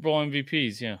 2 Super Bowl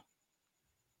MVPs, yeah.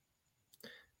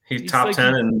 He's top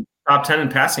 10 in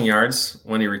passing yards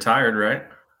when he retired, right?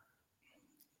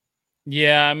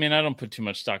 Yeah, I mean, I don't put too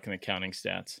much stock in the counting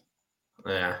stats.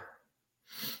 Yeah.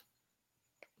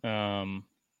 And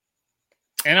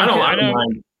I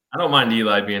don't mind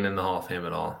Eli being in the Hall of Fame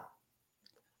at all.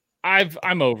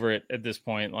 I'm over it at this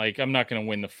point. Like, I'm not going to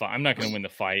win the fight. I'm not going to win the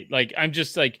fight. Like, I'm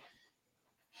just like,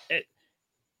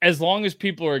 as long as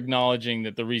people are acknowledging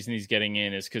that the reason he's getting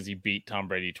in is because he beat Tom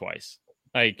Brady twice.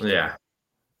 Like, yeah,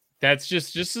 that's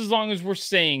just as long as we're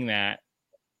saying that,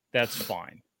 that's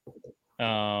fine.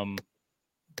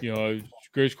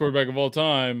 Greatest quarterback of all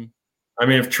time. I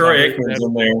mean, if Troy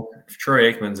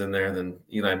Aikman's in there, then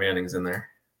Eli Manning's in there.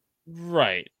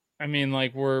 Right. I mean,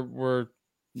 like we're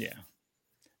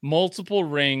multiple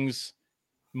rings,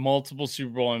 multiple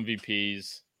Super Bowl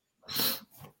MVPs.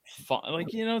 Like,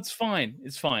 it's fine.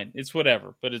 It's fine. It's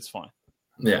whatever, but it's fine.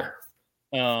 Yeah.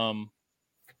 But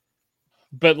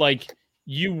like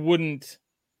you wouldn't,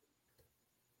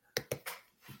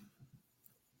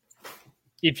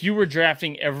 if you were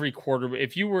drafting every quarterback,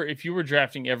 if you were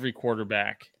drafting every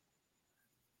quarterback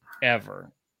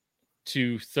ever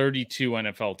to 32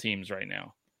 NFL teams right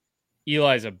now,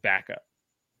 Eli's a backup.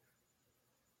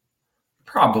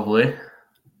 Probably.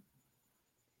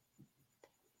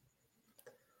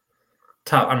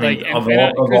 Top. I mean, of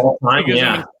all time,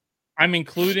 yeah. I'm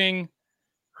including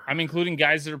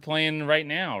guys that are playing right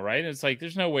now, right? It's like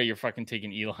there's no way you're fucking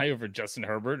taking Eli over Justin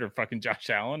Herbert or fucking Josh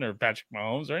Allen or Patrick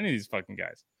Mahomes or any of these fucking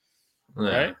guys,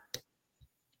 right?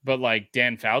 But like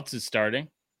Dan Fouts is starting,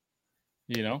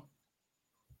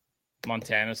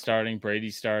 Montana starting, Brady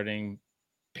starting,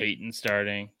 Peyton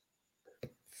starting,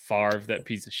 Favre, that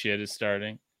piece of shit, is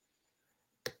starting.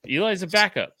 Eli's a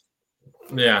backup.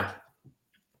 Yeah.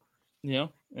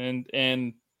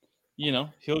 And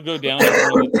he'll go down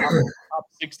as one of the top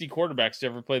 60 quarterbacks to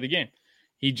ever play the game.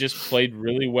 He just played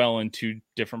really well in 2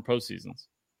 different postseasons.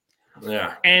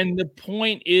 Yeah. And the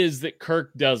point is that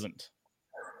Kirk doesn't.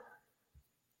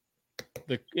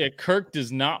 Kirk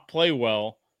does not play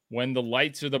well when the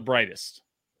lights are the brightest.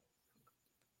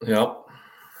 Yep.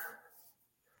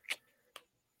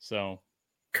 So,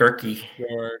 Kirky.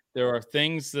 There are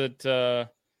things that,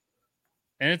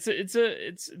 and it's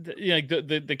like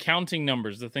the counting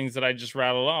numbers, the things that I just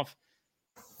rattled off.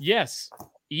 Yes,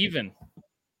 even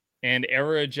and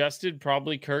era adjusted,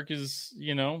 probably Kirk is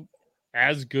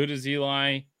as good as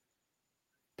Eli,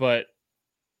 but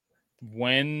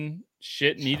when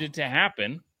shit needed to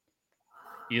happen,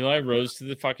 Eli rose to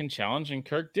the fucking challenge and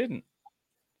Kirk didn't.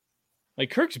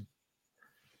 Like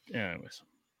anyways.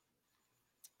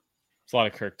 It's a lot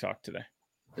of Kirk talk today.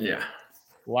 Yeah.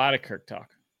 A lot of Kirk talk.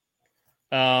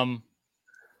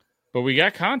 But we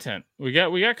got content. We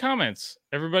got comments.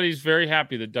 Everybody's very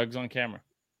happy that Doug's on camera.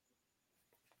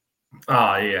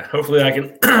 Oh yeah. Hopefully I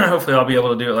can. Hopefully I'll be able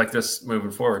to do it like this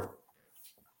moving forward.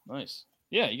 Nice.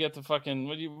 Yeah, you got the fucking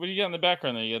what do you got in the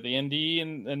background there? You got the ND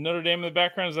and Notre Dame in the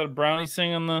background. Is that a Brownie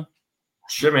thing on the?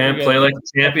 Shit, man. Play like a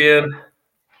champion.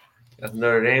 Got the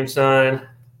Notre Dame sign.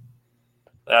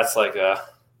 That's like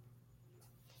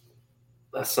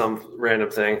that's some random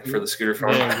thing for the scooter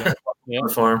farm. Yeah.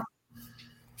 The farm.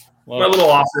 Love My little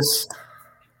office.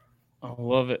 I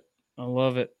love it.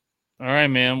 All right,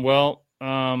 man. Well,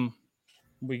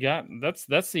 we got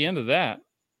that's the end of that.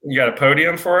 You got a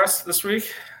podium for us this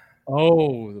week?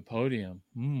 Oh, the podium.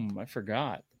 I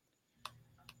forgot.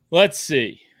 Let's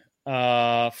see.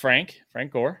 Frank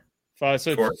Gore.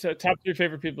 So top 3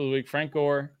 favorite people of the week: Frank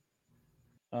Gore.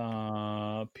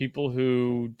 People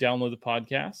who download the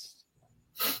podcast.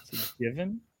 It's a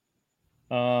given.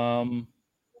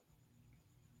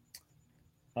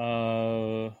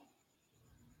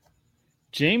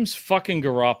 James fucking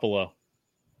Garoppolo.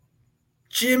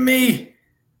 Jimmy.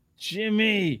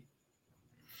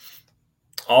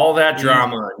 All that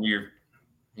drama, and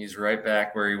he's right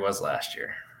back where he was last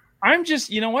year. I'm just,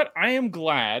 you know what? I am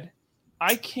glad.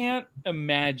 I can't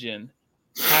imagine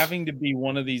having to be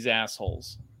one of these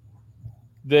assholes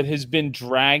that has been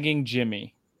dragging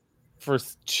Jimmy for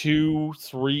 2,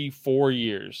 3, 4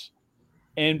 years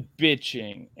and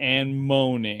bitching and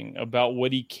moaning about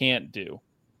what he can't do.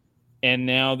 And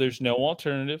now there's no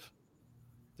alternative.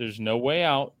 There's no way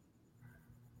out.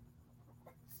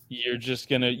 You're just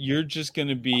gonna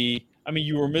be, I mean,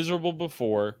 you were miserable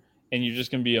before, and you're just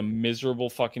gonna be a miserable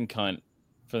fucking cunt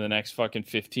for the next fucking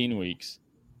 15 weeks,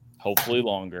 hopefully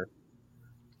longer.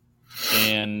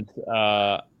 And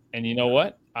you know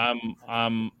what?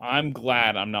 I'm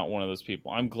glad I'm not one of those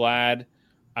people. I'm glad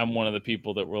I'm one of the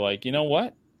people that were like, you know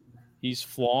what? He's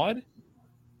flawed,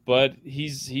 but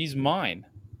he's mine.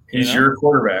 He's your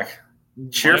quarterback.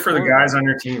 Cheer for the guys on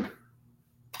your team.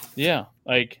 Yeah,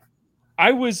 like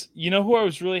I was, you know who I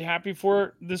was really happy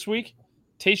for this week?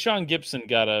 Tayshaun Gibson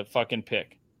got a fucking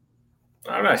pick.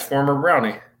 Oh, nice. Former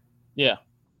Brownie. Yeah.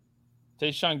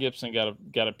 Tayshaun Gibson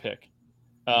got a pick.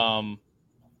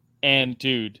 And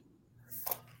dude,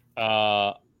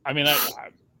 I mean,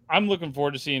 I'm looking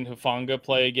forward to seeing Hufanga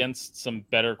play against some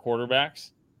better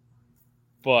quarterbacks.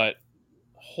 But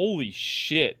holy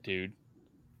shit, dude.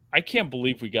 I can't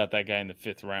believe we got that guy in the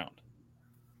 5th round.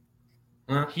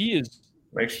 Huh? He's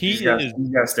got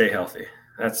to stay healthy.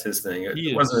 That's his thing.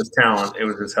 It wasn't his talent; it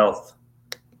was his health.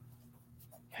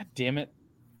 God damn it!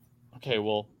 Okay,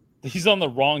 well, he's on the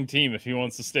wrong team if he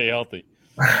wants to stay healthy.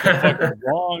 The fucking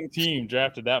wrong team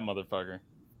drafted that motherfucker.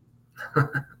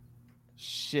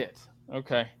 Shit.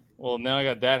 Okay. Well, now I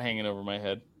got that hanging over my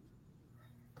head.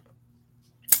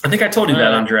 I think I told you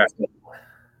that on draft day.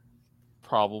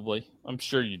 Probably. I'm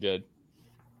sure you did.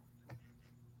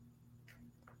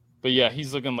 But yeah,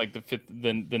 he's looking like the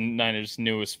Niners'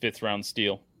 newest 5th round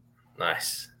steal.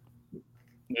 Nice.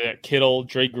 Yeah, Kittle,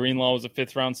 Dre Greenlaw was a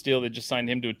 5th round steal. They just signed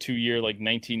him to a 2-year, like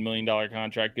 $19 million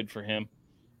contract. Good for him.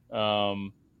 Hufanga.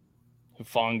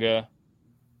 There's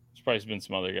probably been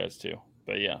some other guys too.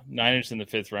 But yeah, Niners in the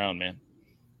 5th round, man.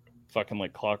 Fucking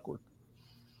like clockwork.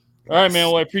 All right, man.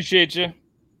 Well, I appreciate you.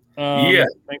 Yeah.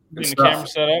 Thanks for getting the camera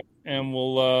set up, and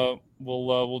we'll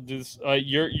do this.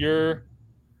 You're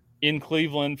in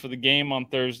Cleveland for the game on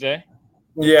Thursday.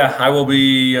 Yeah, I will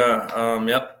be.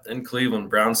 In Cleveland,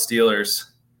 Browns Steelers.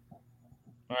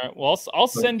 All right. Well, I'll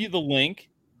send you the link,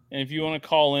 and if you want to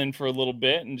call in for a little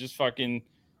bit and just fucking,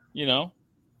 give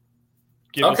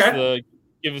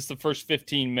us the first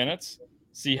 15 minutes,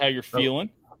 see how you're feeling.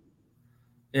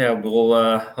 Yeah,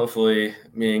 we'll hopefully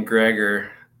me and Greg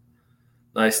are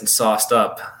nice and sauced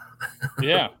up.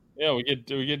 Yeah. We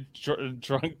get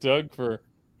drunk Doug for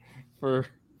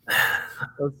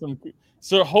some.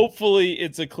 So hopefully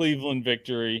it's a Cleveland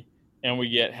victory, and we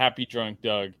get happy drunk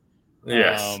Doug.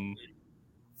 Yes.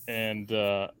 And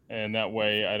that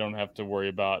way I don't have to worry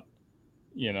about,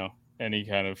 any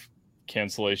kind of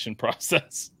cancellation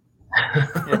process.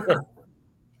 All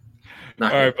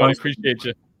right, buddy. Appreciate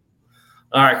you.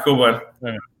 All right, cool one.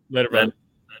 Later, brother.